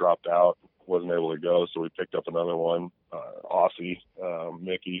boys dropped out, wasn't able to go, so we picked up another one, Aussie,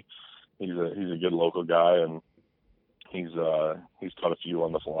 Mickey. He's a good local guy, and he's caught a few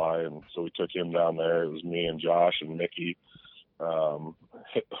on the fly, and so we took him down there. It was me and Josh and Mickey,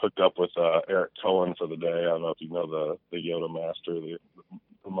 hooked up with Eric Cohen for the day. I don't know if you know the Yoda master, the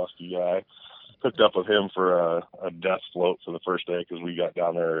musky guy. Hooked up with him for a death float for the first day because we got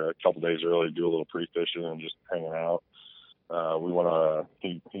down there a couple days early to do a little pre-fishing and just hanging out. We went on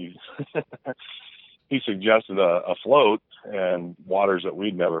he suggested a float and waters that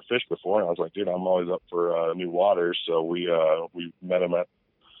we'd never fished before, and I was like, dude, I'm always up for new waters. So we met him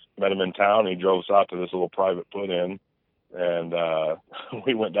in town. He drove us out to this little private put-in, and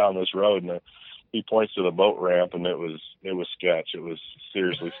we went down this road, and he points to the boat ramp, and it was sketch. It was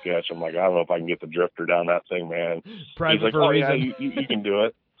seriously sketch. I'm like, I don't know if I can get the drifter down that thing, man. Private He's like, for a oh yeah, reason. you can do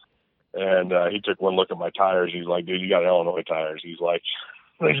it. And he took one look at my tires. He's like, dude, you got Illinois tires. He's like,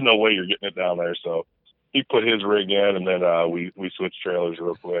 there's no way you're getting it down there. So he put his rig in, and then we switched trailers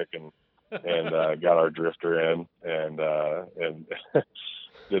real quick and got our drifter in and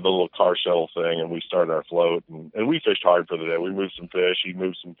did the little car shuttle thing, and we started our float, and we fished hard for the day. We moved some fish. He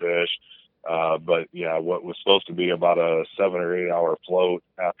moved some fish. But yeah, what was supposed to be about a 7 or 8 hour float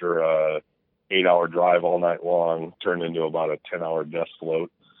after a 8 hour drive all night long turned into about a 10-hour death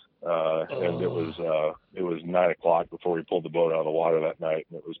float. And it was 9 o'clock before we pulled the boat out of the water that night,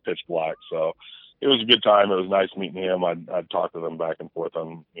 and it was pitch black. So it was a good time. It was nice meeting him. I'd talk to them back and forth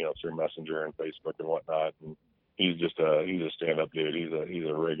on, through Messenger and Facebook and whatnot. And he's a stand-up dude. He's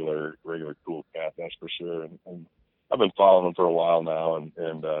a regular cool cat, that's for sure. And I've been following him for a while now, and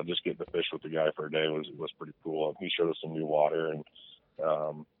just getting to fish with the guy for a day was pretty cool. He showed us some new water,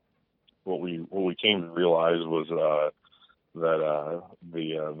 and what we came to realize was that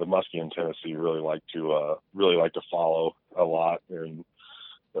the muskie in Tennessee really like to follow a lot, and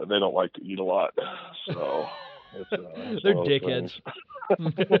they don't like to eat a lot. So it's They're dickheads.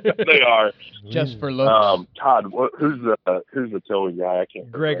 They are. Just for looks. Todd, who's the Tilly guy? I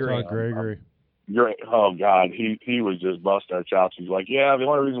can't. Gregory. Gregory. Oh God, he was just busting our chops. He's like, yeah, the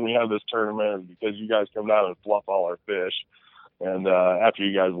only reason we have this tournament is because you guys come down and fluff all our fish, and after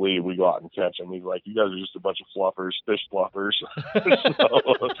you guys leave, we go out and catch them. He's like, you guys are just a bunch of fluffers, fish fluffers.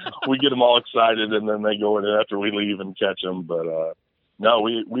 So we get them all excited, and then they go in after we leave and catch them. But no,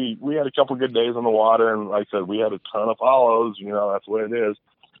 we had a couple good days on the water, and like I said, we had a ton of follows. That's what it is.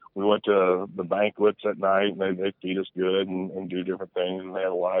 We went to the banquets at night, and they feed us good and do different things, and they had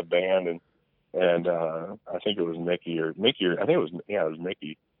a live band, and I think it was Mickey, I think it was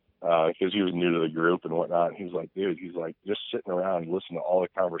Mickey, because he was new to the group and whatnot. And he was like, dude, just sitting around and listening to all the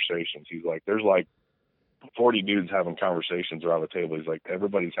conversations. He's like, there's like 40 dudes having conversations around the table. He's like,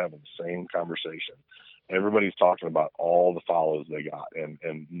 everybody's having the same conversation. Everybody's talking about all the follows they got,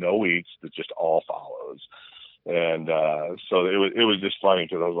 and no eats, but just all follows. And so it was just funny,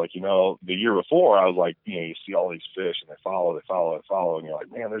 because I was like, the year before I was like, you see all these fish and they follow, and you're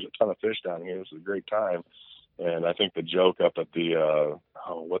like, man, there's a ton of fish down here. This is a great time. And I think the joke up at the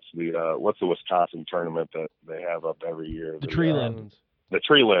what's the Wisconsin tournament that they have up every year? The Treeland. The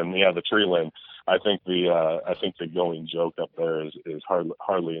Treeland, yeah, the Treeland. I think the going joke up there is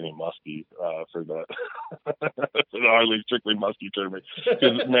hardly any muskie for the hardly strictly muskie tournament,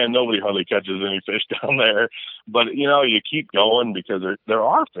 because man, nobody hardly catches any fish down there. But you keep going because there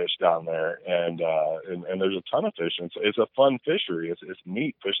are fish down there, and there's a ton of fish. And it's a fun fishery. It's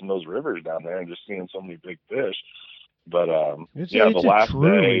neat fishing those rivers down there and just seeing so many big fish. But it's the last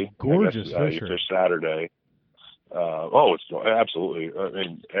day, gorgeous fishery. You fish Saturday. It's absolutely. I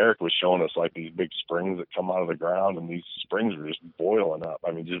mean, Eric was showing us like these big springs that come out of the ground, and these springs are just boiling up.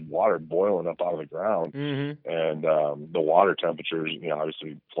 I mean, just water boiling up out of the ground. Mm-hmm. And the water temperatures,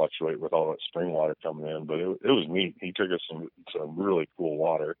 obviously fluctuate with all that spring water coming in. But it was neat. He took us some really cool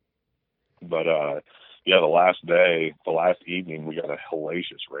water. But the last evening, we got a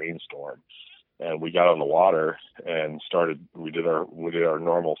hellacious rainstorm, and we got on the water and we did our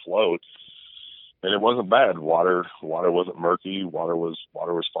normal float. And it wasn't bad. Water wasn't murky. Water was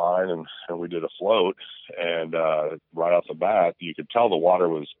fine, and we did a float. And right off the bat, you could tell the water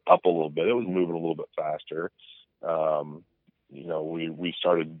was up a little bit. It was moving a little bit faster. We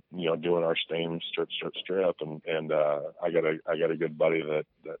started doing our steam strip, and I got a good buddy that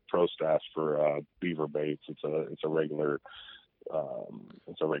pro staffs for beaver baits. It's a regular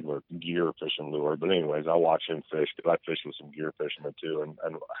gear fishing lure. But anyways, I watch him fish, because I fish with some gear fishermen too,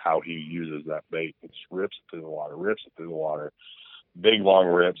 and how he uses that bait. It just rips it through the water. Big, long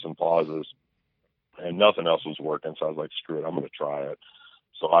rips and pauses, and nothing else was working. So I was like, screw it, I'm going to try it.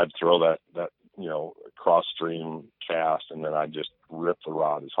 So I'd throw that cross stream cast, and then I'd just rip the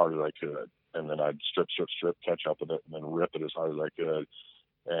rod as hard as I could. And then I'd strip, catch up with it, and then rip it as hard as I could.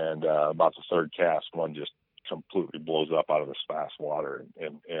 And about the third cast, one just completely blows up out of this fast water,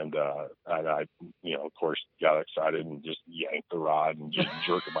 and I of course got excited and just yanked the rod and just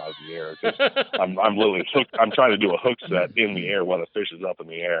jerk him out of the air, because I'm literally I'm trying to do a hook set in the air while the fish is up in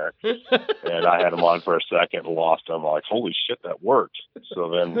the air, and I had him on for a second and lost him. I'm like, holy shit, that worked. So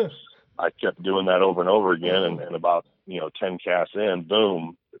then I kept doing that over and over again, and about 10 casts in,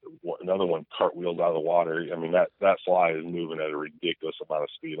 boom, another one cartwheeled out of the water. I mean, that fly is moving at a ridiculous amount of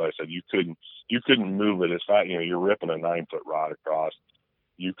speed. Like I said, you couldn't move it as fast. You're ripping a 9-foot rod across.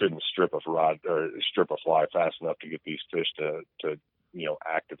 You couldn't strip a fly fast enough to get these fish to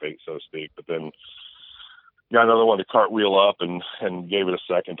activate, so to speak. But then got another one to cartwheel up and gave it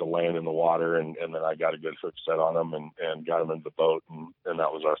a second to land in the water, and then I got a good hook set on him and got him into the boat, and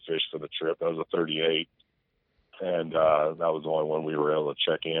that was our fish for the trip. That was a 38, and that was the only one we were able to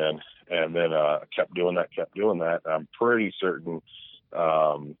check in. And then kept doing that. I'm pretty certain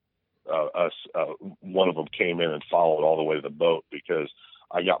one of them came in and followed all the way to the boat, because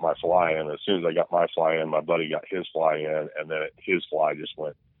I got my fly in. As soon as I got my fly in, my buddy got his fly in, and then his fly just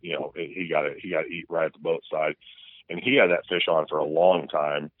went, he got to eat right at the boat side. And he had that fish on for a long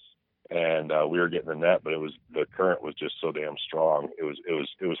time, and we were getting the net, but the current was just so damn strong. It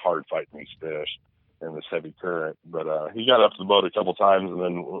was hard fighting these fish in this heavy current. But he got up to the boat a couple times, and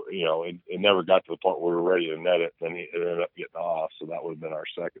then it never got to the point where we were ready to net it. Then it ended up getting off, so that would have been our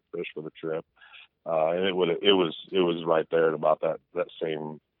second fish for the trip. And it was right there at about that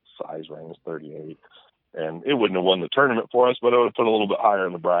same size range, 38. And it wouldn't have won the tournament for us, but it would have put a little bit higher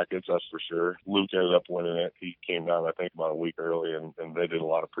in the brackets, that's for sure. Luke ended up winning it. He came down, I think, about a week early, and they did a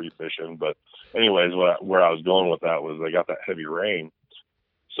lot of pre-fishing. But anyways, where I was going with that was they got that heavy rain.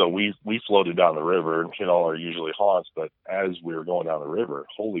 So we floated down the river and hit all our usually haunts. But as we were going down the river,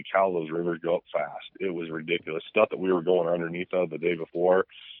 holy cow, those rivers go up fast. It was ridiculous. Stuff that we were going underneath of the day before,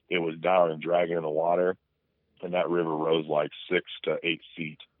 it was down and dragging in the water. And that river rose like 6 to 8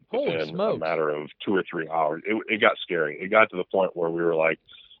 feet. Holy in smokes. a matter of 2 or 3 hours. It got scary. It got to the point where we were like,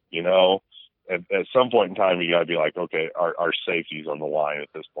 at some point in time, you got to be like, okay, our safety's on the line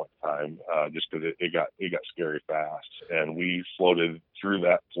at this point in time, just because it got scary fast. And we floated through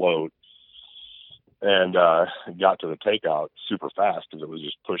that float and got to the takeout super fast, because it was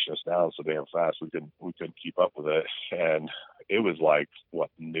just pushing us down so damn fast we couldn't keep up with it. And it was like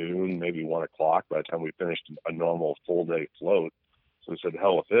noon, maybe 1 o'clock by the time we finished a normal full day float. So we said,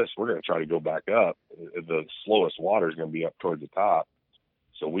 hell with this. We're going to try to go back up. The slowest water is going to be up towards the top.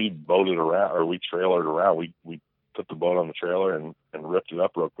 So we boated around, or we trailered around. We put the boat on the trailer and ripped it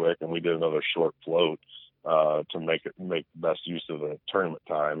up real quick, and we did another short float to make best use of the tournament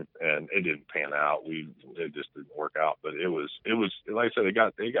time. And it didn't pan out. It just didn't work out. But it was like I said, it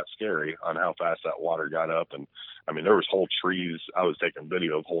got scary on how fast that water got up. And I mean, there was whole trees. I was taking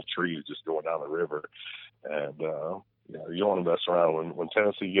video of whole trees just going down the river. And you don't want to mess around when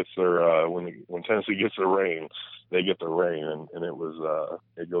Tennessee gets their when Tennessee gets their rain, they get their rain, and it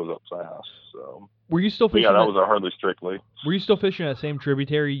goes up fast. So were you still fishing? Yeah, that was our Hardly Strictly. Were you still fishing that same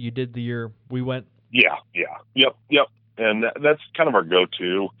tributary you did the year we went? Yeah, yep. And that's kind of our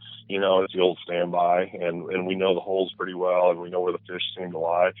go-to. It's the old standby, and we know the holes pretty well, and we know where the fish seem to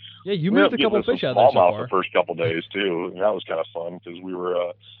lie. Yeah, you moved a couple fish out there so far. The first couple days too, and that was kind of fun because we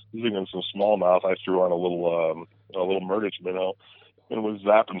were using some smallmouth. I threw on a little Murdich minnow and was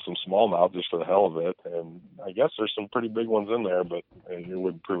zapping some smallmouth just for the hell of it. And I guess there's some pretty big ones in there, but you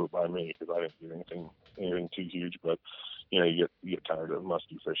wouldn't prove it by me because I didn't get anything too huge. But you get tired of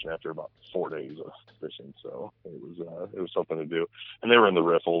musky fishing after about 4 days of fishing, so it was something to do. And they were in the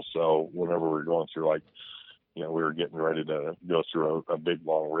riffles, so whenever we were going through we were getting ready to go through a big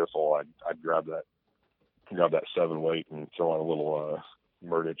long riffle, I'd grab that 7-weight and throw on a little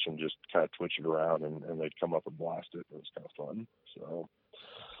Murdich and just kind of twitch it around, and they'd come up and blast it. It was kind of fun. So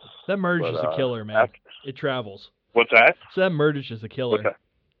that Murdich is a killer, man. It travels. What's that? So that Murdich is a killer.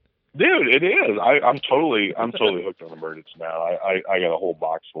 Dude, it is. I'm totally hooked on the Murdich now. I got a whole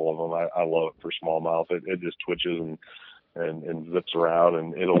box full of them. I love it for smallmouth. It just twitches and zips around,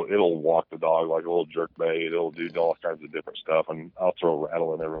 and it'll walk the dog like a little jerk bait. It'll do all kinds of different stuff, and I'll throw a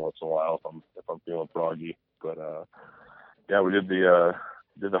rattle in every once in a while if I'm feeling froggy. But yeah, we did the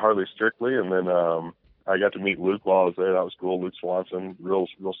Harley Strictly, and then I got to meet Luke while I was there. That was cool. Luke Swanson, real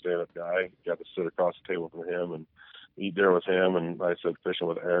stand-up guy. Got to sit across the table from him and eat dinner with him, and I said fishing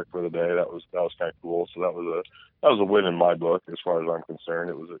with Eric for the day. That was kind of cool. So that was a win in my book as far as I'm concerned.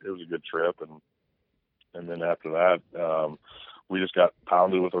 It was a good trip, and then after that, we just got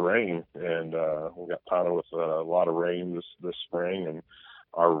pounded with the rain, and we got pounded with a lot of rain this spring, and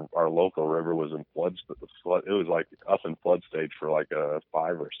our local river was in flood. It was like up in flood stage for like a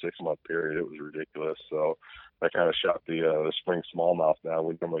 5 or 6 month period. It was ridiculous. So that kind of shot the spring smallmouth down.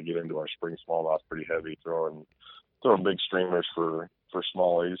 We normally get into our spring smallmouth pretty heavy, throwing big streamers for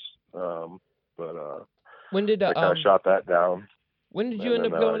smallies. But when did I kind of shot that down. When did you end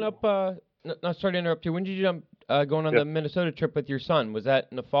up going up? Not sorry to interrupt you. When did you end up going on the Minnesota trip with your son? Was that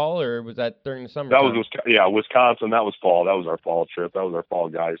in the fall or was that during the summer? That was Wisconsin. That was fall. That was our fall trip. That was our fall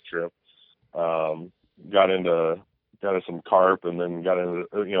guys trip. Got into some carp, and then got into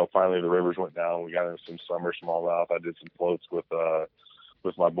finally the rivers went down. We got into some summer smallmouth. I did some floats with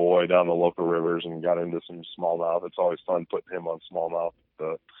with my boy down the local rivers and got into some smallmouth. It's always fun putting him on smallmouth.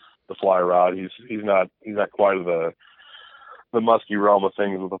 The fly rod. He's not quite of the musky realm of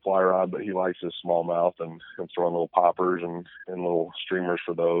things with the fly rod, but he likes his smallmouth and throwing little poppers and little streamers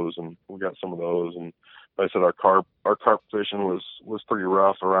for those. And we got some of those. And like I said, our carp fishing was pretty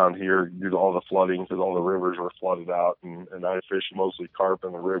rough around here due to all the flooding because all the rivers were flooded out. And I fished mostly carp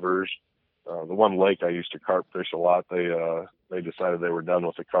in the rivers. The one lake I used to carp fish a lot, they decided they were done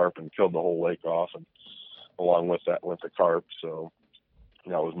with the carp and killed the whole lake off, and along with that went the carp. So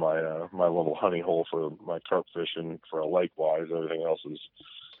that was my little honey hole for my carp fishing for a lake wise. Everything else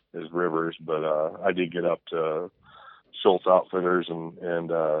is rivers. But I did get up to Schultz Outfitters and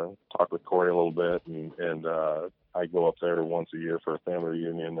talk with Corey a little bit, and I go up there once a year for a family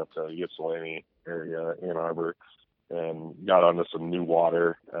reunion up to Ypsilanti area, Ann Arbor, and got onto some new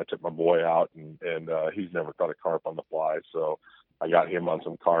water. I took my boy out, and he's never caught a carp on the fly, so I got him on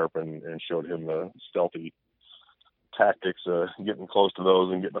some carp and showed him the stealthy tactics of getting close to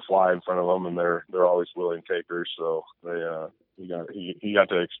those and getting a fly in front of them, and they're always willing takers. So he got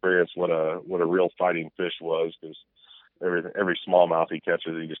to experience what a real fighting fish was, because every smallmouth he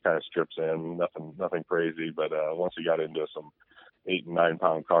catches, he just kind of strips in, nothing crazy. But once he got into some 8 and 9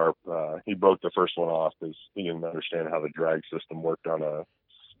 pound carp, he broke the first one off because he didn't understand how the drag system worked on a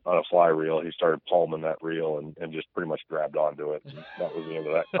fly reel. He started palming that reel and just pretty much grabbed onto it. And that was the end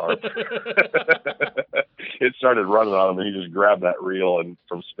of that carp. It started running on him, and he just grabbed that reel and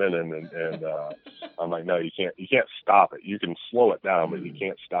from spinning. And I'm like, no, you can't stop it. You can slow it down, but you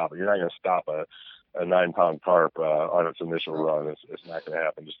can't stop it. You're not going to stop a 9 pound carp on its initial run. It's not going to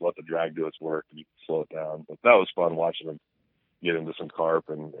happen. Just let the drag do its work, and you can slow it down. But that was fun watching him get into some carp,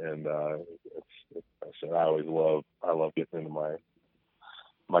 and I said I love getting into my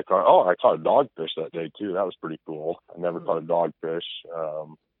carp. Oh, I caught a dogfish that day too. That was pretty cool. I never caught a dogfish.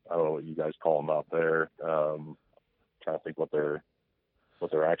 I don't know what you guys call them out there. Trying to think what their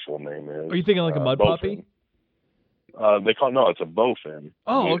actual name is. Are you thinking like a mud puppy? It's a bowfin.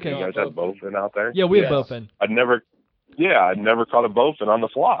 Oh, okay. You guys have bowfin out there? Yeah, we have bowfin. I'd never caught a bowfin on the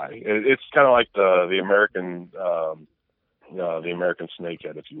fly. It's kind of like the American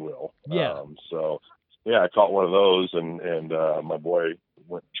snakehead, if you will. Yeah. I caught one of those, and my boy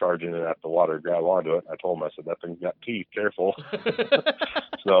went charging it at the water, grabbed onto it. I told him, I said, that thing's got teeth, careful.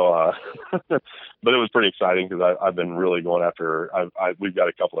 So, but it was pretty exciting because I've been really going after. We've got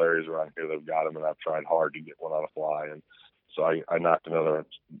a couple areas around here that've got them, and I've tried hard to get one on a fly, and so I notched another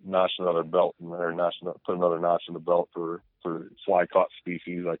belt in there, put another notch in the belt for fly caught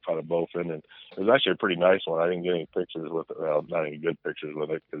species. I caught a bowfin, and it was actually a pretty nice one. I didn't get any pictures with it, not any good pictures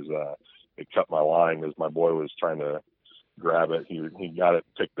with it, because it cut my line as my boy was trying to grab it. He got it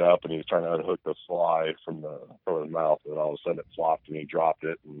picked up, and he was trying to unhook the fly from his mouth, and all of a sudden it flopped, and he dropped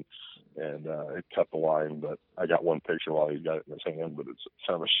it, and it cut the line. But I got one picture while he's got it in his hand, but it's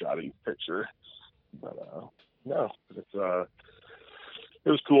kind of a shoddy picture. But it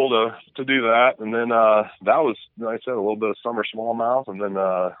was cool to do that. And then that was, like I said, a little bit of summer smallmouth, and then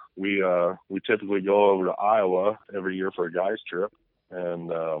we typically go over to Iowa every year for a guys trip,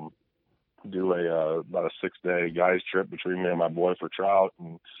 and do about a 6-day guys trip between me and my boy for trout.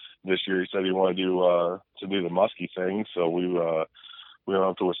 And this year he said he wanted to do the muskie thing, so we went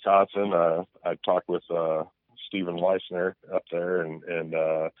up to Wisconsin. I talked with Stephen Leisner up there, and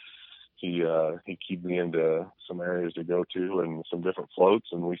he keyed me into some areas to go to and some different floats,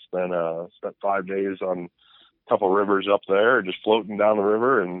 and we spent 5 days on a couple rivers up there, just floating down the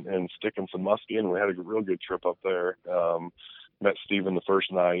river and sticking some muskie in. We had a real good trip up there. Met Stephen the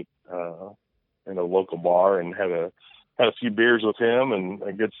first night in a local bar and had a few beers with him and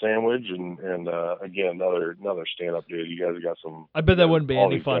a good sandwich, and again another stand up dude. You guys have got some. I bet that wouldn't be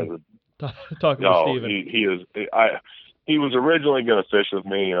any fun talking with Stephen. He was originally going to fish with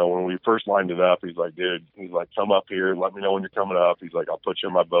me. You know, when we first lined it up, he's like, dude, come up here, let me know when you're coming up. He's like, I'll put you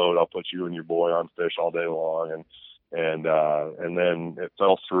in my boat, I'll put you and your boy on fish all day long, and then it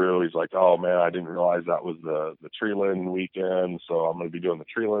fell through. He's like, oh man, I didn't realize that was the Treeland weekend, so I'm going to be doing the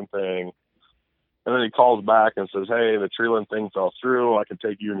Treeland thing. And then he calls back and says, hey, the Treeland thing fell through. I can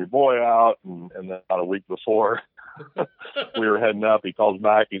take you and your boy out. And then about a week before we were heading up, he calls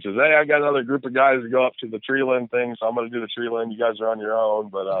back. He says, hey, I got another group of guys to go up to the Treeland thing, so I'm going to do the Treeland. You guys are on your own,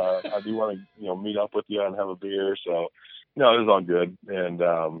 but I do want to, meet up with you and have a beer. So, it was all good. And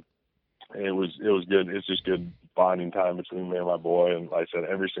it was good. It's just good bonding time between me and my boy. And like I said,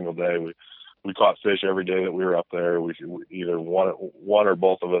 every single day we caught fish every day that we were up there. We either one or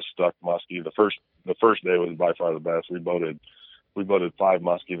both of us stuck muskie. The first day was by far the best. We boated 5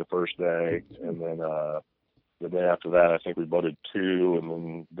 muskie the first day, and then the day after that, I think we boated 2, and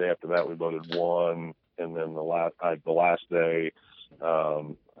then the day after that we boated 1, and then the last day,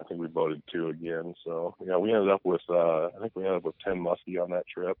 I think we boated 2 again. So yeah, we ended up with 10 muskie on that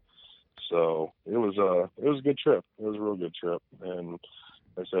trip. So it was a good trip. It was a real good trip, and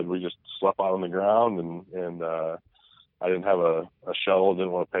like I said, we just slept out on the ground, and I didn't have a shuttle,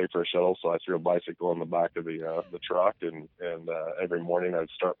 didn't want to pay for a shuttle, so I threw a bicycle in the back of the truck, and every morning I'd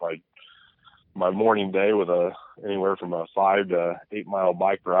start my morning day with anywhere from a 5 to 8 mile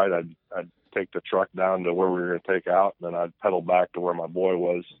bike ride. I'd take the truck down to where we were going to take out, and then I'd pedal back to where my boy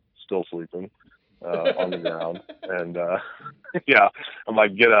was still sleeping on the ground. And yeah, I'm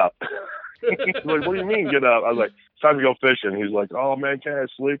like, get up. He's like, what do you mean get up? I was like, it's time to go fishing. He's like, oh man, can't I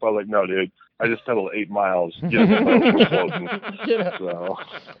sleep? I was like, no, dude, I just pedaled 8 miles. Get up. So,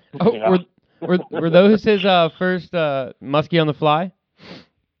 Oh, yeah. were those his first muskie on the fly?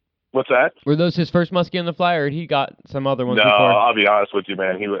 What's that? Were those his first muskie on the fly, or he got some other ones No, before? I'll be honest with you,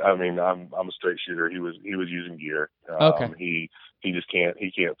 man. I'm a straight shooter. He was using gear. Okay. He just can't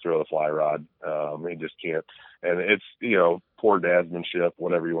throw the fly rod. He just can't. And it's, poor dadsmanship,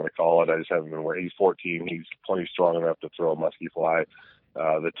 whatever you want to call it. I just haven't been where he's 14. He's plenty strong enough to throw a muskie fly.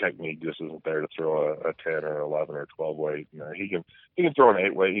 The technique just isn't there to throw a 10 or 11 or 12 weight. He can throw an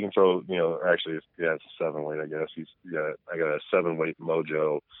 8 weight. He can throw, actually, it's a 7 weight, I guess. I got a 7 weight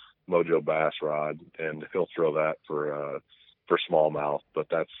Mojo bass rod, and he'll throw that for smallmouth, but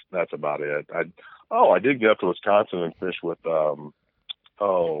that's about it. I did get up to Wisconsin and fish with Tony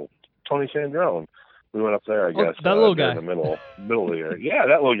Sandrone. We went up there, I guess. That little guy in the middle of the year. Yeah,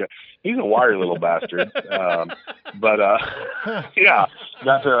 that little guy. He's a wiry little bastard. But yeah,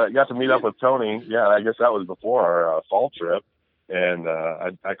 got to meet up with Tony. Yeah, I guess that was before our fall trip. And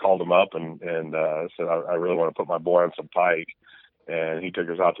I called him up and said I really want to put my boy on some pike. And he took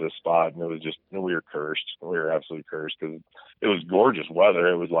us out to the spot, and it was just, we were cursed. We were absolutely cursed because it was gorgeous weather.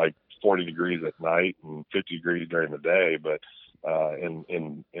 It was like 40 degrees at night and 50 degrees during the day. But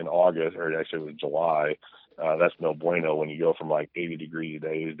in August, or actually it was July, that's no bueno when you go from like 80 degree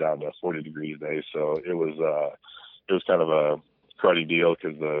days down to 40 degree days. So it was kind of a cruddy deal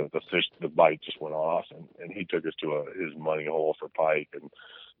because the bite just went off, and he took us to his money hole for pike, and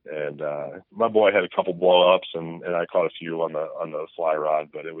my boy had a couple blow ups, and I caught a few on the fly rod,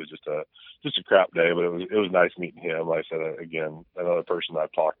 but it was just a crap day. But it was nice meeting him. Like I said, again, another person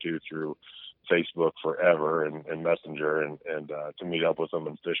I've talked to through Facebook forever and Messenger, and to meet up with him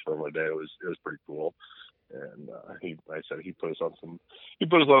and fish for him a day, it was pretty cool. And like I said, he put us on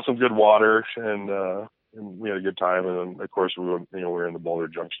some good water, and we had a good time. And then, of course, we were in the Boulder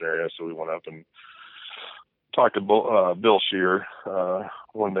Junction area, so we went up and talked to Bill Shear.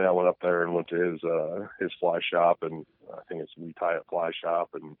 One day I went up there and went to his fly shop, and I think it's We Tie It Fly Shop,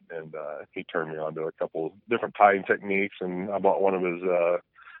 and he turned me on to a couple different tying techniques, and I bought one of his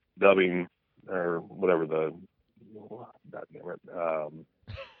dubbing or whatever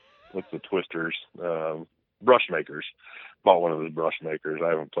what's the twisters, brush makers. Bought one of his brush makers. I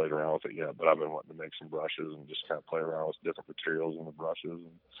haven't played around with it yet, but I've been wanting to make some brushes and just kind of play around with different materials in the brushes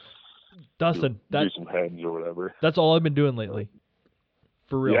and Dustin, do some heads or whatever. That's all I've been doing lately.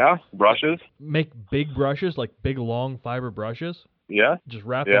 For real. Yeah, brushes. Make big brushes, like big long fiber brushes. Yeah. Just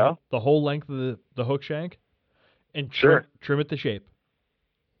wrap Yeah. the whole length of the hook shank and Sure. trim it to shape.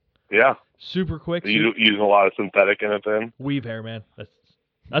 Yeah. Super quick. Are you using a lot of synthetic in it then? Weave hair, man.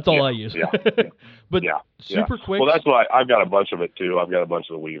 That's all I use. Yeah. But Yeah. super quick. Well, that's why I've got a bunch of it too. I've got a bunch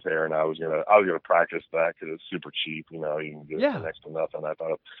of the weave hair, and I was gonna practice that because it's super cheap. You can get it for next to nothing. I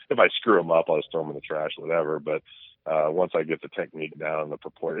thought if I screw them up, I'll just throw them in the trash, whatever. But once I get the technique down, the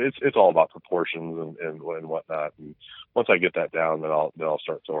proportion, it's all about proportions and whatnot. And once I get that down, then I'll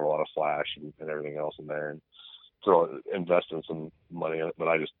start throwing a lot of flash and everything else in there, and invest in some money in it. But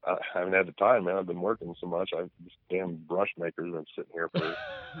I haven't had the time, man. I've been working so much. This damn brush maker's been sitting here for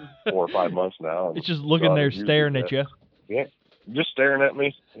 4 or 5 months now. It's just looking there staring at you. Yeah, just staring at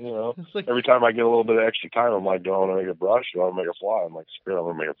me. It's like, every time I get a little bit of extra time, I'm like, do I want to make a brush? Do I want to make a fly? I'm like, screw it, I'm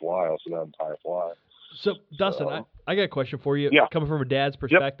going to make a fly. I'll sit down and tie a fly. So, Dustin, I got a question for you. Yeah. Coming from a dad's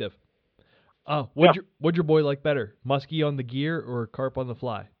perspective. Yep. What'd your boy like better? Muskie on the gear or carp on the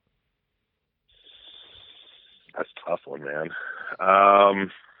fly? That's a tough one, man.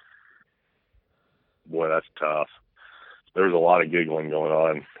 Boy, that's tough. There's a lot of giggling going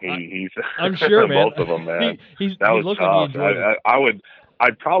on. I'm sure, man. Both of them, man. He was looked tough. like he enjoyed it.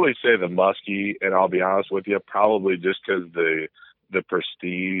 I'd probably say the muskie, and I'll be honest with you, probably just because the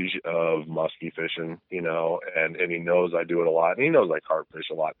prestige of muskie fishing, and he knows I do it a lot, and he knows I carp fish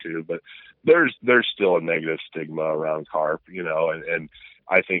a lot too. But there's still a negative stigma around carp, and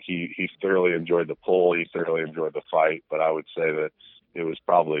I think he thoroughly enjoyed the pull. He thoroughly enjoyed the fight, but I would say that it was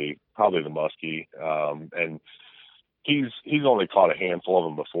probably the muskie. And he's only caught a handful of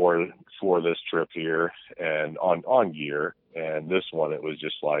them before this trip here and on gear. And this one, it was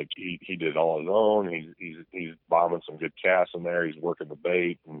just like he did it all on his own. He's bombing some good casts in there. He's working the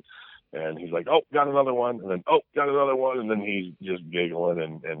bait and he's like, oh, got another one, and then got another one, and then he's just giggling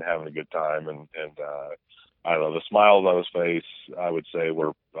and having a good time. And I don't know, the smiles on his face, I would say,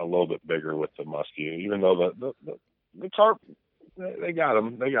 were a little bit bigger with the muskie, even though the carp, they got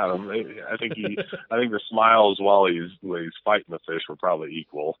him. I think the smiles while he's fighting the fish were probably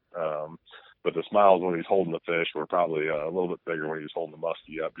equal. But the smiles when he's holding the fish were probably a little bit bigger when he was holding the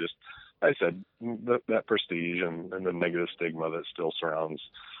muskie up. Just, like I said, that prestige and the negative stigma that still surrounds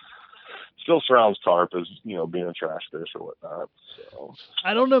carp as, being a trash fish or whatnot. So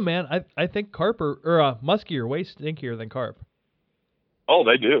I don't know, man. I think carp or muskie are way stinkier than carp. Oh,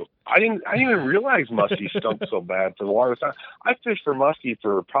 they do. I didn't even realize muskie stunk so bad for the longest time. I fished for muskie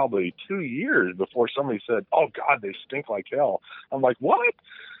for probably 2 years before somebody said, "Oh God, they stink like hell." I'm like, "What?"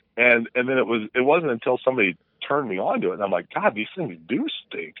 And then it wasn't until somebody turned me on to it, and I'm like, "God, these things do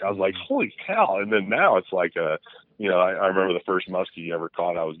stink." I was like, "Holy cow!" And then now it's like I remember the first muskie you ever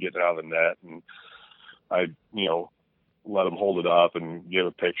caught. I was getting out of the net, and I let him hold it up and give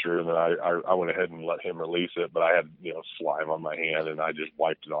a picture, and then I went ahead and let him release it, but I had slime on my hand, and I just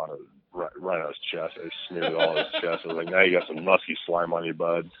wiped it on it right on his chest. I smeared it all on his chest. I was like, "Now you got some musky slime on you,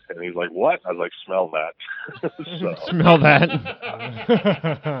 bud." And he's like, "What?" I was like, "Smell that." Smell that.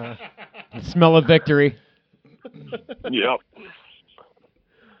 Smell of victory. Yep.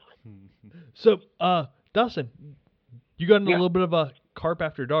 So, Dustin, you got in a little bit of a carp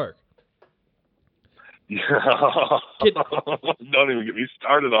after dark. Don't even get me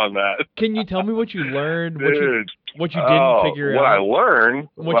started on that. Can you tell me what you learned? Dude. What you didn't figure what out? I learned?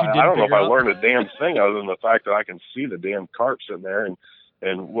 What you didn't I don't know if figure I out? learned a damn thing other than the fact that I can see the damn carp sitting there.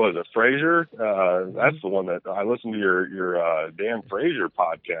 And what is it, Fraser? That's the one that I listened to your Dan Fraser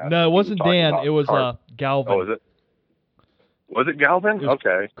podcast. No, it wasn't Dan. It was carp. Galvin. Oh, is it? Was it Galvin? It was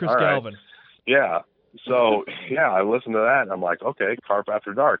Okay. Chris All right. Galvin. Yeah. So, I listened to that, and I'm like, okay, carp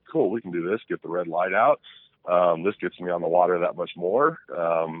after dark. Cool, we can do this. Get the red light out. This gets me on the water that much more.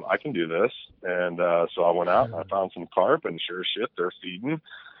 I can do this. And so I went out and I found some carp, and sure as shit, they're feeding.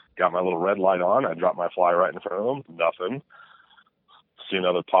 Got my little red light on. I dropped my fly right in front of them. Nothing. See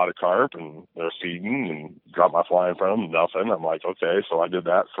another pot of carp, and they're feeding, and drop my fly in front of them. Nothing. I'm like, okay. So I did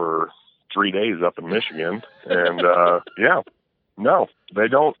that for 3 days up in Michigan. And, no, they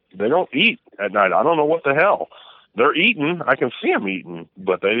don't eat at night. I don't know what the hell. They're eating. I can see them eating,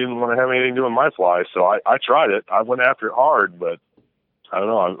 but they didn't want to have anything to do with my fly. So I tried it. I went after it hard, but I don't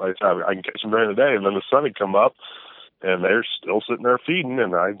know. I can catch them during the day, and then the sun would come up, and they're still sitting there feeding,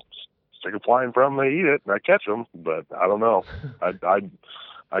 and I stick a fly in front of them, they eat it, and I catch them. But I don't know. I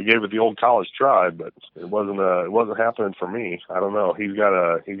gave it the old college try, but it wasn't happening for me. I don't know. He's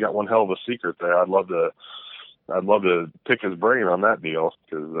got one hell of a secret there. I'd love to pick his brain on that deal,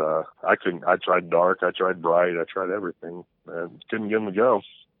 because I couldn't. I tried dark, I tried bright, I tried everything, and couldn't get him to go.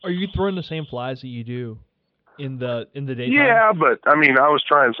 Are you throwing the same flies that you do in the daytime? Yeah, but I mean, I was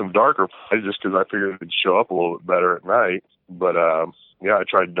trying some darker flies just because I figured it'd show up a little bit better at night. But I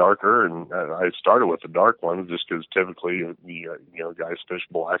tried darker, and I started with the dark ones just because typically guys fish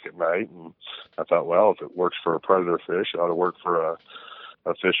black at night, and I thought, well, if it works for a predator fish, it ought to work for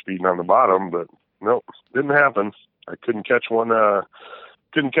a fish feeding on the bottom. But nope, didn't happen. I couldn't catch one.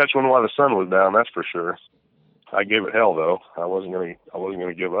 Couldn't catch one while the sun was down. That's for sure. I gave it hell though. I wasn't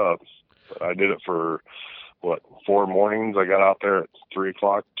gonna give up. But I did it for 4 mornings. I got out there at 3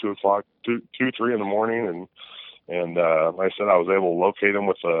 o'clock, 2 o'clock, 3 in the morning, and like I said, I was able to locate them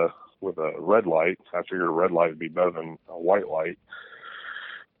with a red light. I figured a red light would be better than a white light.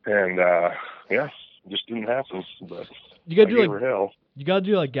 And just didn't happen. But you gotta I gave her hell. You gotta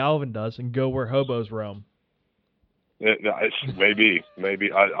do like Galvin does and go where hobos roam. Maybe.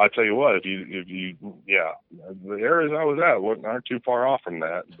 I tell you what, if you, the areas I was at aren't too far off from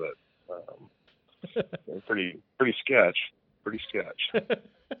that, but pretty sketch.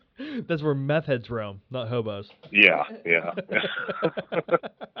 That's where meth heads roam, not hobos. Yeah.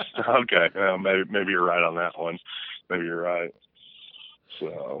 Okay, maybe you're right on that one. Maybe you're right.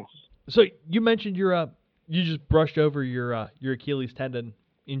 So you mentioned you just brushed over your Achilles tendon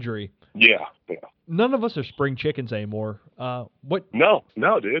injury. Yeah. None of us are spring chickens anymore. What? No,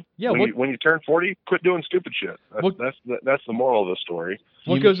 dude. Yeah. When you turn 40, quit doing stupid shit. That's the moral of the story.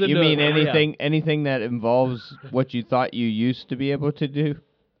 What goes into? You mean anything that involves what you thought you used to be able to do?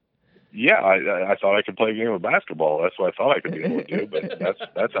 Yeah, I thought I could play a game of basketball. That's what I thought I could be able to do, but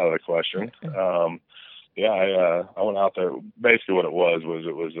that's out of the question. Yeah, I went out there. Basically, what it was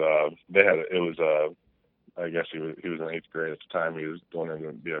I guess he was in 8th grade at the time. He was going in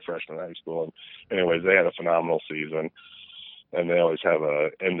to be a freshman in high school. And anyways, they had a phenomenal season, and they always have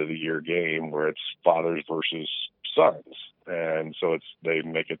a end of the year game where it's fathers versus sons. And so they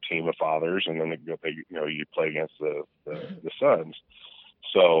make a team of fathers, and then you play against the sons.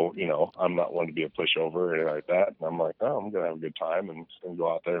 So, I'm not one to be a pushover or anything like that. And I'm like, oh, I'm going to have a good time and go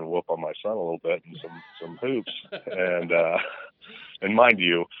out there and whoop on my son a little bit and some hoops. And mind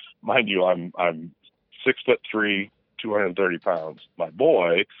you, I'm 6'3", 230 pounds. My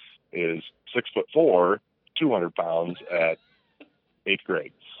boy is 6'4", 200 pounds at 8th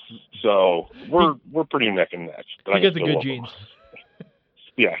grade. So we're pretty neck and neck. But he gets the good genes.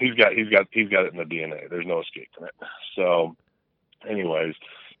 Yeah, he's got it in the DNA. There's no escaping it. So, anyways,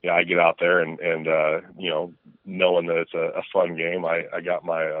 yeah, I get out there and knowing that it's a fun game, I got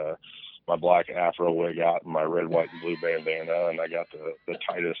my black afro wig out and my red, white, and blue bandana, and I got the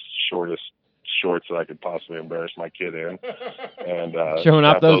tightest, shortest shorts that I could possibly embarrass my kid in, and showing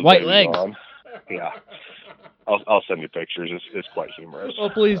off those white legs. Yeah, I'll send you pictures. It's quite humorous. Oh,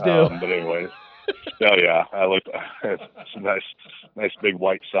 please do. But anyways, oh yeah, I looked some nice big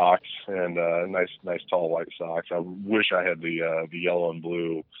white socks and nice tall white socks. I wish I had the yellow and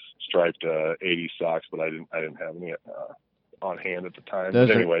blue striped 80 socks, but I didn't have any on hand at the time.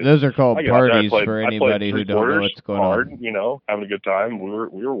 Those are called parties for anybody who don't know what's going on. Having a good time. We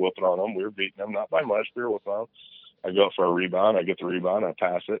were whooping on them. We were beating them, not by much. We were whooping on them. I go up for a rebound. I get the rebound. I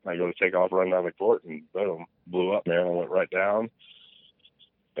pass it, and I go to take off, run down the court, and boom, blew up, man. I went right down.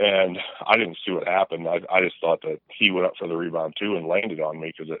 And I didn't see what happened. I just thought that he went up for the rebound too and landed on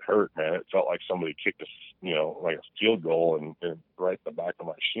me because it hurt, man. It felt like somebody kicked like a field goal and right in the back of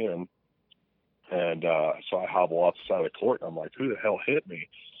my shin. And so I hobble off the side of the court, and I'm like, who the hell hit me?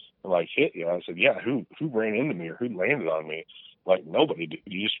 I'm like, hit you? I said, yeah, who ran into me or who landed on me? Like, nobody did.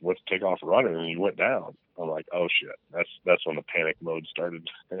 You just went to take off running, and you went down. I'm like, oh, shit. That's when the panic mode started.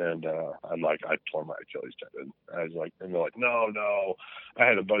 And I'm like, I tore my Achilles tendon. I was like, and they're like, no. I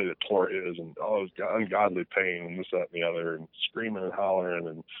had a buddy that tore his, and it was ungodly pain, and this, that, and the other, and screaming and hollering.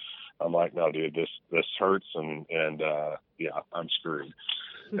 And I'm like, no, dude, this hurts, and yeah, I'm screwed.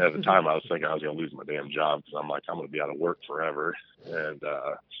 At the time, I was thinking I was going to lose my damn job because I'm like, I'm going to be out of work forever. And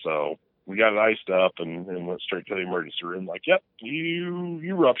so we got it iced up and went straight to the emergency room. Like, yep,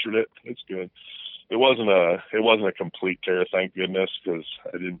 you ruptured it. It's good. It wasn't a complete tear, thank goodness, because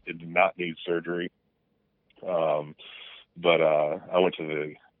it did not need surgery. But I went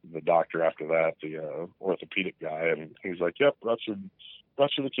to the doctor after that, the orthopedic guy, and he's like, yep, ruptured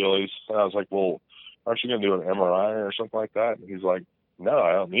Achilles. And I was like, well, aren't you going to do an MRI or something like that? And he's like, no,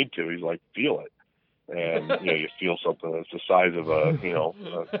 I don't need to. He's like, feel it. And, you feel something that's the size of a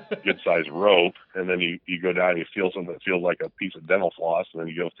good sized rope. And then you go down and you feel something that feels like a piece of dental floss. And then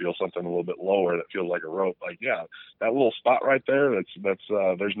you go feel something a little bit lower that feels like a rope. Like, yeah, that little spot right there, that's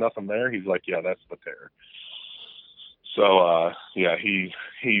there's nothing there. He's like, yeah, that's the tear. So, yeah, he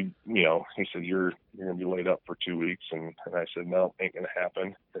said, you're going to be laid up for 2 weeks. And I said, no, ain't going to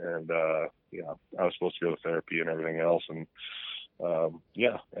happen. And, yeah, I was supposed to go to therapy and everything else. And,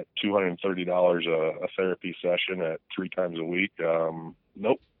 yeah, at $230 a therapy session at 3 times a week.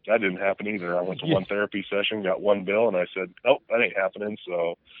 Nope, that didn't happen either. I went to one therapy session, got one bill, and I said, nope, that ain't happening.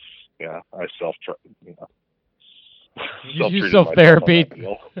 So, yeah, I self-treated self-therapy.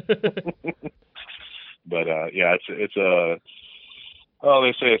 But yeah, it's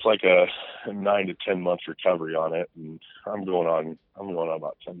they say it's like a 9 to 10 months recovery on it, and I'm going on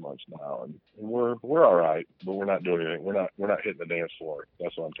about 10 months now, and we're all right, but we're not doing anything. We're not hitting the dance floor.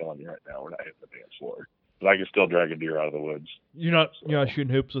 That's what I'm telling you right now. We're not hitting the dance floor, but I can still drag a deer out of the woods. You're not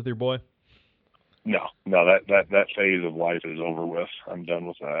shooting hoops with your boy? No, that phase of life is over with. I'm done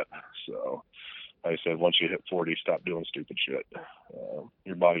with that. So, like I said, once you hit 40, stop doing stupid shit.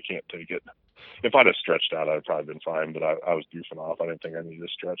 Your body can't take it. If I'd have stretched out, I'd have probably been fine, but I was goofing off. I didn't think I needed to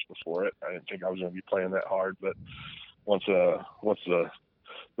stretch before it. I didn't think I was going to be playing that hard, but once the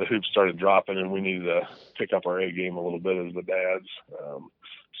hoops started dropping and we needed to pick up our A game a little bit as the dads,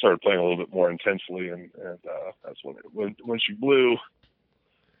 started playing a little bit more intensely, and that's when she blew.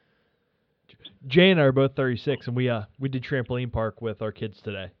 Jay and I are both 36, and we did trampoline park with our kids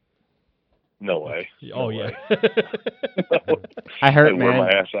today. No way. Oh, yeah. I hurt, man. man. Wear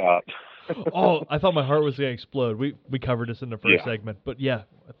my ass out. Oh, I thought my heart was going to explode. We covered this in the first segment, but yeah,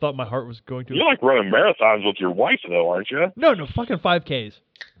 I thought my heart was going to. You're like running marathons with your wife, though, aren't you? No, fucking 5Ks.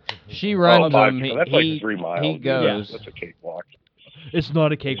 She runs them. That's like 3 miles. He goes. Yeah, that's a cakewalk. It's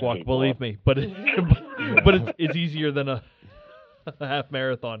not a cakewalk, believe me, but it's easier than a half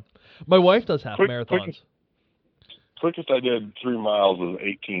marathon. My wife does half marathons. Quickest I did 3 miles was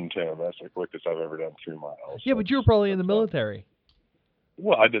 18:10. That's the quickest I've ever done 3 miles. Yeah, but you were probably in the military.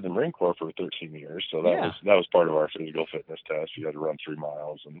 Well, I did the Marine Corps for 13 years, so that was part of our physical fitness test. You had to run 3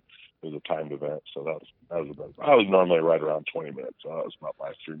 miles, and it was a timed event, so that was about. I was normally right around 20 minutes, so that was about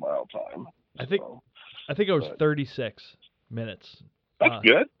my 3-mile time. I think I was 36 minutes. That's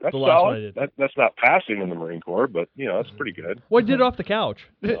good. That's the last solid. one I did. That's not passing in the Marine Corps, but that's pretty good. Well, I did it off the couch.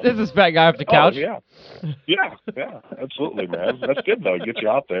 This is fat guy off the couch. Oh, yeah, absolutely, man. That's good though. Get you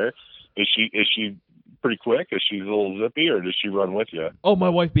out there. Is she pretty quick? Is she a little zippy, or does she run with you? Oh, my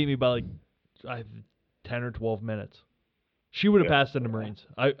wife beat me by 10 or 12 minutes. She would have passed in the Marines.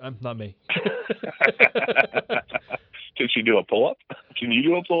 I'm not me. Can she do a pull-up? Can you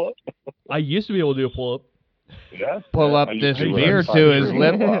do a pull-up? I used to be able to do a pull-up. Yeah. Pull up this beer to his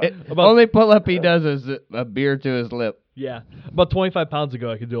lip. Only pull-up he does is a beer to his lip. Yeah. About 25 pounds ago,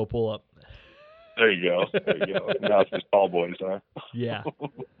 I could do a pull-up. There you go. Now it's just tall boys, huh? Yeah.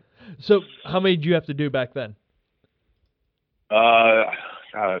 So, how many did you have to do back then? God,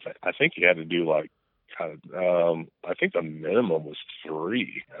 I think you had to do I think the minimum was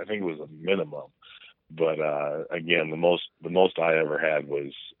 3. I think it was a minimum. But again, the most I ever had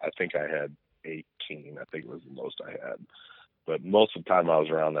was, I think I had 18. I think it was the most I had. But most of the time I was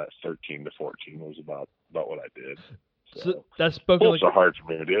around that 13 to 14 was about what I did. So that's spoken like. It's hard for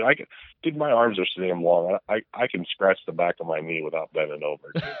me to do. My arms are so damn long. I can scratch the back of my knee without bending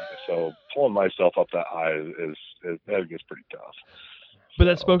over. So pulling myself up that high that gets pretty tough. But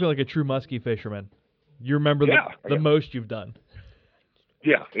that's spoken like a true muskie fisherman. You remember the most you've done.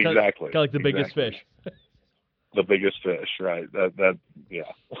 Yeah, exactly. Kind of like the biggest fish. The biggest fish, right? That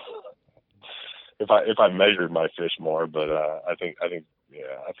yeah. If I measured my fish more, but I think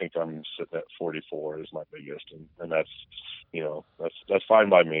I'm sitting at 44 is my biggest, and that's fine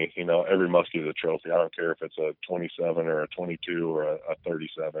by me. Every muskie is a trophy. I don't care if it's a 27 or a 22 or a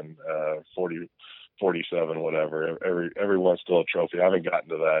 37, 40, 47, whatever. Everyone's still a trophy. I haven't gotten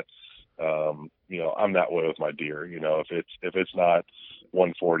to that. I'm that way with my deer. If it's not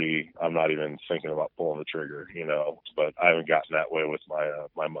 140, I'm not even thinking about pulling the trigger. But I haven't gotten that way with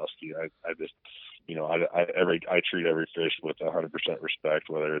my muskie. I just I treat every fish with 100% respect,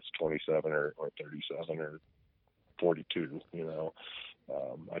 whether it's 27 or 37 or 42.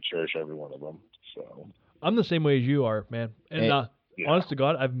 I cherish every one of them. So I'm the same way as you are, man. And honest to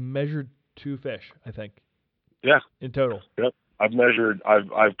God, I've measured 2 fish, I think. Yeah. In total. Yep.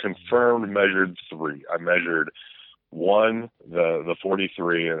 I've confirmed measured 3. I measured 1, the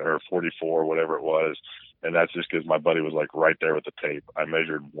 43 or 44, whatever it was. And that's just because my buddy was right there with the tape. I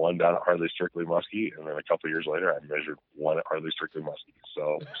measured 1 down at Hardly Strictly Muskie, and then a couple of years later, I measured 1 at Hardly Strictly Muskie.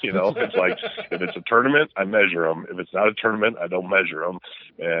 So, it's if it's a tournament, I measure them. If it's not a tournament, I don't measure them.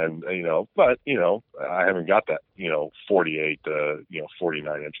 And, but, I haven't got that, 48 to,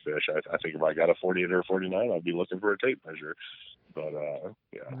 49 inch fish. I think if I got a 48 or a 49, I'd be looking for a tape measure. But, I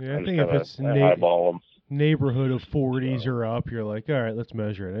think if it's eyeball them. Neighborhood of 40s or up, you're like, all right, let's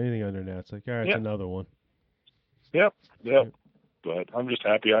measure it. Anything under that, it's like, all right, it's another one. Yep. But I'm just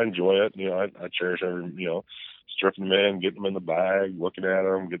happy. I enjoy it. I cherish every, stripping them in, getting them in the bag, looking at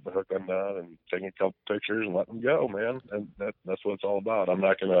them, getting the hook undone, and taking a couple pictures and letting them go, man. And that's what it's all about. I'm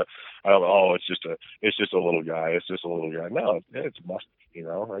not gonna. It's just a little guy. It's just a little guy. No, it's a must.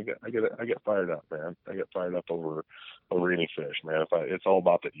 I get fired up, man. I get fired up over any fish, man. It's all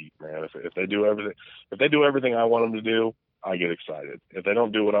about the eat, man. If they do everything I want them to do, I get excited. If they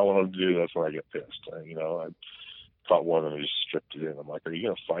don't do what I want them to do, that's when I get pissed. I caught one and just stripped it in. I'm like, are you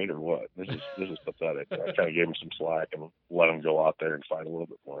gonna fight or what? This is pathetic. I kind of gave him some slack and let him go out there and fight a little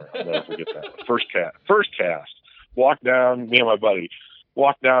bit more. I'll never forget that. First cast. Walk down. Me and my buddy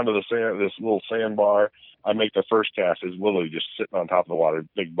walk down to this little sandbar. I make the first cast. It's literally just sitting on top of the water,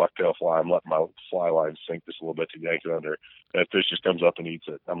 big bucktail fly. I'm letting my fly line sink just a little bit to yank it under. That fish just comes up and eats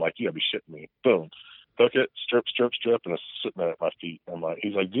it. I'm like, you gotta be shitting me. Boom. Hook it, strip, and it's sitting there at my feet.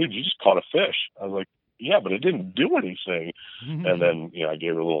 He's like, dude, you just caught a fish. I was like, yeah, but it didn't do anything. And then, I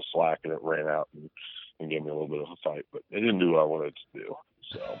gave it a little slack and it ran out and gave me a little bit of a fight, but it didn't do what I wanted it to do.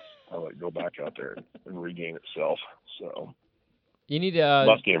 So I let it go back out there and regain itself. So you need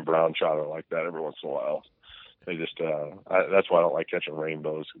muskie and brown trout are like that every once in a while. They just, that's why I don't like catching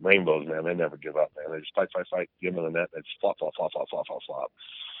rainbows. Rainbows, man, they never give up, man. They just fight, give them the net, and they just flop.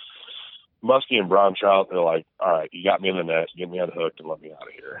 Muskie and brown trout, they're like, all right, you got me in the net, get me unhooked, and let me out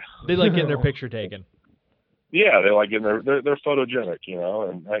of here. They like getting their picture taken. Yeah, they like getting they're photogenic,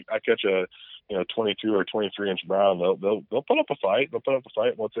 and I catch a 22 or 23-inch brown, they'll put up a fight. They'll put up a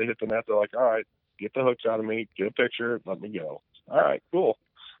fight. Once they hit the net, they're like, all right, get the hooks out of me, get a picture, let me go. All right, cool.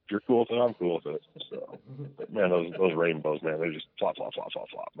 If you're cool with it, I'm cool with it. So, man, those rainbows, man, they just flop, flop, flop, flop,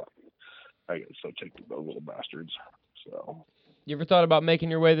 flop. I get so ticked at those little bastards. So. You ever thought about making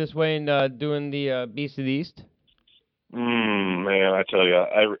your way this way and doing the Beast of the East? Man, I tell you,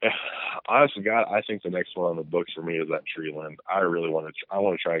 honest to God, I think the next one on the books for me is that Treeland. I really want to. I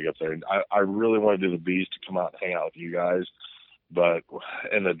want to try to get there. I really want to do the Beast to come out and hang out with you guys.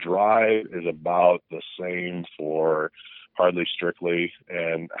 And the drive is about the same for Hardly Strictly,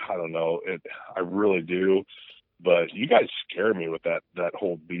 and I don't know. I really do. But you guys scare me with that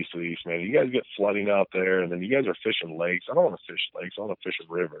whole Beast of the East, man. You guys get flooding out there, and then you guys are fishing lakes. I don't want to fish lakes. I want to fish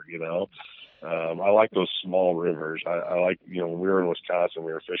a river, I like those small rivers. I like, when we were in Wisconsin,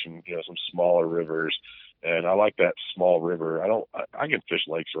 we were fishing, some smaller rivers, and I like that small river. I can fish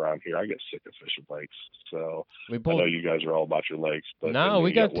lakes around here. I get sick of fishing lakes. So I know you guys are all about your lakes. But no,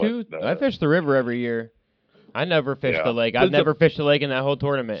 we got two. I fish the river every year. I never fished the lake. I've never fished a lake in that whole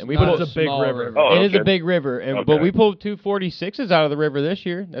tournament. And we pulled a big river. Oh, it is a big river, but we pulled 2 46s out of the river this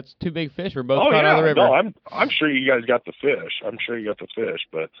year. That's 2 big fish. We're both caught out of the river. No, I'm sure you guys got the fish.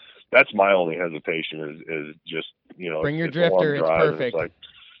 But that's my only hesitation is just bring your drifter. It's perfect.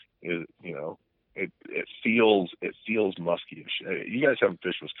 It's it feels musky-ish. You guys haven't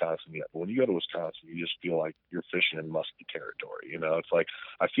fished Wisconsin yet, but when you go to Wisconsin, you just feel like you're fishing in musky territory. It's like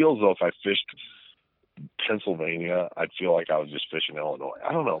I feel as though if I fished Pennsylvania, I'd feel like I was just fishing Illinois.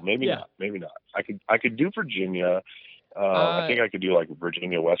 I don't know. Maybe not. I could do Virginia. I think I could do like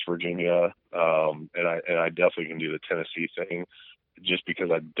Virginia, West Virginia, and I definitely can do the Tennessee thing, just because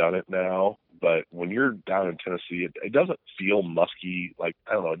I've done it now. But when you're down in Tennessee, it doesn't feel musky. Like,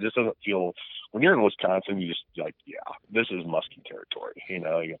 I don't know. It just doesn't feel. When you're in Wisconsin, you just like, yeah, this is musky territory. You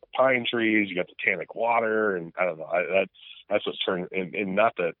got the pine trees, you got the tannic water, and I don't know. That's what's turning. And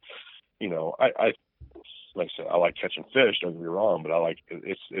not that, I like I said, I like catching fish, don't get me wrong, but I like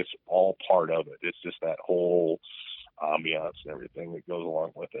it's all part of it. It's just that whole ambiance and everything that goes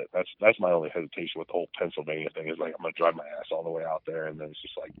along with it. That's my only hesitation with the whole Pennsylvania thing, is like I'm gonna drive my ass all the way out there, and then it's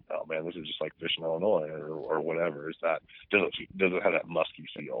just like, oh man, this is just like fishing Illinois or whatever. It's not doesn't have that musky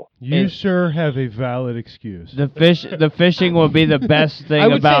feel. You sir have a valid excuse. The fishing will be the best thing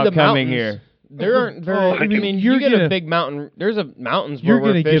about coming here. There aren't very. You get a big mountain. There's mountains where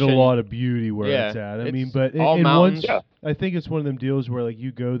we're fishing. You're gonna get a lot of beauty where it's at. But all mountains. I think it's one of them deals where like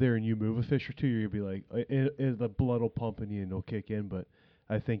you go there and you move a fish or two, you're gonna be like, the blood will pump in you and it'll kick in. But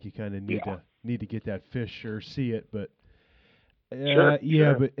I think you kind of need to get that fish or see it. But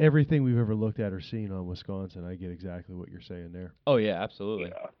sure. But everything we've ever looked at or seen on Wisconsin, I get exactly what you're saying there. Oh yeah, absolutely.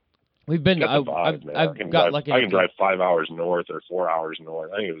 Yeah. We've been. I've got lucky. I can drive 5 hours north or 4 hours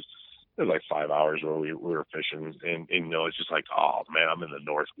north. I think it was like 5 hours where we were fishing, and it's just like, oh man, I'm in the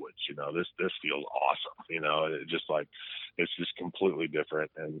North Woods. This feels awesome. It just like it's just completely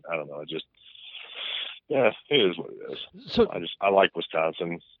different, and I don't know, it is what it is. So I like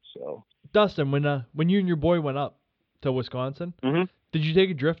Wisconsin. So Dustin, when you and your boy went up to Wisconsin, did you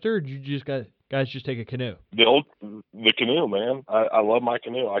take a drifter, or did you guys just take a canoe? The canoe, man. I love my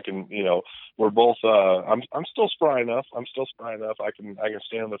canoe. I can, we're both. I'm still spry enough. I can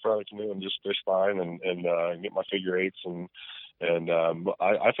stand in the front of the canoe and just fish fine and get my figure eights and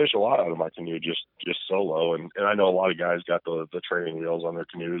I fish a lot out of my canoe just solo. And I know a lot of guys got the training wheels on their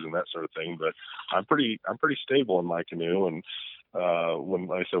canoes and that sort of thing, but I'm pretty stable in my canoe. And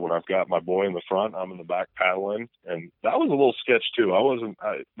when I've got my boy in the front, I'm in the back paddling, and that was a little sketch too.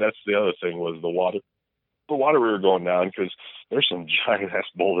 That's the other thing, was the water we were going down, because there's some giant ass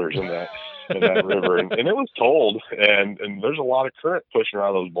boulders in that river, and it was cold, and there's a lot of current pushing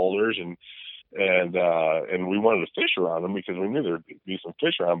around those boulders, and we wanted to fish around them because we knew there'd be some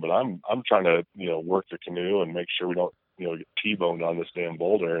fish around, but I'm trying to work the canoe and make sure we don't get T-boned on this damn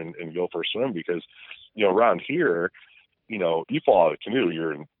boulder and go for a swim, because around here, you fall out of the canoe,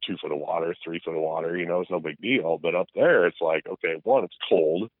 you're in 2 foot of water, 3 foot of water, it's no big deal. But up there, it's like, okay, 1, it's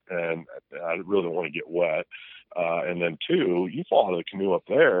cold, and I really don't want to get wet. And then 2, you fall out of the canoe up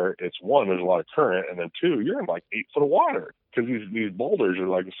there, it's 1, there's a lot of current, and then 2, you're in like 8 foot of water, because these boulders are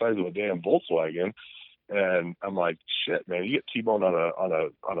like the size of a damn Volkswagen. And I'm like, shit, man, you get T-boned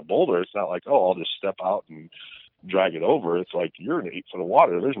on a boulder, it's not like, oh, I'll just step out and drag it over. It's like, you're in 8 foot of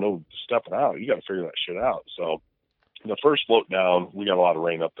water, there's no stepping out. You got to figure that shit out. So the first float down, we got a lot of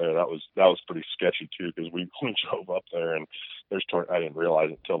rain up there. That was pretty sketchy too, because we drove up there and I didn't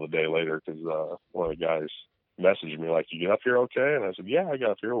realize it till the day later, because one of the guys messaged me like, "You get up here okay?" And I said, "Yeah, I got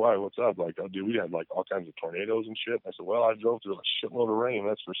up here. Why? What's up?" Like, "Oh, dude, we had like all kinds of tornadoes and shit." I said, "Well, I drove through a shitload of rain,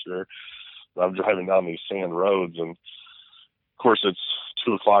 that's for sure." I'm driving down these sand roads, and of course it's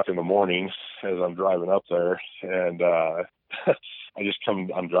 2:00 in the morning as I'm driving up there, and I'm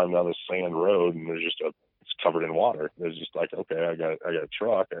driving down this sand road, and it's covered in water. It's just like, okay, I got a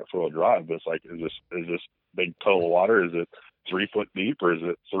truck, I got 4-wheel drive, but it's like, is this big puddle of water? Is it 3 foot deep, or is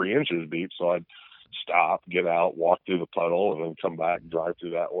it 3 inches deep? So I'd stop, get out, walk through the puddle, and then come back, drive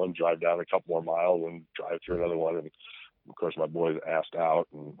through that one, drive down a couple more miles, and drive through another one. And of course, my boy's assed out,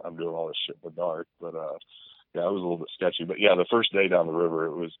 and I'm doing all this shit in the dark. But yeah, it was a little bit sketchy. But yeah, the first day down the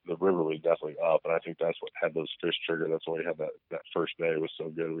river, the river was definitely up, and I think that's what had those fish trigger. That's why we had that first day. It was so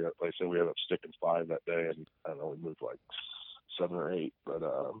good. Like I said, we ended up sticking 5 that day, and I don't know, we moved like 7 or 8. But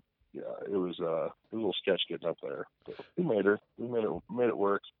yeah, it was a little sketch getting up there. But we made it. We made it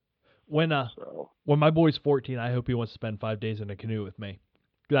work. When my boy's 14, I hope he wants to spend 5 days in a canoe with me.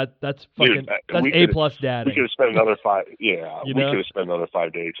 That's fucking that's A+ dadding. We could have spent another 5. Yeah, we could have spent another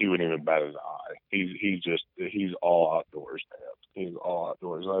 5 days. He wouldn't even bat his eye. He's all outdoors, man. He's all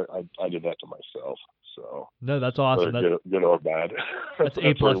outdoors. I did that to myself. So no, that's awesome. That's good or bad. That's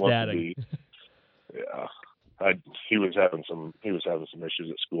A+ dadding. Yeah, he was having some issues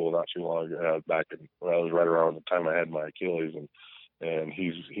at school not too long ago. Back when I was right around the time I had my Achilles, and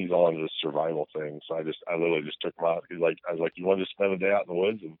he's all into this survival thing. So I literally just took him out. I was like, you want to spend a day out in the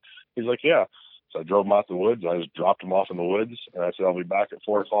woods? And he's like, yeah. So I drove him out in the woods. And I just dropped him off in the woods, and I said, I'll be back at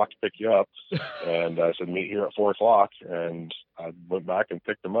 4:00 to pick you up. And I said, meet here at 4:00. And I went back and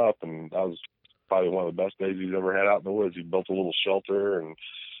picked him up, and that was probably one of the best days he's ever had out in the woods. He built a little shelter, and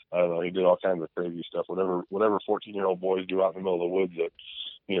I don't know, he did all kinds of crazy stuff. Whatever 14-year-old boys do out in the middle of the woods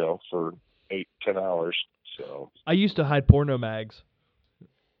for 8-10 hours. So I used to hide porno mags.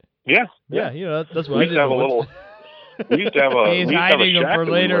 Yeah. That's what I did. We used to have a He's hiding them for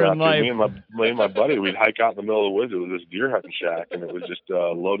later in life. Me and my buddy, we'd hike out in the middle of the woods. It was this deer hunting shack, and it was just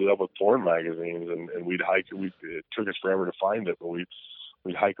loaded up with porn magazines. And we'd hike. It took us forever to find it, but we'd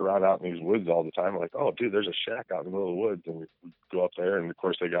hike around out in these woods all the time. We're like, oh, dude, there's a shack out in the middle of the woods, and we'd go up there. And of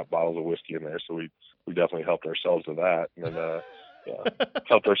course, they got bottles of whiskey in there, so we definitely helped ourselves to that. And then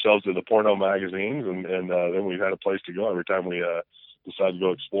helped ourselves to the porno magazines, and then we had a place to go every time we decided to go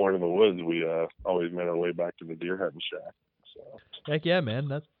exploring in the woods. We always made our way back to the deer hunting shack. So. Heck yeah,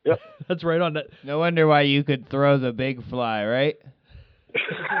 man! Yep. That's right on that. No wonder why you could throw the big fly, right?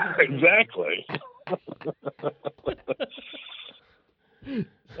 Exactly. I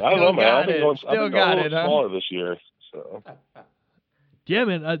don't know, man. I've been going a little smaller this year. So. Yeah,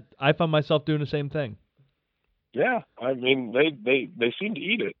 man. I found myself doing the same thing. Yeah, I mean, they seem to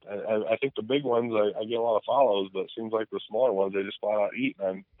eat it. I think the big ones, I get a lot of follows, but it seems like the smaller ones, they just flat out eat.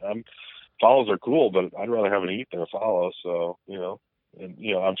 And follows are cool, but I'd rather have an eat than a follow. So, and,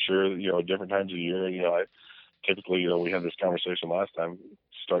 I'm sure, different times of the year, I typically, we had this conversation last time,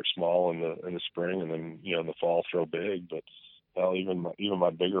 start small in the spring, and then, in the fall, throw big. But, even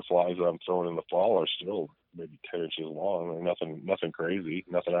my bigger flies that I'm throwing in the fall are still maybe 10 inches long. They're nothing crazy,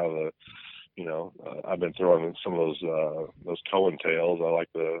 nothing out of the, I've been throwing some of those Cohen tails.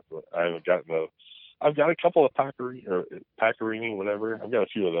 I've got a couple of Paccarini, whatever. I've got a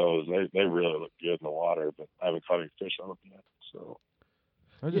few of those. They really look good in the water, but I haven't caught any fish on them yet. So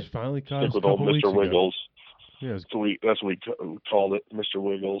I just finally caught stick with old Mr. Wiggles. Yeah, that's what we called it, Mr.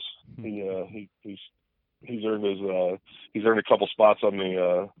 Wiggles. He's earned a couple spots on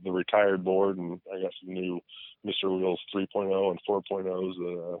the retired board, and I got some new Mr. Wiggles 3.0 and 4.0s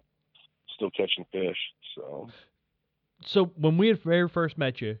that still catching fish. So when we had very first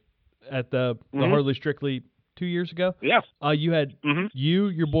met you at the Hardly Strictly 2 years ago, you had you,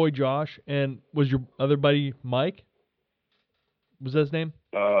 your boy Josh, and was your other buddy Mike? Was that his name?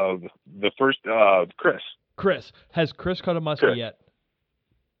 The first Chris. Chris. Has Chris caught a muskie yet?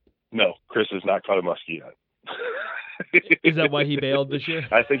 No, Chris has not caught a muskie yet. Is that why he bailed this year?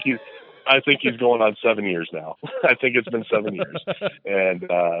 I think he's going on 7 years now. I think it's been 7 years, and like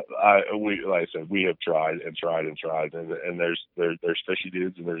I said, we have tried and tried and tried, and there's fishy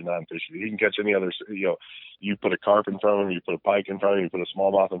dudes and there's non-fishy. He can catch any other. You put a carp in front of him, you put a pike in front of him, you put a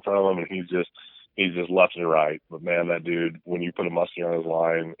smallmouth in front of him, and he's just left and right. But man, that dude, when you put a muskie on his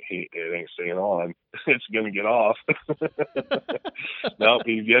line, it ain't staying on. It's gonna get off. No,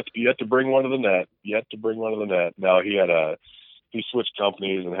 he's yet to bring one to the net. Now he switched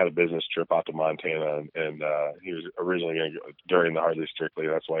companies and had a business trip out to Montana, and he was originally going to go during the Hardly Strictly.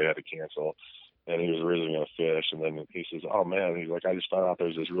 That's why he had to cancel. And he was originally going to fish, and then he says, "Oh man," he's like, "I just found out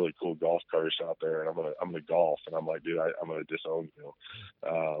there's this really cool golf course out there, and I'm gonna golf." And I'm like, "Dude, I'm gonna disown you,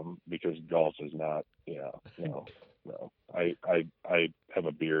 because golf is not, no. I have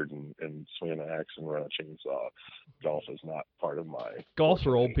a beard and swing an axe and run a chainsaw. Golf is not part of my. Golf's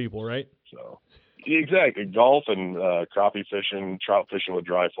for old people, right? So. Exactly, golf and crappie fishing, trout fishing with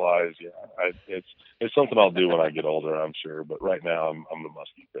dry flies. Yeah, it's something I'll do when I get older, I'm sure. But right now, I'm the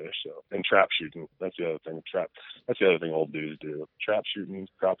musky fish. So, and trap shooting. That's the other thing. That's the other thing old dudes do. Trap shooting,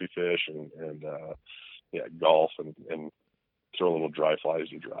 crappie fish, and golf and throw little dry flies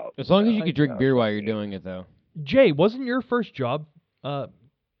to drought. As long as you can drink beer while you're doing it, though. Jay, wasn't your first job?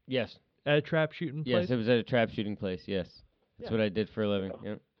 Yes. At a trap shooting place. Yes, it was at a trap shooting place. Yes, that's what I did for a living.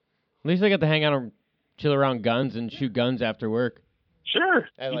 Yep. At least I got to hang out and chill around guns and shoot guns after work. Sure.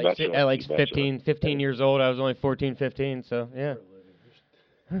 At like 15 years old, I was only 14, 15, so yeah.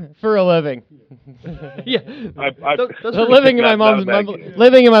 For a living. Yeah. living in my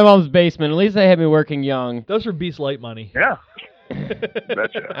mom's basement. At least they had me working young. Those are Beast Light money. Yeah.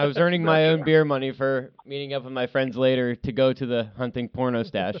 Betcha. I was earning my own beer money for meeting up with my friends later to go to the hunting porno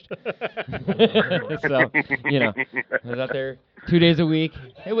stash. So, I was out there 2 days a week.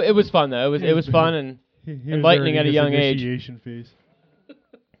 It was fun though. It was fun and enlightening at a young age. Fees.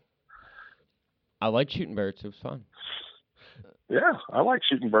 I liked shooting birds. It was fun. Yeah, I like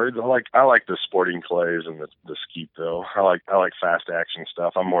shooting birds. I like the sporting clays and the skeet though. I like fast action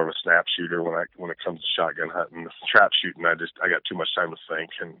stuff. I'm more of a snap shooter when it comes to shotgun hunting. Trap shooting, I got too much time to think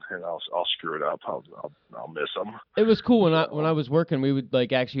and I'll screw it up. I'll miss them. It was cool when I was working. We would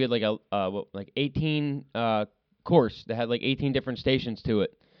actually had a 18 course that had 18 different stations to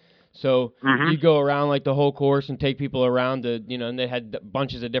it. So you go around the whole course and take people around to, and they had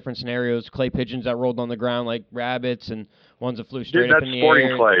bunches of different scenarios, clay pigeons that rolled on the ground like rabbits and ones that flew straight up in the air.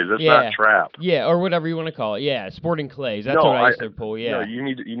 That's sporting clays. That's not trap. Yeah, or whatever you want to call it. Yeah, sporting clays. That's what I used to pull, yeah. No, you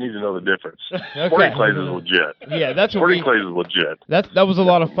need to know the difference. Okay. Sporting clays is legit. Yeah, that's sporting clays is legit. That was a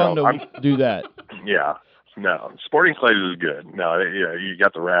lot of fun to do that. Yeah. No, sporting clays is good. No, you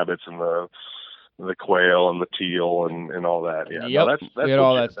got the rabbits and the quail and the teal and all that. Yeah, yep. No, that's we had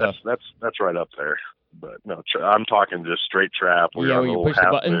all that stuff. That's right up there. But no, I'm talking just straight trap. We're on a little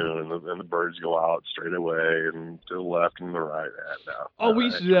half moon and the birds go out straight away and to the left and the right. We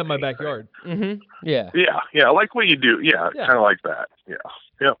used to do that in my backyard. Mm-hmm. Yeah. Yeah, like what you do. Yeah. Kind of like that. Yeah.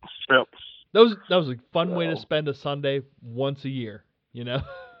 Yep. That was a fun way to spend a Sunday once a year.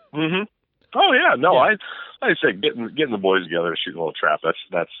 Mhm. Oh yeah, no, yeah. I say getting the boys together, shooting a little trap. That's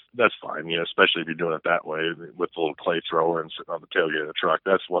fine, especially if you're doing it that way with the little clay thrower and sitting on the tailgate of the truck.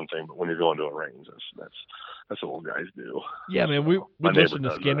 That's one thing, but when you're going to a range, that's what old guys do. Yeah, man, we listen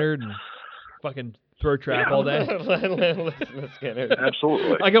to Skinner and fucking throw trap all day. Listen to Skinner.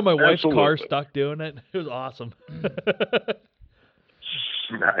 Absolutely. I got my wife's car stuck doing it. It was awesome.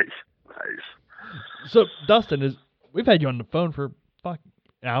 Nice. So Dustin, we've had you on the phone for an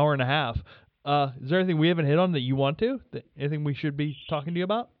hour and a half. Is there anything we haven't hit on that you want to? Anything we should be talking to you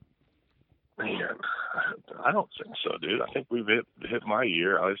about? Man, I don't think so, dude. I think we've hit my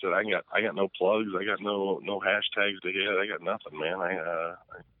year. Like I said, I got no plugs. I got no hashtags to hit. I got nothing, man. I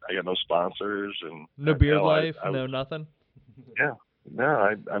got no sponsors and no beard life. No nothing. Yeah. No,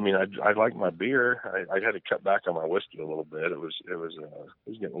 I like my beer. I had to cut back on my whiskey a little bit. It was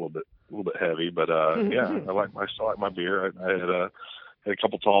getting a little bit heavy, but yeah, I still like my beer. I had a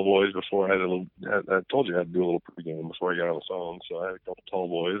couple tall boys before. I told you I had to do a little pregame before I got on the phone. So I had a couple tall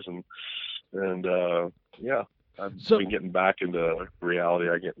boys and yeah, I've been getting back into reality.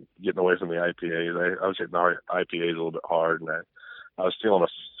 Getting away from the IPAs. I was hitting the IPAs a little bit hard, and I was feeling a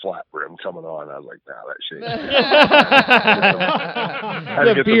flat brim coming on. I was like, nah, that shit. I had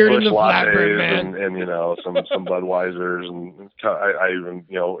to get beard some in the flat brim, lattes and some Budweisers, and I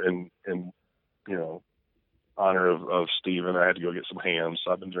even in honor of Steven, I had to go get some hams.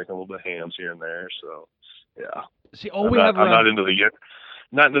 So I've been drinking a little bit of hams here and there. So yeah. See, I'm not into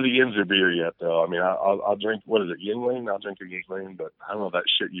the Yinzer beer yet, though. I mean, I'll drink, what is it, Yingling? I'll drink a Yingling, but I don't know that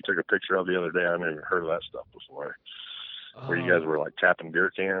shit you took a picture of the other day. I've never heard of that stuff before. Where you guys were like tapping beer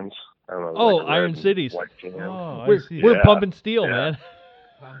cans. I don't know. Iron Cities. We're pumping steel, man.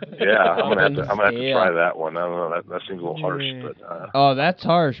 Yeah, I'm gonna have to try that one. I don't know. That seems a little harsh, but. That's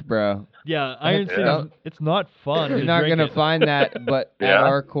harsh, bro. Yeah, Iron Cities. It's not fun. You're not gonna find that, but at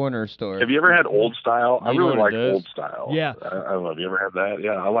our corner store. Have you ever had Old Style? I really like Old Style. Yeah. I don't know. Have you ever had that?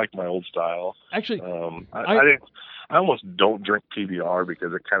 Yeah, I like my Old Style. Actually, I almost don't drink PBR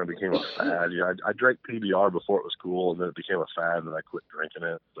because it kind of became a fad. I drank PBR before it was cool, and then it became a fad, and I quit drinking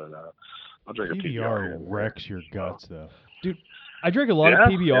it. But I'll drink a PBR. Wrecks your guts, though. Dude, I drink a lot of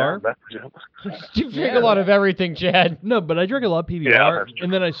PBR. You drink a lot of everything, Chad. No, but I drink a lot of PBR,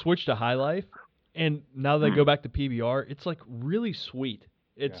 and then I switched to High Life, and now that I go back to PBR, it's like really sweet.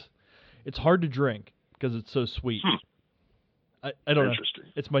 It's hard to drink because it's so sweet. I don't know. Interesting.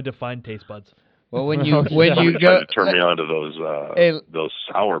 It's my defined taste buds. Well, when you Somebody go, tried to turn me on to Hey, those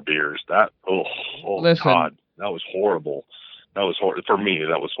sour beers. That Listen. God, that was horrible. That was for me.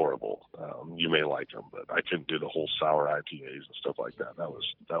 That was horrible. You may like them, but I couldn't do the whole sour IPAs and stuff like that. That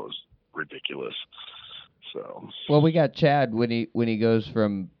was ridiculous. So. well, we got Chad when he goes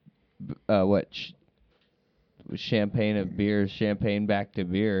from champagne back to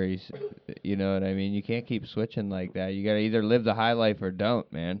beer. He's, you know what I mean. You can't keep switching like that. You gotta either live the high life or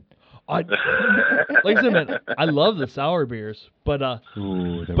don't, man. Like I said, man, I love the sour beers, but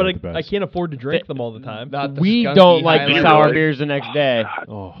Ooh, they but were the I best. can't afford to drink them all the time. Not the We skunky don't like high the life. sour really? beers the next day.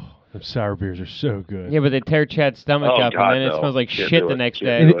 Oh, them sour beers are so good. Yeah, but they tear Chad's stomach Oh, up, God, and then it no. smells like Can't shit do the it. next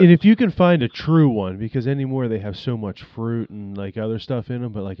Can't day. do And if you can find a true one, because anymore they have so much fruit and like other stuff in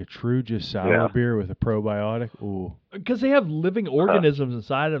them, but like a true just sour Yeah. beer with a probiotic, ooh. Because they have living organisms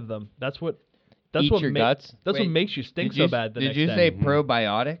inside of them. That's what. That's Eat what your ma- guts? That's what Wait, makes you stink Did you, so bad the did next you day. say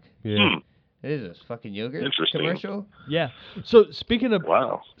probiotic? Yeah. It is a fucking yogurt Interesting. commercial. Yeah. So speaking of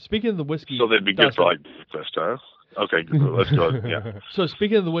Wow. the whiskey, So they'd be good for Dustin, like breakfast, huh? Okay, good. Let's go. Yeah. So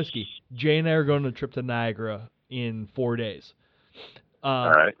speaking of the whiskey, Jay and I are going on a trip to Niagara in 4 days. All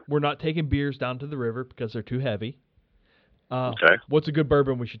right. We're not taking beers down to the river because they're too heavy. Okay. What's a good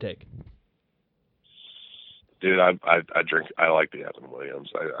bourbon we should take? Dude, I like the Evan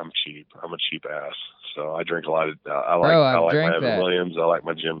Williams. I'm cheap. I'm a cheap ass. So I drink a lot of. I like my drank Evan that. Williams. I like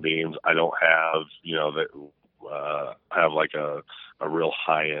my Jim Beams. I don't have that. I have like a real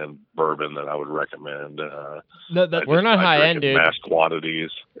high end bourbon that I would recommend. No, that We're not I high drink end, in dude. mass quantities.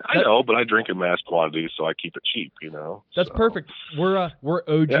 I That- know, but I drink in mass quantities, so I keep it cheap. that's So, perfect. We're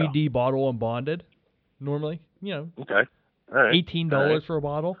OGD bottle and bonded. Normally, Okay. All right. $18 All right. for a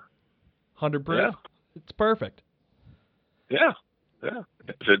bottle, 100 proof. Yeah. It's perfect. Yeah. Yeah.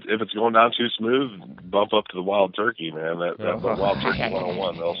 If it's going down too smooth, bump up to the Wild Turkey, man. That Wild Turkey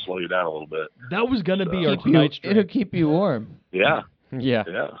 101, they'll slow you down a little bit. That was gonna be So- our tonight's It'll drink. keep you warm. Yeah. Yeah.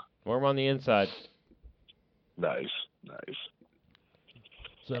 Yeah. Warm on the inside. Nice.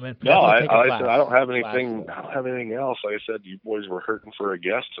 So man, No, I take a said I don't have glass. anything. I don't have anything else. Like I said, you boys were hurting for a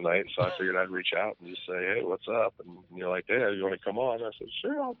guest tonight, so I figured I'd reach out and just say, "Hey, what's up?" And you're like, "Hey, you want to come on?" I said,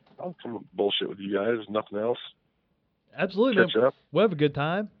 "Sure, I'll come bullshit with you guys. Nothing else. absolutely, Catch man. up." We'll have a good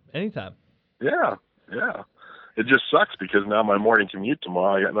time anytime. Yeah. It just sucks because now my morning commute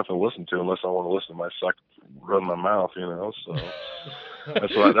tomorrow, I got nothing to listen to unless I want to listen to my suck run my mouth,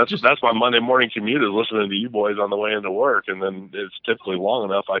 So that's my Monday morning commute is listening to you boys on the way into work, and then it's typically long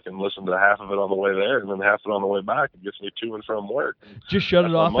enough I can listen to half of it on the way there, and then half of it on the way back. It gets me to and from work. Just shut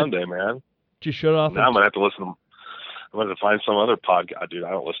That's it on off. Monday, man. Just shut it off. Now I'm gonna have to listen. I'm gonna have to find some other podcast, dude. I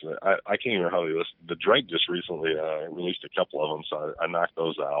don't listen to. I can't even hardly listen. The Drake just recently released a couple of them, so I knocked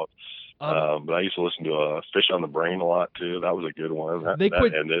those out. But I used to listen to Fish on the Brain a lot too. That was a good one. That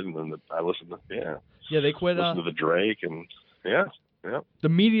ended, and then I listened to they quit. listen to the Drake, and yeah. The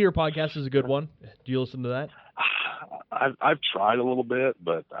Meteor podcast is a good one. Do you listen to that? I've tried a little bit,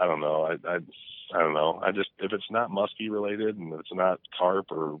 but I don't know. I don't know. I just if it's not musky related and it's not carp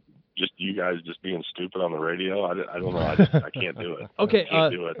or just you guys just being stupid on the radio, I don't know. I can't do it. Okay. I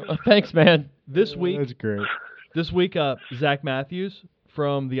can't do it. Thanks, man. This week, That's great. Zach Matthews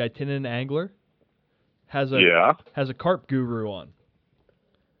from the Itinerant Angler has a Yeah. carp guru on.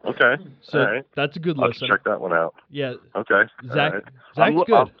 Okay. So all right. that's a good I'll have to listen. check that one out. Yeah, Okay. Zach. All right. Zach's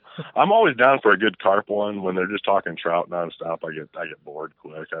good. I'm always down for a good carp one. When they're just talking trout nonstop, I get bored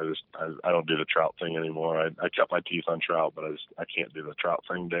quick. I don't do the trout thing anymore. I cut my teeth on trout, but I can't do the trout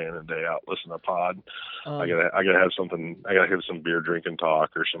thing day in and day out. Listen to pod. I gotta have something. I gotta have some beer drinking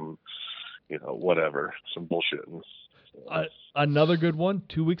talk or some, whatever, some bullshitting. Another good one.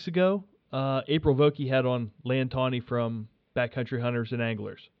 2 weeks ago, April Vokey had on Land Tawney from Backcountry Hunters and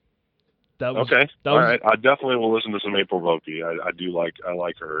Anglers. That was Okay. That All was, right. I definitely will listen to some April Vokey. I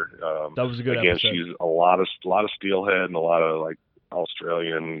like her. That was a good again, episode. she's a lot of steelhead and a lot of like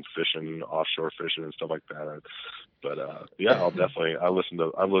Australian fishing, offshore fishing and stuff like that. But I'll definitely I listen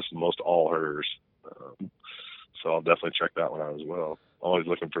to most all hers. So I'll definitely check that one out as well. Always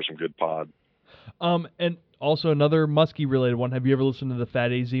looking for some good pod. And also another muskie related one. Have you ever listened to the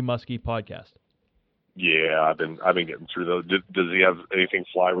Fat AZ Muskie podcast? Yeah, I've been getting through those. Does he have anything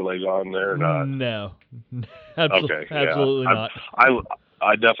fly related on there or not? No. Okay, yeah. Absolutely not.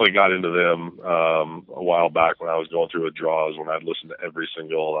 I definitely got into them a while back when I was going through withdrawals when I'd listen to every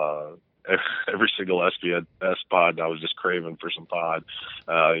single SBS pod. And I was just craving for some pod.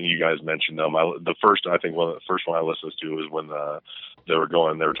 You guys mentioned them. The first one I listened to was when they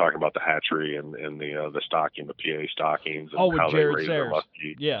were talking about the hatchery and the stocking, the PA stockings, and With how Jared they raise their Sayers.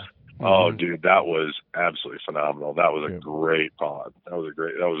 muskie. Yeah. Oh, dude, that was absolutely phenomenal. That was a Yeah. great pod. That was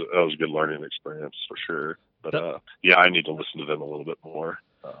a good learning experience for sure. But yeah, I need to listen to them a little bit more.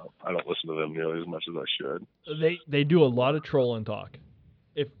 I don't listen to them nearly as much as I should. They do a lot of trolling talk.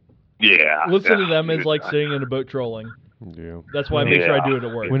 Yeah, Listen to yeah, them is dude, like sitting in a boat trolling. Yeah. That's why I make sure I Yeah. do it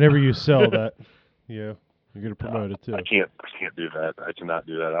at work. Whenever you sell that, yeah, you're gonna promote it too. I can't do that. I cannot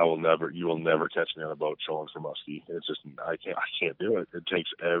do that. You will never catch me on a boat trolling for muskie. It's just, I can't do it. It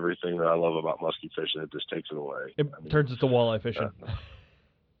takes everything that I love about muskie fishing. It just takes it away. It turns it to walleye fishing.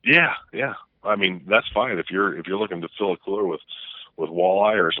 Yeah. I mean, that's fine if you're looking to fill a cooler with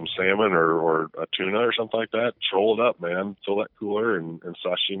walleye or some salmon or a tuna or something like that. Troll it up, man. Fill that cooler and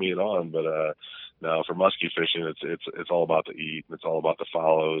sashimi it on. But no, for muskie fishing, it's all about the eat. It's all about the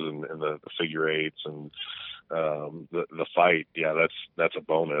follows and the figure eights and the fight. Yeah, that's a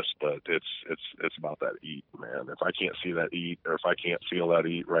bonus, but it's about that eat, man. If I can't see that eat, or if I can't feel that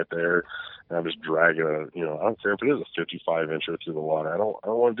eat right there, and I'm just dragging I don't care if it is a 55-incher through the water. I don't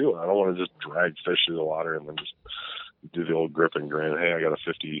want to do it. I don't want to just drag fish through the water and then just do the old grip and grin. Hey, I got a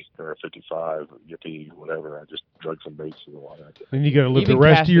 50 or a 55, yippee, whatever. I just drug some baits in the water. Then you got to live Even the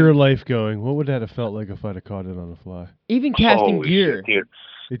rest casting- of your life going, what would that have felt like if I'd have caught it on a fly? Even casting Holy gear. shit,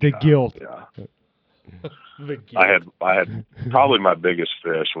 The guilt. Yeah. The I had probably my biggest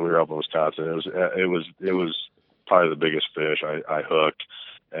fish when we were up in Wisconsin. It was probably the biggest fish I hooked,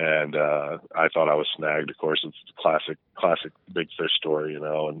 and I thought I was snagged. Of course, it's a classic big fish story, and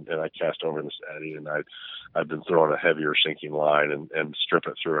I cast over in this eddy, and I'd been throwing a heavier sinking line and strip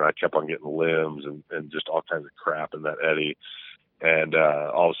it through, and I kept on getting limbs and just all kinds of crap in that eddy, and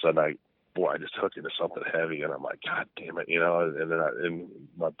all of a sudden I just hooked into something heavy, and I'm like, God damn it, and then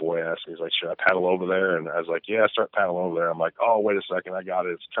my boy asked me, he's like, should I paddle over there? And I was like, yeah, start paddling over there. I'm like, oh, wait a second, I got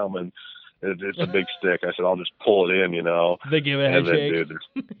it, it's coming. It's a big stick. I said, I'll just pull it in, They give a head and then,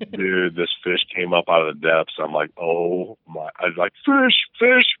 shake. dude, this fish came up out of the depths. I'm like, oh my, I was like,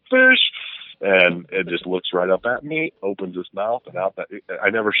 fish. And it just looks right up at me, opens its mouth, and out that. I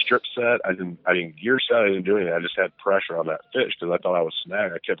never strip set. I didn't gear set. I didn't do anything. I just had pressure on that fish because I thought I was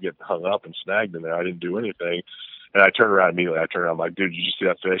snagged. I kept getting hung up and snagged in there. I didn't do anything. And I turned around immediately. I'm like, dude, did you see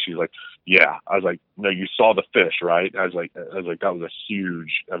that fish? He's like, yeah. I was like, no, you saw the fish, right? I was like, that was a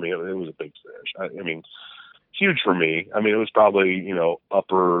huge. I mean, it was a big fish. I mean, huge for me. I mean, it was probably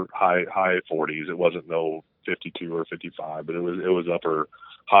upper high 40s. It wasn't no 52 or 55, but it was upper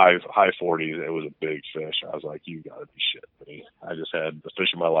high 40s. It was a big fish. I was like, you gotta be shitting me. I just had the fish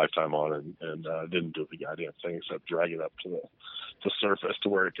of my lifetime on and didn't do the goddamn thing except drag it up to the surface to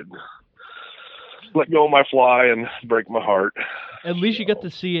where it could let go of my fly and break my heart. At least you got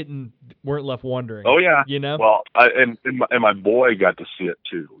to see it and weren't left wondering. Oh yeah. Well, and my boy got to see it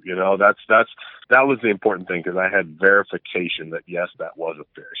too. That was the important thing, because I had verification that yes, that was a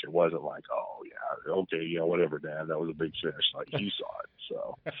fish. It wasn't like, oh yeah, okay, whatever, Dad, that was a big fish. Like, he saw it.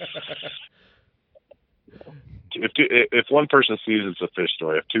 So if one person sees it's a fish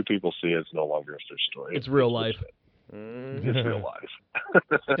story, if two people see it, it's no longer a fish story. it's real life. It's real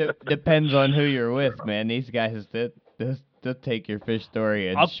life. Depends on who you're with, man. These guys, they'll take your fish story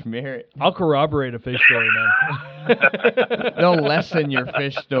and smear it. I'll corroborate a fish story, man. They'll lessen your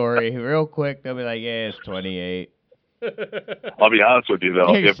fish story real quick. They'll be like, yeah, it's 28. I'll be honest with you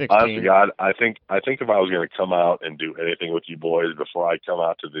though. Maybe If 16. honest to God, I think if I was going to come out and do anything with you boys before I come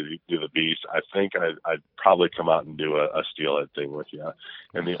out to do the beast, I think I'd probably come out and do a steelhead thing with you.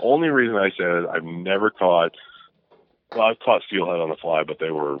 And the only reason I say it is I've never caught. Well, I've caught steelhead on the fly, but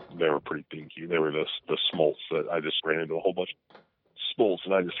they were pretty dinky. They were the smolts that I just ran into a whole bunch of smolts,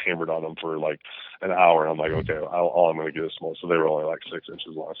 and I just hammered on them for like an hour. And I'm like, okay, all I'm going to get is smolts. So they were only like 6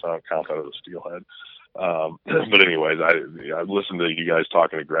 inches long, so I don't count that as a steelhead. But anyways, I listened to you guys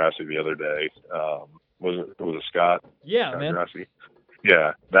talking to Grassy the other day. Was it Scott? Yeah, Scott man. Grassy?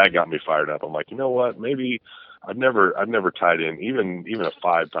 Yeah, that got me fired up. I'm like, you know what? Maybe I've never tied in even a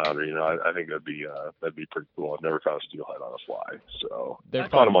 5-pounder. I think that'd be pretty cool. I've never caught a steelhead on a fly, so I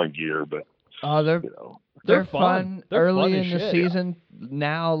caught them on gear, but they're fun. They're early fun as in the shit. season.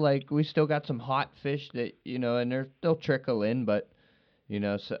 Now, like, we still got some hot fish that and they'll trickle in, but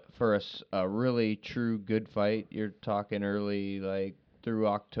so for a really true good fight, you're talking early, like through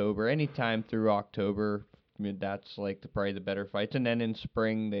October. Anytime through October, I mean, that's like probably the better fights. And then in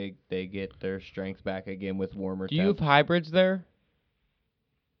spring, they get their strength back again with warmer Do you have temps. hybrids there?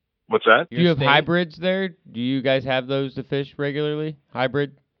 what's that? Do you have state? hybrids there? Do you guys have those to fish regularly?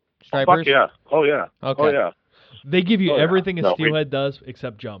 Hybrid Oh, stripers? fuck yeah! Oh yeah! Okay. Oh yeah! They give you Oh, yeah. everything a No, steelhead does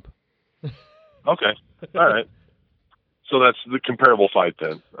except jump. Okay, all right. So that's the comparable fight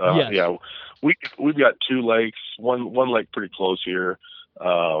then. Yes. Yeah, we've got 2 lakes. One lake pretty close here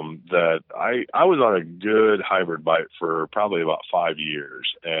that I was on a good hybrid bite for probably about 5 years,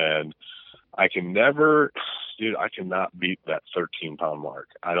 and I cannot beat that 13-pound mark.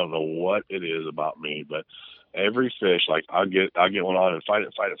 I don't know what it is about me, but every fish, like I'll get one on and fight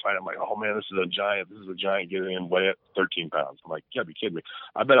it. I'm like, oh man, this is a giant. Get it in, weigh it, 13 pounds. I'm like, you gotta be kidding me.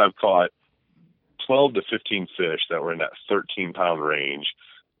 I bet I've caught 12 to 15 fish that were in that 13-pound range,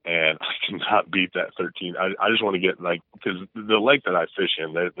 and I cannot beat that 13. I just want to get, like, because the lake that I fish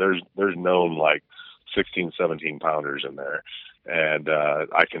in, there's known like 16, 17 pounders in there, and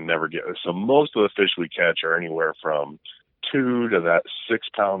I can never get. So most of the fish we catch are anywhere from 2 to that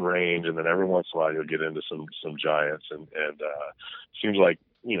 6-pound range, and then every once in a while you'll get into some giants, and seems like,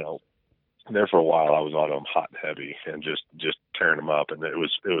 there for a while I was on them hot and heavy and just tearing them up, and it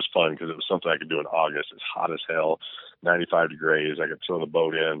was fun because it was something I could do in August. It's hot as hell, 95 degrees. I could throw the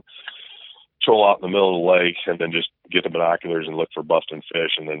boat in, troll out in the middle of the lake, and then just get the binoculars and look for busting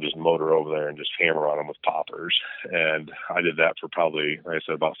fish, and then just motor over there and just hammer on them with poppers. And I did that for probably, like I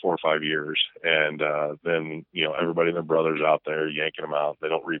said, about 4 or 5 years. And then everybody and their brothers out there yanking them out. They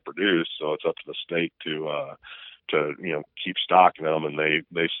don't reproduce, so it's up to the state to keep stocking them, and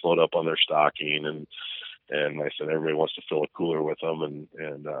they slowed up on their stocking, and I said everybody wants to fill a cooler with them, and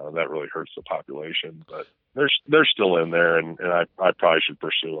that really hurts the population. But they're still in there, and I probably should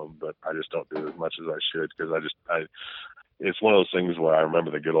pursue them, but I just don't do as much as I should, because it's one of those things where I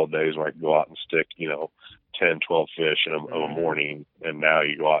remember the good old days when I could go out and stick 10, 12 fish in a morning, and now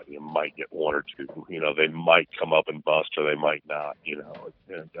you go out and you might get 1 or 2. They might come up and bust, or they might not.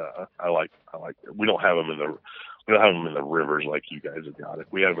 And I like it. We don't have them in the rivers like you guys have got it.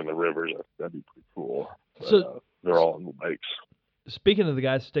 If we had them in the rivers, that'd be pretty cool. But, So they're all in the lakes. Speaking of the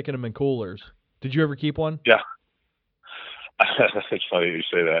guys sticking them in coolers, did you ever keep one? Yeah. It's funny you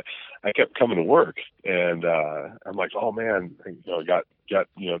say that. I kept coming to work, and I'm like, oh man, I got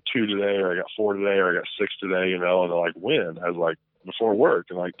 2 today, or I got 4 today, or I got 6 today, and they're like, when? I was like, before work.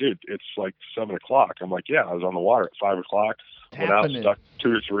 And like, dude, it's like 7 o'clock. I'm like, yeah, I was on the water at 5 o'clock. Went out, stuck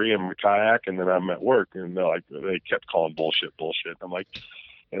 2 or 3 in my kayak, and then I'm at work, and they kept calling bullshit. I'm like,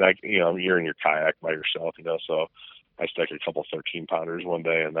 and you're in your kayak by yourself, so I stuck a couple 13-pounders one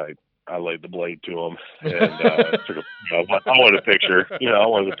day, and I laid the blade to them, and took I wanted a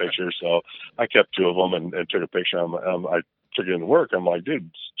picture, so I kept 2 of them and took a picture. I took it into work. I'm like, dude,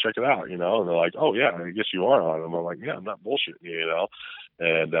 check it out, and they're like, oh yeah, I guess you are on them. I'm like, yeah, I'm not bullshitting,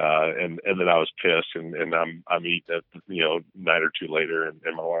 and then I was pissed, and I'm eating it, night or 2 later, and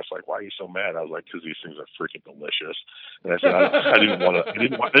my wife's like, why are you so mad? I was like, because these things are freaking delicious. And I said, I didn't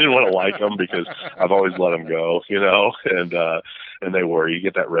want to like them, because I've always let them go, and they were. You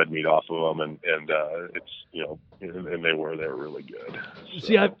get that red meat off of them, and it's and they were really good.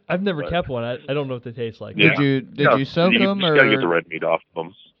 See, I've never kept one. I don't know what they taste like. Yeah. Did you soak them, or you gotta get the red meat off of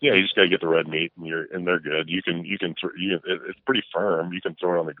them? Yeah, you just gotta get the red meat, and they're good. It's pretty firm. You can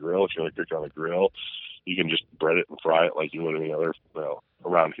throw it on the grill if you want to cook it on the grill. You can just bread it and fry it like you would any other.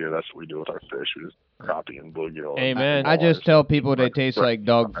 Around here, that's what we do with our fish. We just crappie and bluegill. Amen. I just tell people they taste like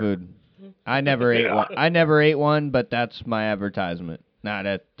dog food. I never ate one. I never ate one, but that's my advertisement. Nah,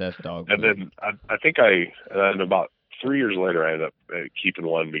 that's dog food. And then I think about 3 years later, I ended up keeping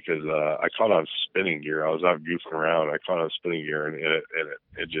one, because I caught on spinning gear. I was out goofing around. I caught on spinning gear, and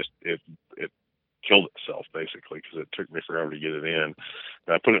it killed itself, basically, because it took me forever to get it in.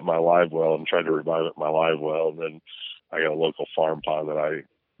 And I put it in my live well and tried to revive it in my live well. And then I got a local farm pond that I,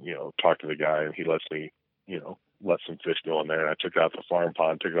 talked to the guy, and he lets me, let some fish go in there. And I took it out the farm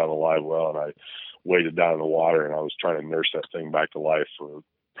pond, took it out of the live well, and I waded down in the water, and I was trying to nurse that thing back to life for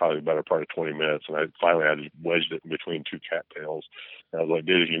probably the better part of 20 minutes. And I just wedged it in between 2 cattails. And I was like,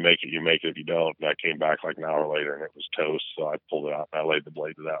 dude, if you make it, you make it. If you don't. And I came back like an hour later, and it was toast. So I pulled it out, and I laid the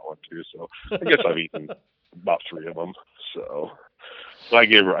blade to that one too. So I guess I've eaten about 3 of them. So I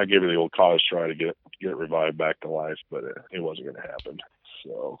gave her the old cottage try to get it revived back to life, but it wasn't going to happen.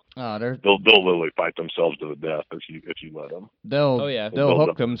 So they'll literally fight themselves to the death if you let them. They'll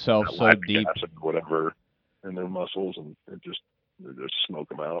hook themselves so deep, acid or whatever, in their muscles, and they just smoke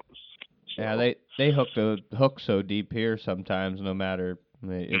them out. So. Yeah, they hook so deep here sometimes. No matter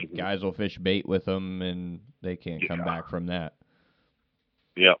if guys will fish bait with them, and they can't come back from that.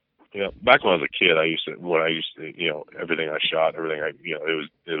 Yeah. Yeah, back when I was a kid, I used to, everything I shot, it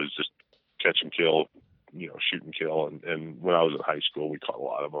was just catch and kill, shoot and kill. And when I was in high school, we caught a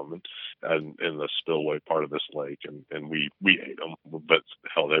lot of them, and in the spillway part of this lake, and we ate them. But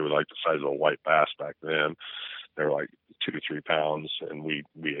hell, they were like the size of a white bass back then. They were like 2 to 3 pounds, and we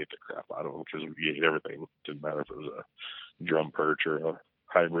ate the crap out of them, because we ate everything. Didn't matter if it was a drum perch or a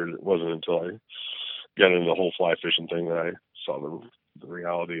hybrid. It wasn't until I got into the whole fly fishing thing that I saw the the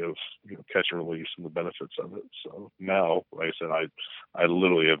reality of catch and release and the benefits of it. So now, like I said, I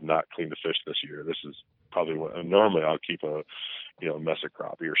literally have not cleaned a fish this year. This is probably what normally I'll keep a mess of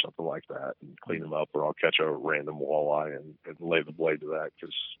crappie or something like that and clean them up, or I'll catch a random walleye and lay the blade to that,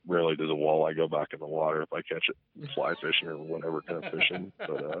 because rarely does a walleye go back in the water if I catch it fly fishing or whatever kind of fishing.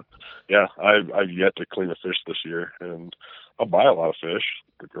 But yeah, I've yet to clean a fish this year, and I'll buy a lot of fish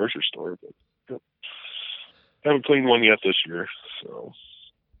at the grocery store, but haven't cleaned one yet this year. So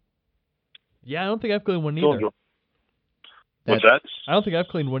Yeah, I don't think I've cleaned one either. What's that? I don't think I've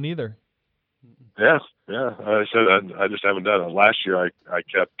cleaned one either. Yeah. I said I just haven't done it. Last year I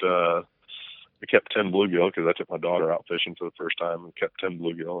kept 10 bluegill, because I took my daughter out fishing for the first time, and kept 10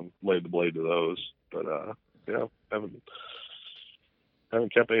 bluegill and laid the blade to those. But yeah, haven't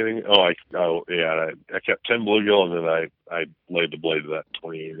kept anything. I kept 10 bluegill, and then I laid the blade to that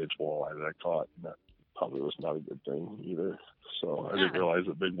 28-inch walleye that I caught. And that probably was not a good thing either. So I didn't realize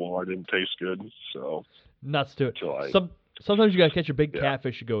that big walleye didn't taste good. So nuts to it. Sometimes you gotta catch a big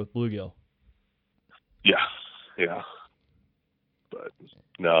catfish to go with bluegill. Yeah. But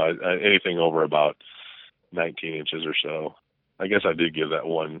no, anything over about 19 inches or so. I guess I did give that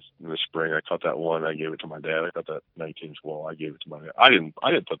one in the spring. I caught that one. I gave it to my dad. I caught that 19-inch wall. I gave it to my dad. I didn't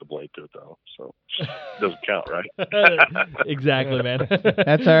put the blade to it though, so it doesn't count, right? Exactly, man.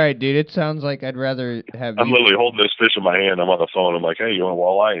 That's all right, dude. It sounds like I'd rather have. I'm literally holding this fish in my hand. I'm on the phone. I'm like, "Hey, you want a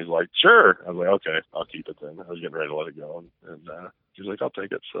walleye?" He's like, "Sure." I was like, "Okay, I'll keep it then." I was getting ready to let it go, and he's like, "I'll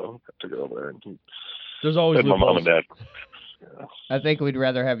take it." So I took it over there, and there's always my mom and dad. Yeah. I think we'd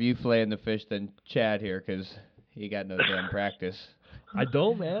rather have you flaying the fish than Chad here, because he got no damn practice. I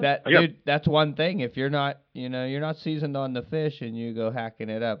don't, man. Dude, that's one thing. If you're not seasoned on the fish and you go hacking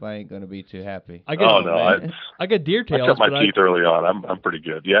it up, I ain't gonna be too happy. I got deer tails. I cut my teeth early on. I'm pretty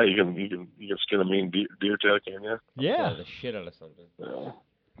good. Yeah, you can skin a mean deer tail, can you? Yeah. The shit out of something. Yeah.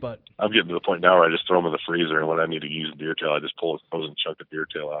 But I'm getting to the point now where I just throw them in the freezer, and when I need to use a deer tail, I just pull a frozen chunk of deer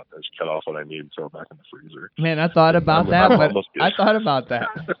tail out and just cut off what I need and throw it back in the freezer. Man, I thought about that, but I thought about that.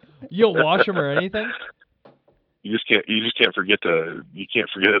 You don't wash them or anything? You just can't forget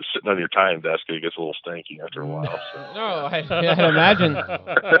it sitting on your tying desk, and it gets a little stanky after a while. So. No, I imagine.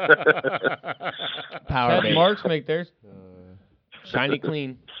 Power bait. Marks make theirs shiny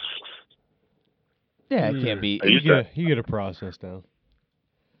clean. Yeah, it can't be. You get a process down.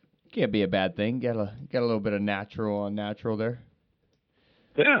 Can't be a bad thing. Get a little bit of natural on natural there.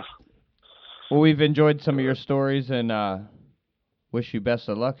 Yeah. Well, we've enjoyed some of your stories, and wish you best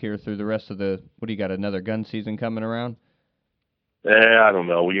of luck here through the rest of the. What do you got? Another gun season coming around? I don't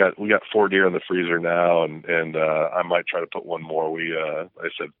know. We got 4 deer in the freezer now, and I might try to put one more. I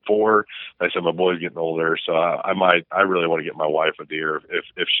said 4. I said my boy's getting older, so I really want to get my wife a deer.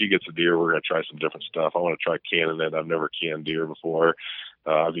 If she gets a deer, we're gonna try some different stuff. I want to try canning it. I've never canned deer before.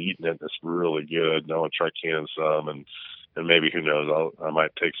 I've eaten it. It's really good. And I want to try canning some, and maybe, who knows, I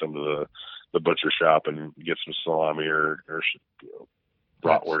might take some to the butcher shop and get some salami or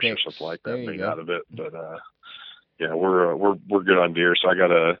bratwurst or something like that made out of it. But yeah, we're good on deer. So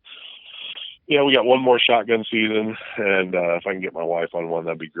we got one more shotgun season, and if I can get my wife on one,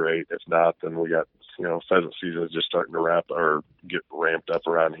 that'd be great. If not, then we got pheasant season is just starting to get ramped up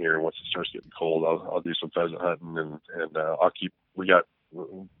around here. Once it starts getting cold, I'll do some pheasant hunting, and we got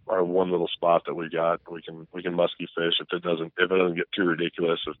our one little spot that we got. We can musky fish if it doesn't get too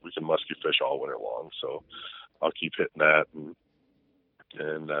ridiculous. If we can musky fish all winter long, so I'll keep hitting that and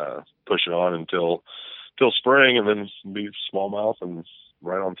push it on until spring, and then be smallmouth and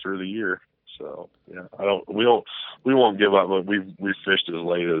right on through the year. So yeah, we won't give up. We've fished as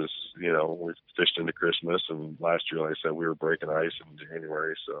late as we fished into Christmas, and last year, like I said, we were breaking ice in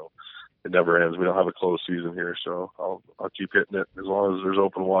January, so it never ends. We don't have a closed season here, so I'll keep hitting it as long as there's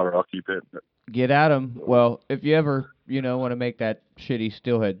open water. I'll keep hitting it. Get at them. Well, if you ever want to make that shitty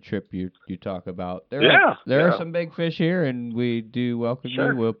steelhead trip you talk about, there are some big fish here, and we do welcome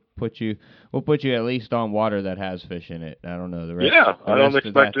you. We'll put you at least on water that has fish in it. I don't know the rest. Yeah, I don't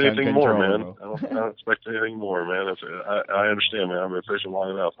expect anything more, man. I don't expect anything more, man. I understand, man. I've been fishing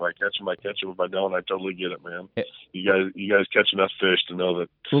long enough. If I catch them, I catch them. If I don't, I totally get it, man. You guys catch enough fish to know that.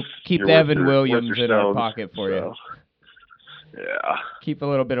 We'll keep Evan Williams in our pocket for you. Yeah. Keep a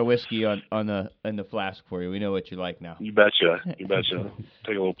little bit of whiskey in the flask for you. We know what you like now. You betcha. Take a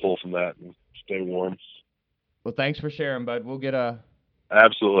little pull from that and stay warm. Well, thanks for sharing, bud.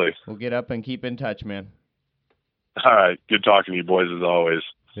 Absolutely. We'll get up and keep in touch, man. All right. Good talking to you boys as always.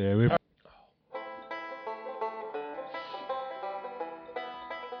 Yeah,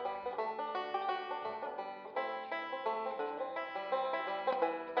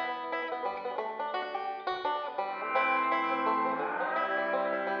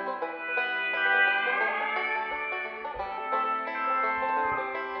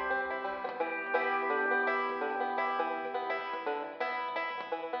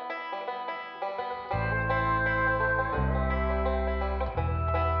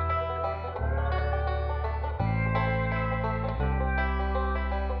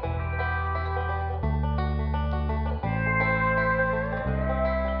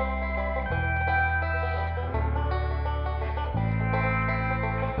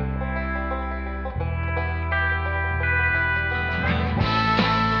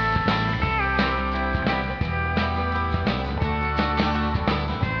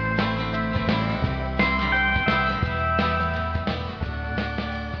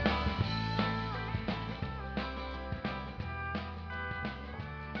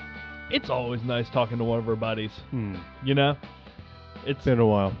 it's always nice talking to one of our buddies. Hmm. You know, it's Been a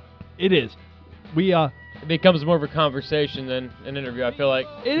while. it is. We It becomes more of a conversation than an interview, I feel like.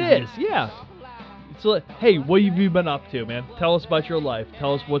 it is, yeah. It's like, hey, what have you been up to, man? Tell us about your life.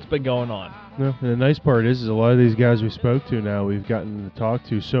 Tell us what's been going on. No, and the nice part is a lot of these guys we spoke to now, we've gotten to talk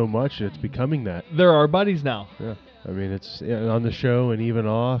to so much that it's becoming that. They're our buddies now. Yeah. I mean, it's on the show and even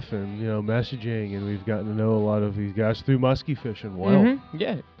off and, messaging, and we've gotten to know a lot of these guys through muskie fishing. Well, Mm-hmm.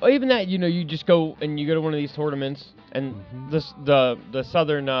 Yeah. Well, even that, you just go and you go to one of these tournaments, and the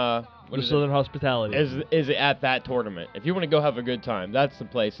Southern Southern Hospitality is at that tournament. If you want to go have a good time, that's the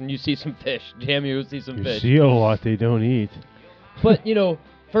place, and you see some fish. Damn, you will see some you fish. see a lot they don't eat. But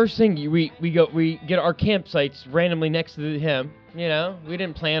first thing we get our campsites randomly next to him. We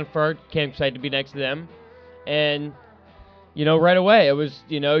didn't plan for our campsite to be next to them, and right away it was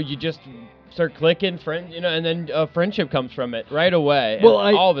you just start clicking, and then a friendship comes from it right away. Well,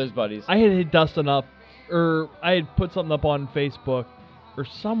 and all of his buddies. I had hit Dustin up, or I had put something up on Facebook or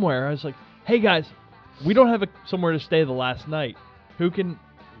somewhere. I was like, hey guys, we don't have somewhere to stay the last night. Can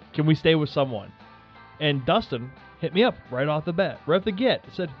we stay with someone? And Dustin hit me up right off the bat, right off the get.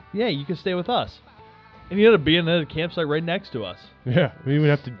 Said, yeah, you can stay with us. And he ended up being at a campsite right next to us. Yeah, we didn't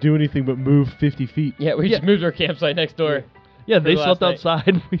have to do anything but move 50 feet. Yeah, we just moved our campsite next door. Yeah, they the slept last night.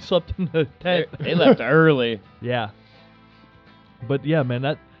 outside. We slept in the tent. They left early. Yeah. But yeah,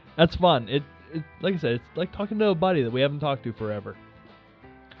 man, that's fun. It like I said, it's like talking to a buddy that we haven't talked to forever.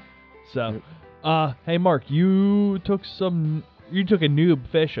 So, hey Mark, you took a noob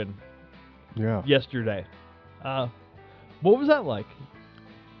fishing Yeah. yesterday. What was that like?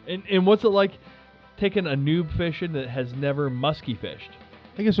 And what's it like taking a noob fishing that has never muskie fished?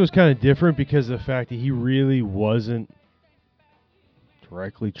 I guess it was kind of different because of the fact that he really wasn't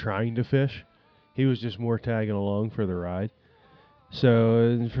directly trying to fish. He was just more tagging along for the ride.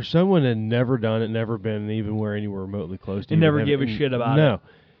 So for someone that had never done it, never been anywhere remotely close to it, And never gave a shit about it. No.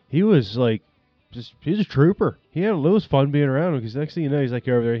 He was like, he's a trooper. It was fun being around him because next thing you know, he's like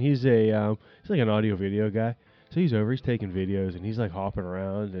over there and he's like an audio video guy. So he's taking videos and he's like hopping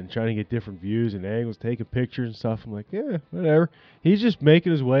around and trying to get different views and angles, taking pictures and stuff. I'm like, yeah, whatever. He's just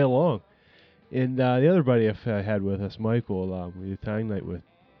making his way along. And the other buddy I had with us, Michael, we did tying night with,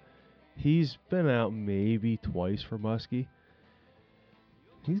 he's been out maybe twice for muskie.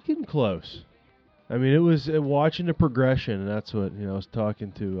 He's getting close. I mean, it was watching the progression, and that's what, I was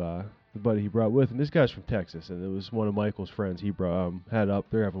talking to the buddy he brought with him. This guy's from Texas, and it was one of Michael's friends he brought had up.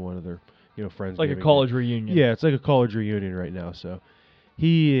 They're having one of their friends. It's like a college reunion. Yeah, it's like a college reunion right now. So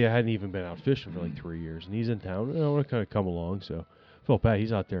he hadn't even been out fishing for like 3 years, and he's in town. And I want to kind of come along, so felt bad.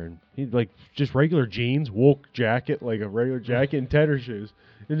 He's out there, and he's like just regular jeans, wool jacket, like a regular jacket, and tennis shoes,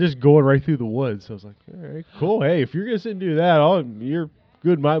 and just going right through the woods. So I was like, all right, cool. Hey, if you're gonna sit and do that, you're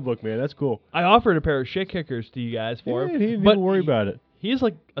good in my book, man. That's cool. I offered a pair of shit kickers to you guys for him. He didn't but even worry about it. He's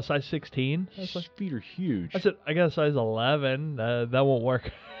like a size 16. His feet are huge. I said, I got a size 11. That won't work.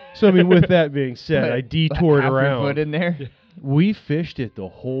 So, I mean, with that being said, I detoured half your around. foot in there. We fished it the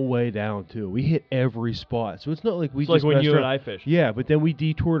whole way down, too. We hit every spot. So it's not like we It's just like when messed you around. and I fished. Yeah, but then we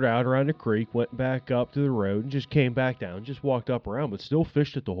detoured out around the creek, went back up to the road, and just came back down. Just walked up around, but still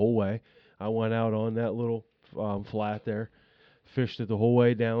fished it the whole way. I went out on that little flat there, fished it the whole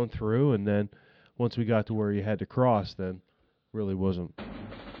way down through, and then once we got to where you had to cross, then really wasn't.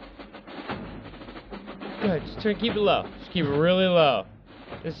 Good. Just keep it low. Just keep it really low.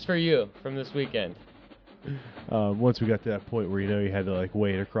 This is for you from this weekend. Once we got to that point where you had to like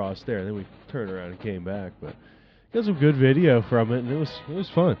wade across there, and then we turned around and came back. But got some good video from it, and it was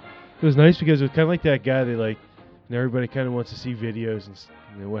fun. It was nice because it was kind of like that guy that like, and everybody kind of wants to see videos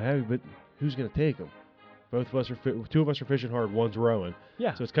and what have you, but who's gonna take them? Both of us are two of us are fishing hard, one's rowing.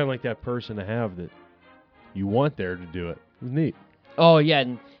 Yeah. So it's kind of like that person to have that you want there to do it. It was neat. Oh yeah,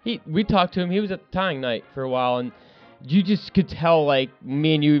 and we talked to him. He was at tying night for a while, and you just could tell, like,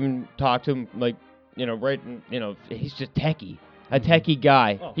 me and you even talked to him, like, he's just techie, a techie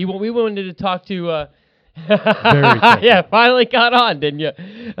guy. Oh. We wanted to talk to. Very techie. Yeah, finally got on, didn't you?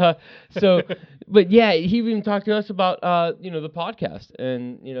 But yeah, he even talked to us about the podcast,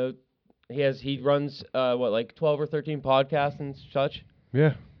 and he runs 12 or 13 podcasts and such.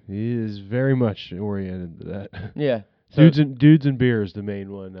 Yeah, he is very much oriented to that. Yeah. So, Dudes and Beer is the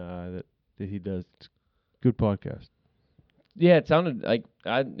main one that he does. It's a good podcast. yeah, it sounded like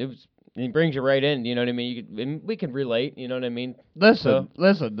it brings you right in. You know what I mean? We can relate. You know what I mean? Listen,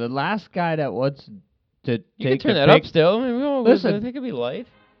 the last guy that wants to You take can turn the that up pic- still. I mean, we don't Listen. I think it'd be light.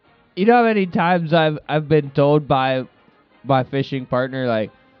 You know how many times I've been told by my fishing partner,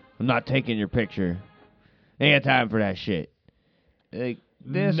 like, I'm not taking your picture. Ain't got time for that shit. Like,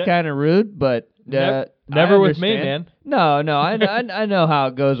 this kind of rude, but I never with me, understand. man. No, I know how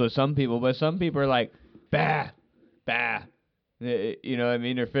it goes with some people, but some people are like, bah, bah. You know what I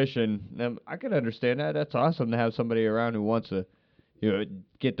mean? They're fishing. I can understand that. That's awesome to have somebody around who wants to,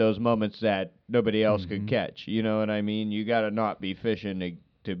 get those moments that nobody else could catch. You know what I mean? You got to not be fishing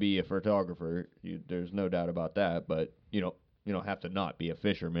to be a photographer. There's no doubt about that. But you don't have to not be a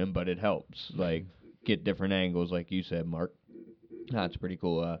fisherman, but it helps. Like get different angles, like you said, Mark. That's pretty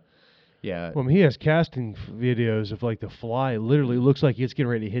cool. Yeah. Well, he has casting videos of like the fly. It literally looks like it's getting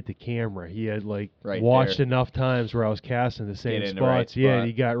ready to hit the camera. He had like Right watched there. enough times where I was casting the same Get in spots. the right Yeah, spot. and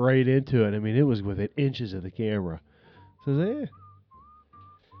he got right into it. I mean, it was within inches of the camera. So I was like,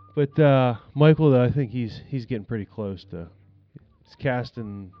 But Michael, though, I think he's getting pretty close to. He's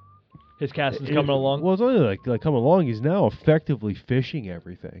casting. His casting's coming along. Well, it's only like coming along. He's now effectively fishing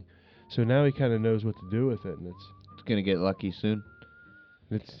everything. So now he kind of knows what to do with it, and It's gonna get lucky soon.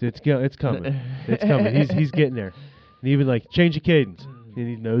 it's coming. It's coming. He's getting there. And even like change the cadence, and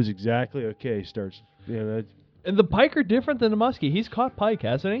he knows exactly. Okay, starts. And the pike are different than the muskie. He's caught pike,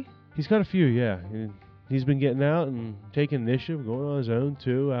 hasn't he? He's got a few. Yeah, he's been getting out and taking initiative, going on his own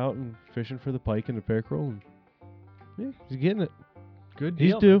too, out and fishing for the pike and the pickerel. And yeah, he's getting it. Good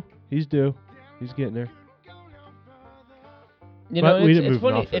He's deal. due. He's due. He's getting there. You But know, we it's, didn't it's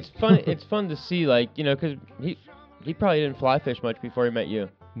move funny. nothing. It's fun. It's fun to see, like, because he probably didn't fly fish much before he met you.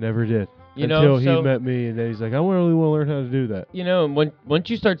 Never did. You Until know, he so, met me, and then he's like, I really want to learn how to do that. And once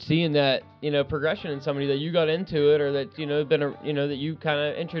you start seeing that, progression in somebody that you got into it, or that that you kind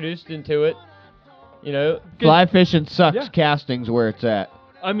of introduced into it, Fly fishing sucks. Yeah. Casting's where it's at.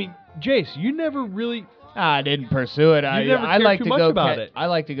 I mean, Jace, you never really. I didn't pursue it. I never cared like too to much go about it. I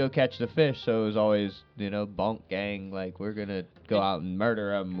like to go catch the fish, so it was always bunk gang. Like we're gonna go out and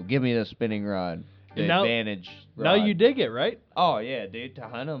murder them. Give me the spinning rod. The And now- advantage. Now rod. you dig it, right? Oh yeah, dude, to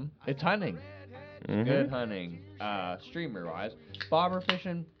hunt them. It's hunting. Mhm. Good hunting. Streamer wise, bobber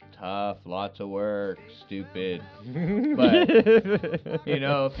fishing, tough, lots of work, stupid. But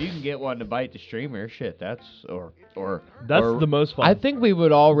if you can get one to bite the streamer, shit, that's or That's or- the most fun. I think we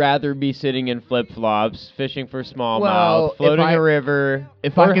would all rather be sitting in flip flops, fishing for smallmouth, Well, floating if I- a river,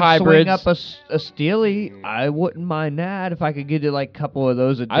 If or I could hybrids. swing up a steely, I wouldn't mind that. If I could get to like a couple of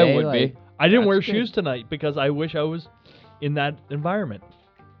those a day, I would like, be. I didn't that's wear good. shoes tonight because I wish I was in that environment.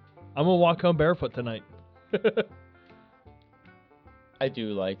 I'm gonna walk home barefoot tonight. I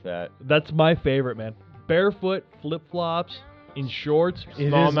do like that. That's my favorite, man. Barefoot, flip flops, in shorts. It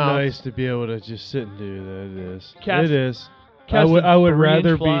is Smallmouth. nice to be able to just sit and do that. It is. Cast- it is. I casting would 3-inch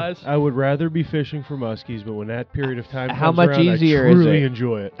rather flies. be. I would rather be fishing for muskies, but when that period of time How comes much around, easier I is truly it?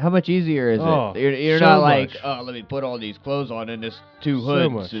 enjoy it. How much easier is Oh, it? You're so not like, much. oh, let me put all these clothes on and this two So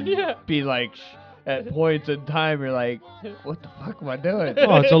hoods much. and Yeah. be like, at points in time, you're like, what the fuck am I doing?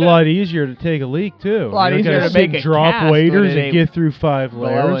 Oh, it's a lot easier to take a leak too. A lot You don't easier gotta to sit make and a drop cast when waders it and ain't get through 5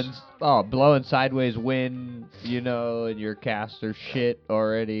 layers. blowing sideways wind, and your caster shit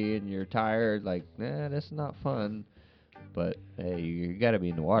already, and you're tired. Like, nah, that's not fun. But hey, you got to be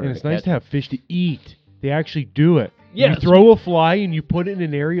in the water. And it's to nice catch to have fish to eat. They actually do it. Yeah, You throw a fly and you put it in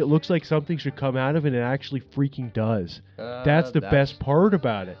an area it looks like something should come out of it, and it actually freaking does. That's the best part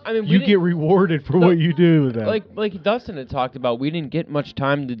about it. I mean, we you didn't- get rewarded for what you do with that. Like Dustin had talked about, we didn't get much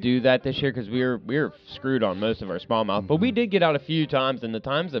time to do that this year because we were screwed on most of our smallmouth. But we did get out a few times, and the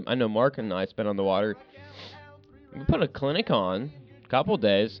times that I know Mark and I spent on the water, we put a clinic on, a couple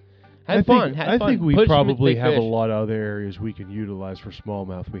days, had fun. I think we pushed some probably big have a fish. lot of other areas we can utilize for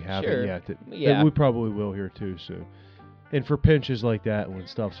smallmouth we haven't Sure. yet. That Yeah. we probably will here too soon. And for pinches like that, when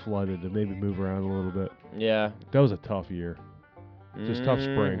stuff's flooded, to maybe move around a little bit. Yeah. That was a tough year. Just tough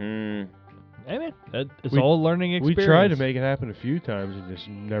spring. Mhm. Hey, man, it's We- all a learning We experience. tried to make it happen a few times and just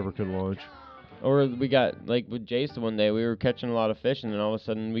never could launch. Or we got, like with Jason one day, we were catching a lot of fish, and then all of a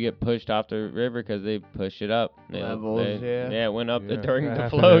sudden we get pushed off the river because they push it up. Levels, yeah. Yeah, it went up Yeah, during that the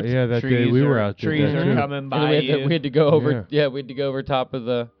happened floats. Yeah, that day we were out there. Trees that are too. coming And by we had to go over. Yeah. We had to go over top of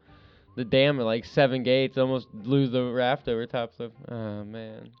the dam at like 7 gates, almost lose the raft over top. So, oh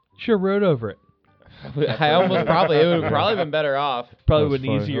man, Sure rode over it. I almost probably it would have probably been better off. Probably That was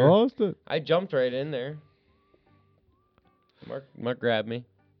been fun. easier. I lost it. I jumped right in there. Mark grabbed me.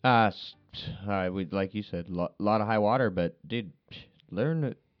 Like you said, lot of high water, but dude,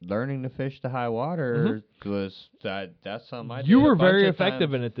 learning to fish the high water was that's something I did You a were bunch very of effective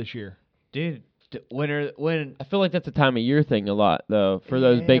times. in it this year. Dude. When I feel like that's a time of year thing a lot though for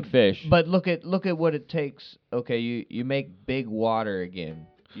those Yeah, big fish. But look at what it takes. Okay, you make big water again.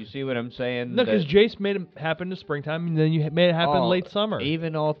 You see what I'm saying? No, because Jace made it happen in springtime, and then you made it happen late summer.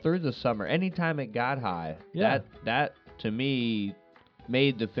 Even all through the summer. Anytime it got high, Yeah. that to me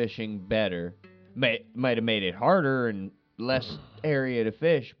made the fishing better. Might have made it harder and less area to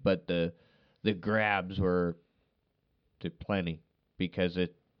fish, but the grabs were plenty because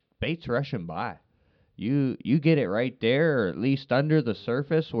bait's rushing by. You get it right there, or at least under the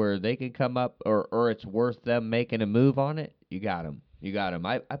surface where they can come up, or it's worth them making a move on it. You got them.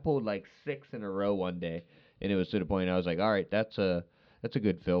 I pulled like 6 in a row one day, and it was to the point I was like, all right, that's a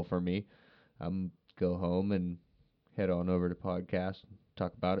good fill for me. Go home and head on over to podcast and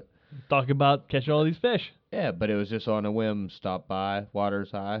talk about it. Talk about catching all these fish. Yeah, but it was just on a whim. Stop by,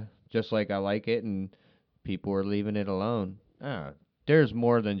 water's high, just like I like it, and people were leaving it alone. There's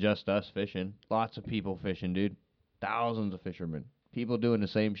more than just us fishing. Lots of people fishing, dude. Thousands of fishermen. People doing the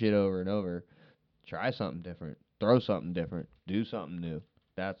same shit over and over. Try something different. Throw something different. Do something new.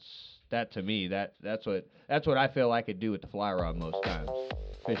 That to me, that's what I feel I could do with the fly rod most times.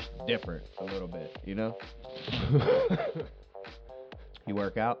 Fish different a little bit, you know? You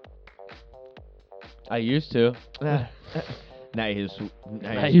work out? I used to. Now he's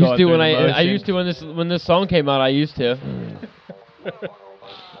I used to when this song came out. I used to.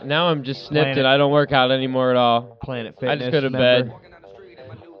 Now I'm just snipped and I don't work out anymore at all. Planet Fitness. I just go to bed.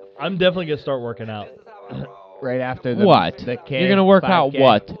 I'm definitely gonna start working out. Right after the What? The You're gonna work 5K. out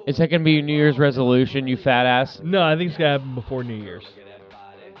what? Is that gonna be your New Year's resolution, you fat ass? No, I think it's gonna happen before New Year's.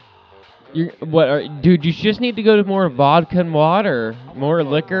 Dude, you just need to go to more vodka and water, more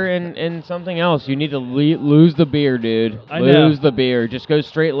liquor and something else. You need to lose the beer, dude. Lose the beer. Just go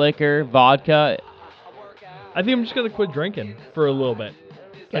straight liquor, vodka. I think I'm just gonna quit drinking for a little bit.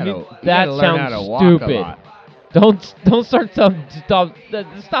 That sounds stupid. Don't start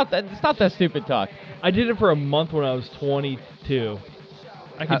stop that stupid talk. I did it for a month when I was 22.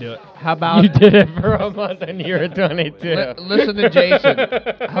 I can do it. How about You did it for a month and you're 22. Listen to Jason.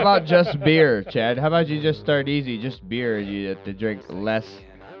 How about just beer, Chad? How about you just start easy, just beer, and you have to drink less.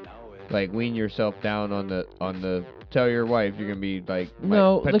 Like wean yourself down on the. Tell your wife you're gonna be like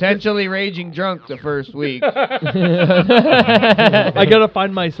potentially raging drunk the first week. I gotta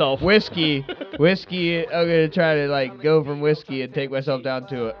find myself. Whiskey. I'm gonna try to like go from whiskey and take myself down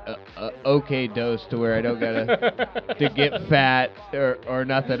to a okay dose to where I don't gotta to get fat or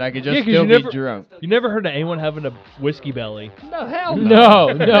nothing. I could just still be drunk. You never heard of anyone having a whiskey belly? No, hell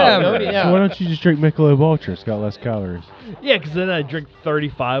no. No. So why don't you just drink Michelob Ultra? It's got less calories. Yeah, because then I drink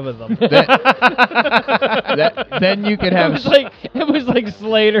 35 of them. Then you could have. It was like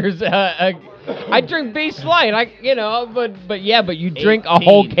Slater's. I drink Beast Light. But you drink a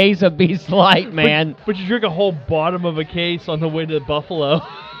whole case of Beast Light, man. But you drink a whole bottom of a case on the way to Buffalo.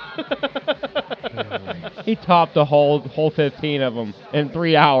 He topped a whole 15 of them in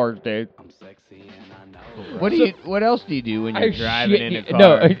 3 hours, dude. What else do you do when you're driving in a car?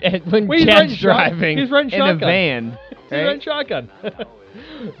 No, when Chad's driving he's running in shotgun. a van. He's running shotgun.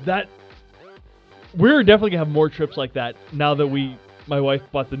 We're definitely gonna have more trips like that now that my wife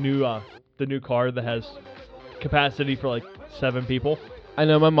bought the new car that has capacity for like 7 people. I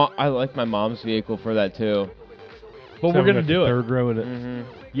know I like my mom's vehicle for that too. But we're gonna do it. Third row in it. Mm-hmm.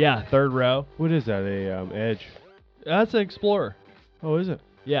 Yeah, third row. What is that? A Edge? That's an Explorer. Oh, is it?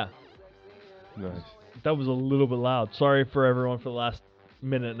 Yeah. Nice. That was a little bit loud. Sorry for everyone for the last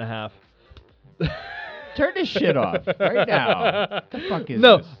minute and a half. Turn this shit off right now. What the fuck is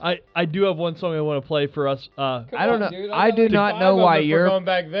no, this? I do have one song I want to play for us. I don't know. Dude, I do not know why you're going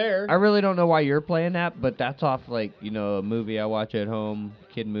back there. I really don't know why you're playing that, but that's off like a movie I watch at home,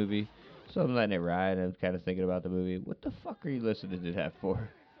 kid movie. So I'm letting it ride. I'm kind of thinking about the movie. What the fuck are you listening to that for?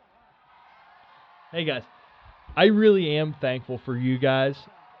 Hey guys, I really am thankful for you guys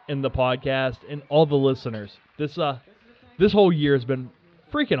and the podcast and all the listeners. This whole year has been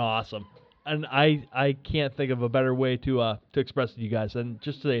freaking awesome. And I can't think of a better way to express it to you guys than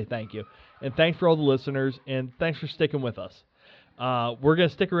just to say thank you. And thanks for all the listeners, and thanks for sticking with us. We're going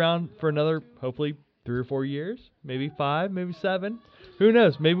to stick around for another, hopefully, 3 or 4 years, maybe 5, maybe 7. Who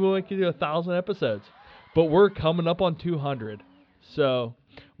knows? Maybe we can do 1,000 episodes. But we're coming up on 200. So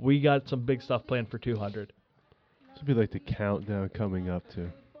we got some big stuff planned for 200. This would be like the countdown coming up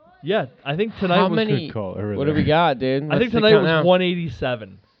to. Yeah, I think tonight How was many? Good call. What do we got, dude? I think tonight was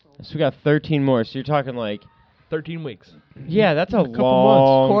 187. So we got 13 more. So you're talking like 13 weeks. Yeah, that's a couple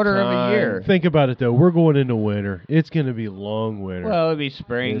long months. Quarter of a time. year. Think about it though. We're going into winter. It's going to be long winter. Well, it'll be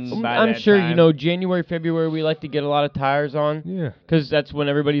spring. by I'm that sure time. January, February we like to get a lot of tires on. Yeah. Because that's when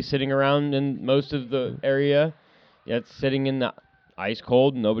everybody's sitting around in most of the area. Yeah, it's sitting in the ice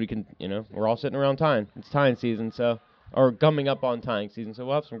cold. Nobody can, we're all sitting around tying. It's tying season, or coming up on tying season. So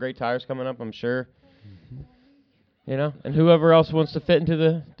we'll have some great tires coming up, I'm sure. And whoever else wants to fit into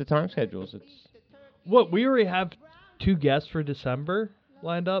the time schedules. What, we already have 2 guests for December?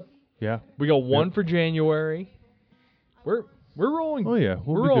 lined up. Yeah. We got one for January. We're rolling. Oh yeah,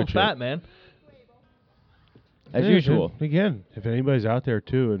 we're be rolling good fat, shape. man. As Yeah, usual. Again, if anybody's out there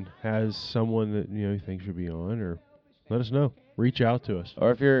too and has someone that you think should be on, or let us know. Reach out to us.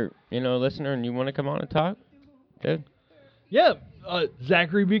 Or if you're, a listener and you want to come on and talk, good. Yeah,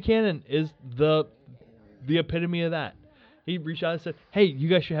 Zachary Buchanan is the epitome of that. He reached out and said, "Hey, you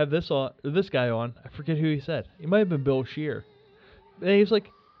guys should have this guy on." I forget who he said. It might have been Bill Shear. And he was like,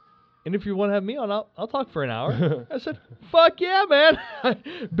 "And if you want to have me on, I'll talk for an hour." I said, "Fuck yeah, man!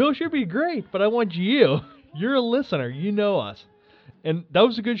 Bill Shear be great, but I want you. You're a listener. You know us." And that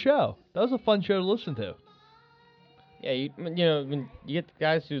was a good show. That was a fun show to listen to. Yeah, when you get the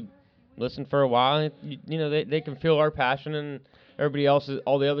guys who listen for a while, they can feel our passion and everybody else's,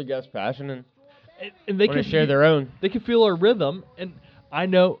 all the other guests' passion, and they want to can share their own. They can feel our rhythm, and I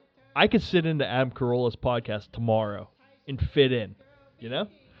know I could sit into Adam Carolla's podcast tomorrow and fit in.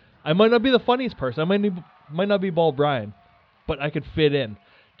 I might not be the funniest person. I might not be Bald Brian, but I could fit in.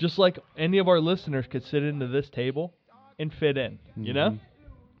 Just like any of our listeners could sit into this table and fit in,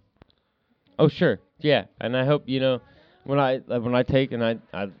 Oh, sure. Yeah. And I hope, when I take, and I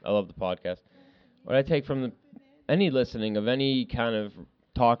love the podcast, what I take from any listening of any kind of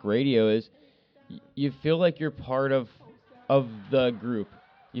talk radio is you feel like you're part of the group.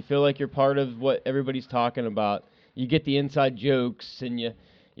 You feel like you're part of what everybody's talking about. You get the inside jokes, and you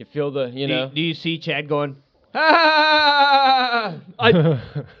feel the, Do you see Chad going, I've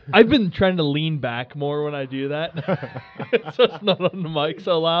been trying to lean back more when I do that, so it's not on the mic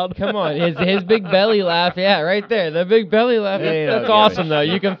so loud. Come on, his big belly laugh, yeah, right there, the big belly laugh. That's awesome, though.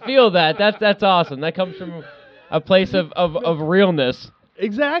 You can feel that. That's awesome. That comes from a place of realness.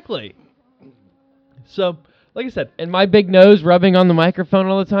 Exactly. So, like I said, and my big nose rubbing on the microphone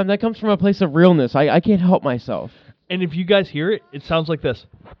all the time, that comes from a place of realness. I can't help myself. And if you guys hear it, it sounds like this.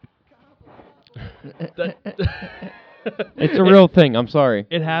 It's a real thing. I'm sorry.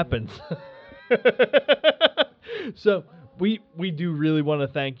 It happens. So we do really want to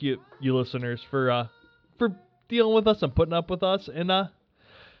thank you listeners for dealing with us and putting up with us, and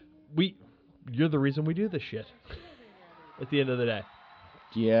you're the reason we do this shit. At the end of the day.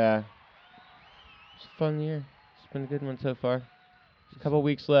 Yeah. It's a fun year. It's been a good one so far. There's a couple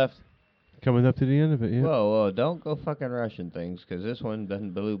weeks left. Coming up to the end of it, yeah. Whoa, don't go fucking rushing things, because this one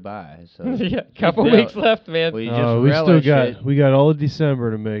doesn't blew by. So yeah, couple weeks left, man. We got all of December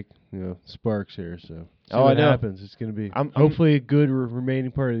to make, sparks here. So see what happens. It's gonna be hopefully a good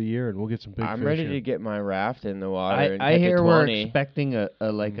remaining part of the year, and we'll get some big. I'm ready to get my raft in the water. I hear we're expecting a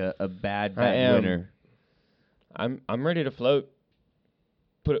bad winter. I'm ready to float.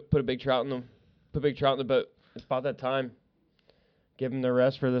 Put a big trout in the boat. It's about that time. Give them the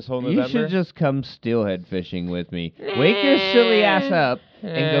rest for this whole November. You should just come steelhead fishing with me. Wake your silly ass up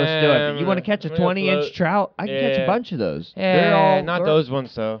and go steelhead. You want to catch a 20-inch trout? I can catch a bunch of those. Not those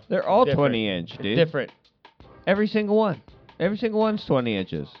ones, though. They're all 20-inch, dude. Different. Every single one. Every single one's 20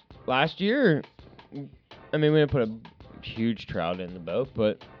 inches. Last year, we didn't put a huge trout in the boat,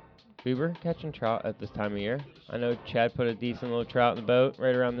 but we were catching trout at this time of year. I know Chad put a decent little trout in the boat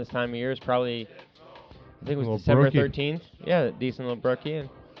right around this time of year. It's probably... I think it was December 13th. Yeah, a decent little brookie. And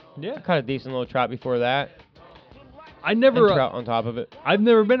I caught a decent little trout before that. I never trout on top of it. I've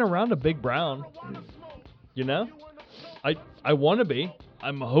never been around a big brown. I want to be.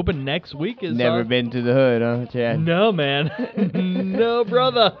 I'm hoping next week is. Never been to the hood, huh, Chad? No, man. No,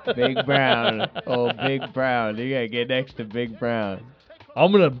 brother. Big brown. Oh, big brown. You gotta get next to big brown.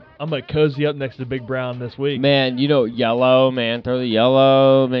 I'm gonna cozy up next to Big Brown this week. Man, yellow, man. Throw the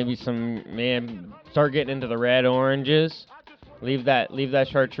yellow. Maybe some, man. Start getting into the red oranges. Leave that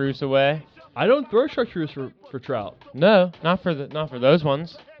chartreuse away. I don't throw chartreuse for trout. No, not for those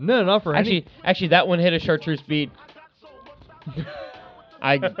ones. No, not for actually that one hit a chartreuse bead.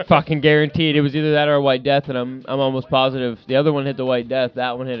 I fucking guaranteed it was either that or a white death, and I'm almost positive the other one hit the white death.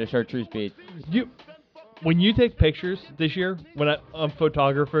 That one hit a chartreuse bead. When you take pictures this year, when I'm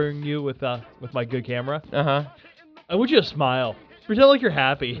photographing you with my good camera, I want you to smile. Pretend like you're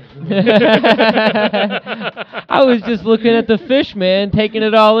happy. I was just looking at the fish, man, taking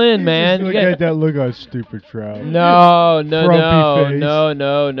it all in, man. Look at that look on stupid trout. No.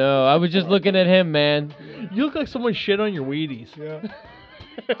 I was just looking at him, man. You look like someone shit on your Wheaties. Yeah.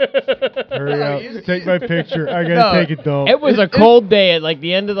 Hurry up. Take my picture. I gotta take a dump. It was a cold day at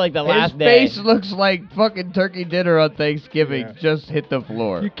the end of the last day. His face looks like fucking turkey dinner on Thanksgiving. Yeah. Just hit the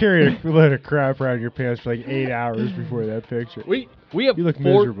floor. You carried a load of crap around your pants for 8 hours before that picture. We have you look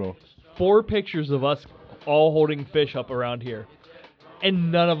miserable. 4 pictures of us all holding fish up around here,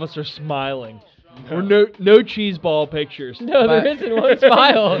 and none of us are smiling. Or no cheese ball pictures. No, there isn't one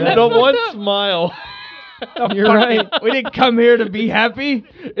smile. The one smile. You're right. We didn't come here to be happy.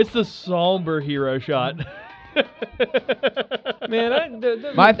 It's the somber hero shot. Man,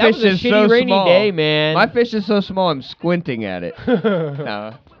 My that was fish a is shitty so rainy small. day, man. My fish is so small, I'm squinting at it.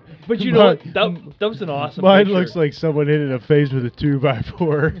 No. But you know what? That was an awesome Mine picture. looks like someone hit it in the face with a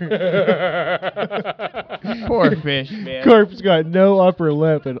 2x4. Poor fish, man. Carp's got no upper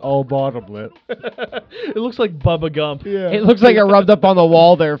lip and all bottom lip. It looks like Bubba Gump. Yeah. It looks like it rubbed up on the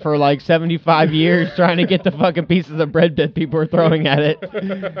wall there for like 75 years trying to get the fucking pieces of bread that people were throwing at it.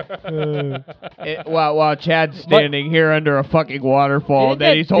 While Chad's standing here under a fucking waterfall,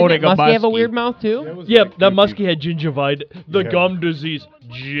 then he's holding a muskie. muskie. Have a weird mouth too? Yeah, that muskie had gingivitis. The Yeah. gum disease.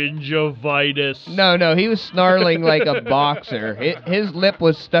 Gingivitis. No, he was snarling like a boxer. His lip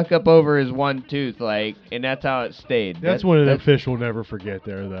was stuck up over his one tooth, and that's how it stayed. That's one of them fish we'll never forget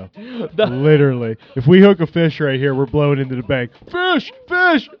there, though. The- Literally. If we hook a fish right here, we're blowing into the bank. Fish!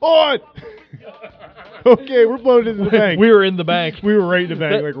 Fish! On! Okay, we're blowing into the bank. We were in the bank. We were right in the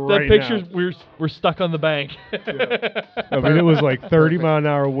bank, like right that pictures, now. we're stuck on the bank. I mean, it was like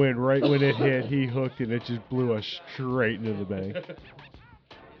 30-mile-an-hour wind right when it hit. He hooked, and it just blew us straight into the bank.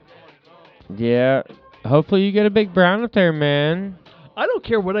 Yeah. Hopefully you get a big brown up there, man. I don't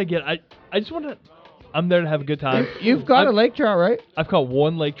care what I get. I just want to. I'm there to have a good time. You've got a lake trout, right? I've caught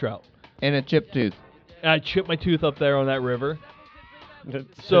one lake trout. And a chip tooth. And I chipped my tooth up there on that river.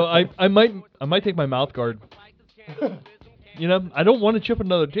 So I might take my mouth guard. You know, I don't want to chip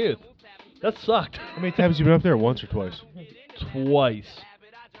another tooth. That sucked. How many times have you been up there? Once or twice? Twice.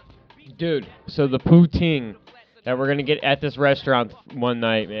 Dude, so the poutine that we're going to get at this restaurant one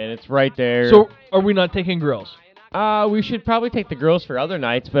night, man, it's right there. So are we not taking grills? We should probably take the girls for other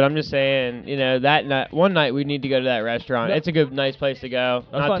nights, but I'm just saying, that night, one night we need to go to that restaurant. Yep. It's a good, nice place to go.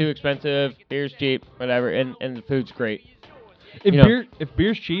 That's Not fine. too expensive, beer's cheap, whatever, and the food's great. If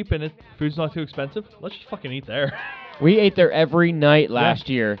beer's cheap and food's not too expensive, let's just fucking eat there. We ate there every night last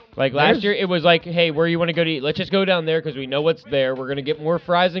year. Like last There's- year, it was like, hey, where you want to go to eat? Let's just go down there because we know what's there. We're gonna get more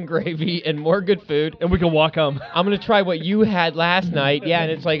fries and gravy and more good food. And we can walk home. I'm gonna try what you had last night. Yeah,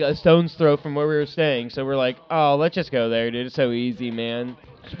 and it's like a stone's throw from where we were staying. So we're like, oh, let's just go there, dude. It's so easy, man.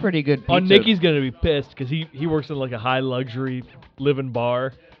 It's pretty good pizza. Oh, Nikki's going to be pissed because he works in like a high luxury living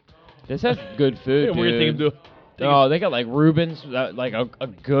bar. This has good food, Yeah, dude. we're going to take him to Oh, they got like Reubens, like a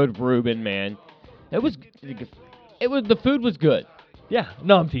good Reuben, man. The food was good. Yeah,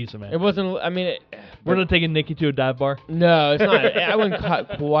 no, I'm teasing, man. It wasn't. I mean, We're not taking Nikki to a dive bar. no, it's not. I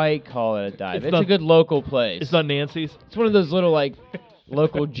wouldn't quite call it a dive. It's not- a good local place. It's not Nancy's. It's one of those little like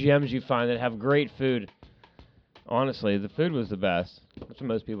local gems you find that have great food. Honestly, the food was the best. That's what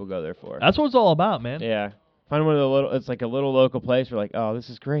most people go there for. That's what it's all about, man. Yeah, find one of the little. It's like a little local place. We're like, oh,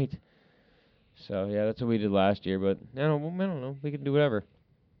 this is great. So yeah, that's what we did last year. But I don't know. We can do whatever.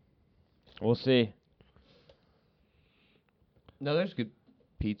 We'll see. No, there's good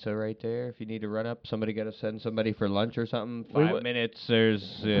pizza right there. If you need to run up, somebody got to send somebody for lunch or something. We 5 went- minutes.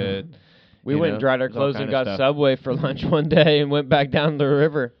 There's. We You went know, and dried our there's all clothes kind and of got stuff. Subway for lunch one day and went back down the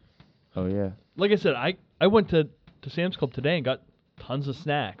river. Oh yeah. Like I said, I went to Sam's Club today and got tons of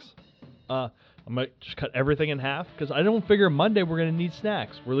snacks. I might just cut everything in half because I don't figure Monday we're going to need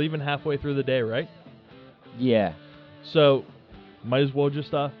snacks. We're leaving halfway through the day, right? Yeah. So might as well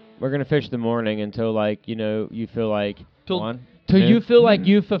just We're gonna fish the morning until you feel like till till you feel like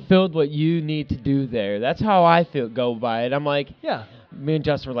you fulfilled what you need to do there. That's how I go by it. I'm like, yeah. me and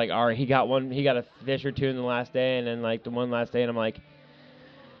Justin were like, all right, he got a fish or two in the last day, and then like the one last day, and I'm like,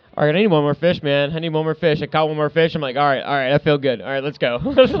 all right, I need one more fish, man. I need one more fish. I caught one more fish. I'm like, all right, I feel good. All right, let's go.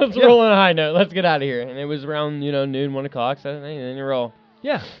 let's roll on a high note. Let's get out of here. And it was around noon, 1 o'clock. So then you roll.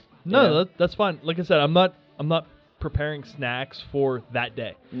 Yeah. No, Yeah. that's fine. Like I said, I'm not preparing snacks for that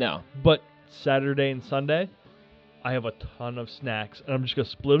day. No. But Saturday and Sunday, I have a ton of snacks, and I'm just gonna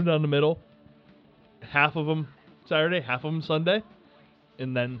split them down the middle. Half of them Saturday, half of them Sunday,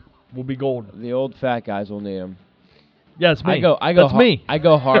 and then we'll be golden. The old fat guys will need them. Yeah, it's me. I go. That's me. I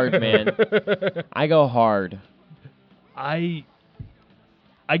go hard, man. I go hard. I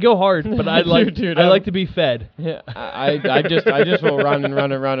go hard, but I like Dude, I like to be fed. Yeah, I just will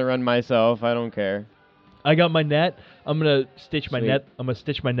run myself. I don't care. I got my net. I'm gonna stitch my Sweet. net. I'm gonna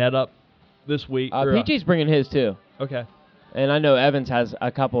stitch my net up this week. or, PG's bringing his too, okay, and I know Evans has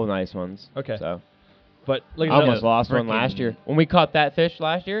a couple of nice ones. Okay. So but like I I said, almost lost one last year when we caught that fish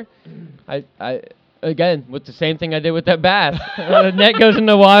last year. I Again, with the same thing I did with that bass. The net goes in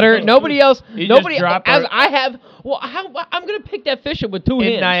the water. Nobody else. You Nobody. just drop As it. I have. Well, I'm gonna pick that fish up with two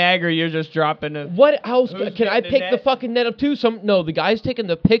hands. In Niagara, you're just dropping it. What else Who's can I getting the pick the net? fucking net up too? No, the guys taking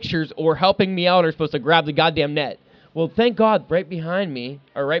the pictures or helping me out are supposed to grab the goddamn net. Well, thank God, right behind me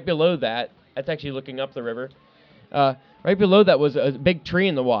or right below that. That's actually looking up the river. Right below that was a big tree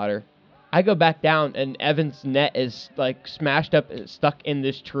in the water. I go back down and Evan's net is like smashed up, stuck in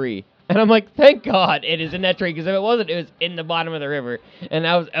this tree. And I'm like, thank God it is in that tree, because if it wasn't, it was in the bottom of the river. And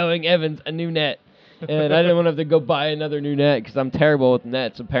I was owing Evans a new net. And I didn't want to have to go buy another new net, because I'm terrible with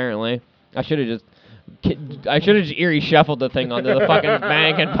nets, apparently. I should have just Erie shuffled the thing onto the fucking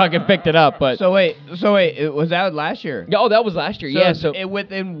bank and fucking picked it up. But So wait, it was out last year. oh, that was last year. Yeah, so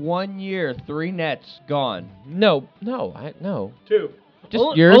within 1 year, 3 nets gone. no. Two. Just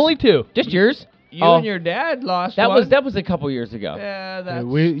Only- yours? Only two. Just yours? You Oh. and your dad lost That one. was a couple years ago. Yeah, that's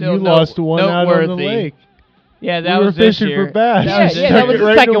you still lost one out on the noteworthy. lake. Yeah, that We were was this fishing year. for bass. Yeah, Just that stuck was it the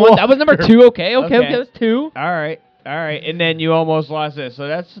right in second the one. That was number water. 2. Okay, Okay. that's 2. All right, and then you almost lost this. So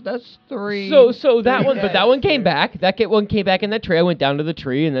that's 3. So that one, but that one came back. One came back in that tree. I went down to the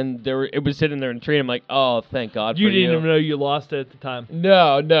tree, and then it was sitting there in the tree. And I'm like, oh, thank God You for didn't you. even know you lost it at the time.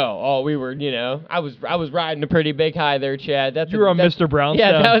 No. Oh, we were, I was riding a pretty big high there, Chad. You were on Mr. Brownstone.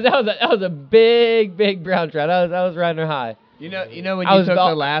 Yeah, that was a big brown trout. I was riding her high. You know when I you was took about-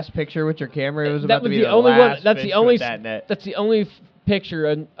 the last picture with your camera, it was That about to was be the the only one. last That's fish the only. with that net. That's the only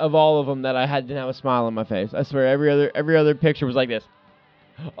picture of all of them that I didn't have a smile on my face. I swear, every other picture was like this.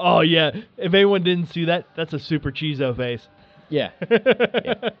 Oh yeah. If anyone didn't see that, that's a super cheeso face. Yeah.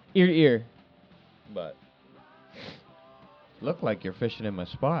 Ear to ear. But Looked like you're fishing in my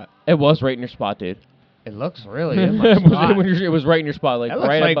spot. it was right in your spot, dude. It looks really in my it, spot. was right in your spot, like That looks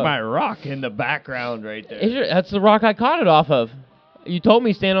right like above. my rock in the background right there. That's the rock I caught it off of. You told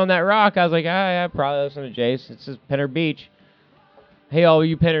me stand on that rock. I was like, yeah, probably listen to Jace. It's just Pinner Beach. Hey, all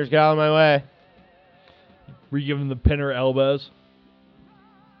you pinners, get out of my way. Were you giving the pinner elbows?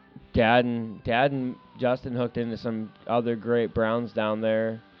 Dad and Justin hooked into some other great browns down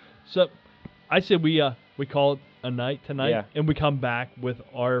there. So, I said we call it a night tonight, Yeah. and we come back with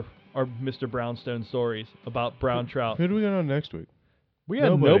our Mr. Brownstone stories about brown trout. Who do we got on next week? We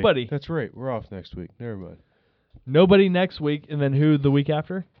got nobody. That's right. We're off next week. Never mind. Nobody next week, and then who the week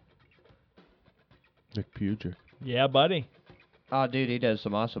after? Nick Puger. Yeah, buddy. Oh, dude, he does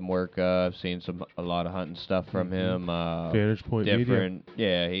some awesome work. I've seen a lot of hunting stuff from him. Vantage Point Media. different.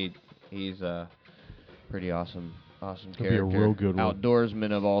 Yeah, he's a pretty awesome He'll be character. a real good one.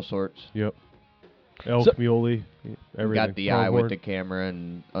 Outdoorsman of all sorts. Yep. Elk, So- muley, everything. Got the eye with Pronghorn. the camera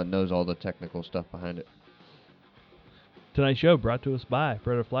and knows all the technical stuff behind it. Tonight's show brought to us by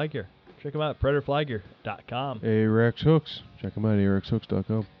Predator Fly Gear. Check them out at predatorflygear.com. Arex Hooks. Check them out,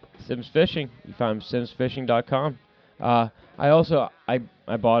 arexhooks.com. Sims Fishing. You find simsfishing.com. I also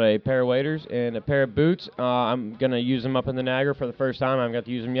bought a pair of waders and a pair of boots. I'm gonna use them up in the Niagara for the first time. I haven't got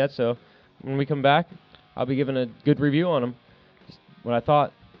to use them yet, so when we come back, I'll be giving a good review on them. Just what I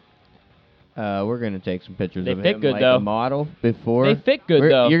thought. We're gonna take some pictures They of fit him good, like though. a model before. They fit good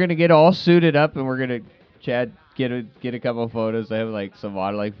though. You're gonna get all suited up, and we're gonna Chad get a couple of photos. They have like some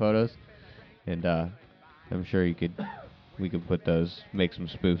model-like photos, and I'm sure we could put those, make some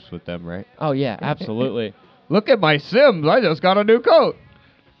spoofs with them, right? Oh yeah, absolutely. Look at my Sims! I just got a new coat.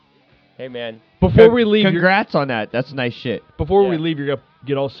 Hey man, Before we leave, you're, Congrats on that. That's nice shit. before we Yeah. leave, you're gonna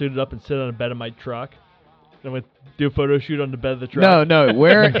get all suited up and sit on a bed of my truck. Then we do a photo shoot on the bed of the truck. No,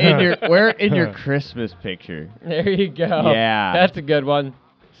 we're in your Christmas picture. there you go. Yeah. that's a good one.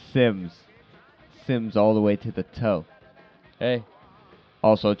 Sims all the way to the toe. Hey,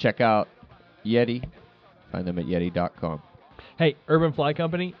 Also, check out Yeti. Find them at yeti.com. Hey, Urban Fly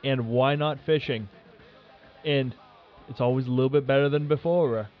Company and Why Not Fishing. And it's always a little bit better than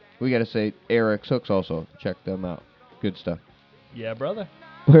before. We gotta say Arex Hooks also. Check them out. Good stuff. Yeah, brother.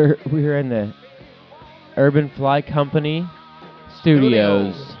 we're in the Urban Fly Company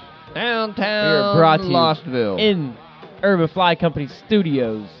Studios. Downtown We are brought to you Lostville. in Urban Fly Company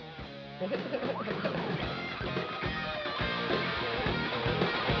Studios.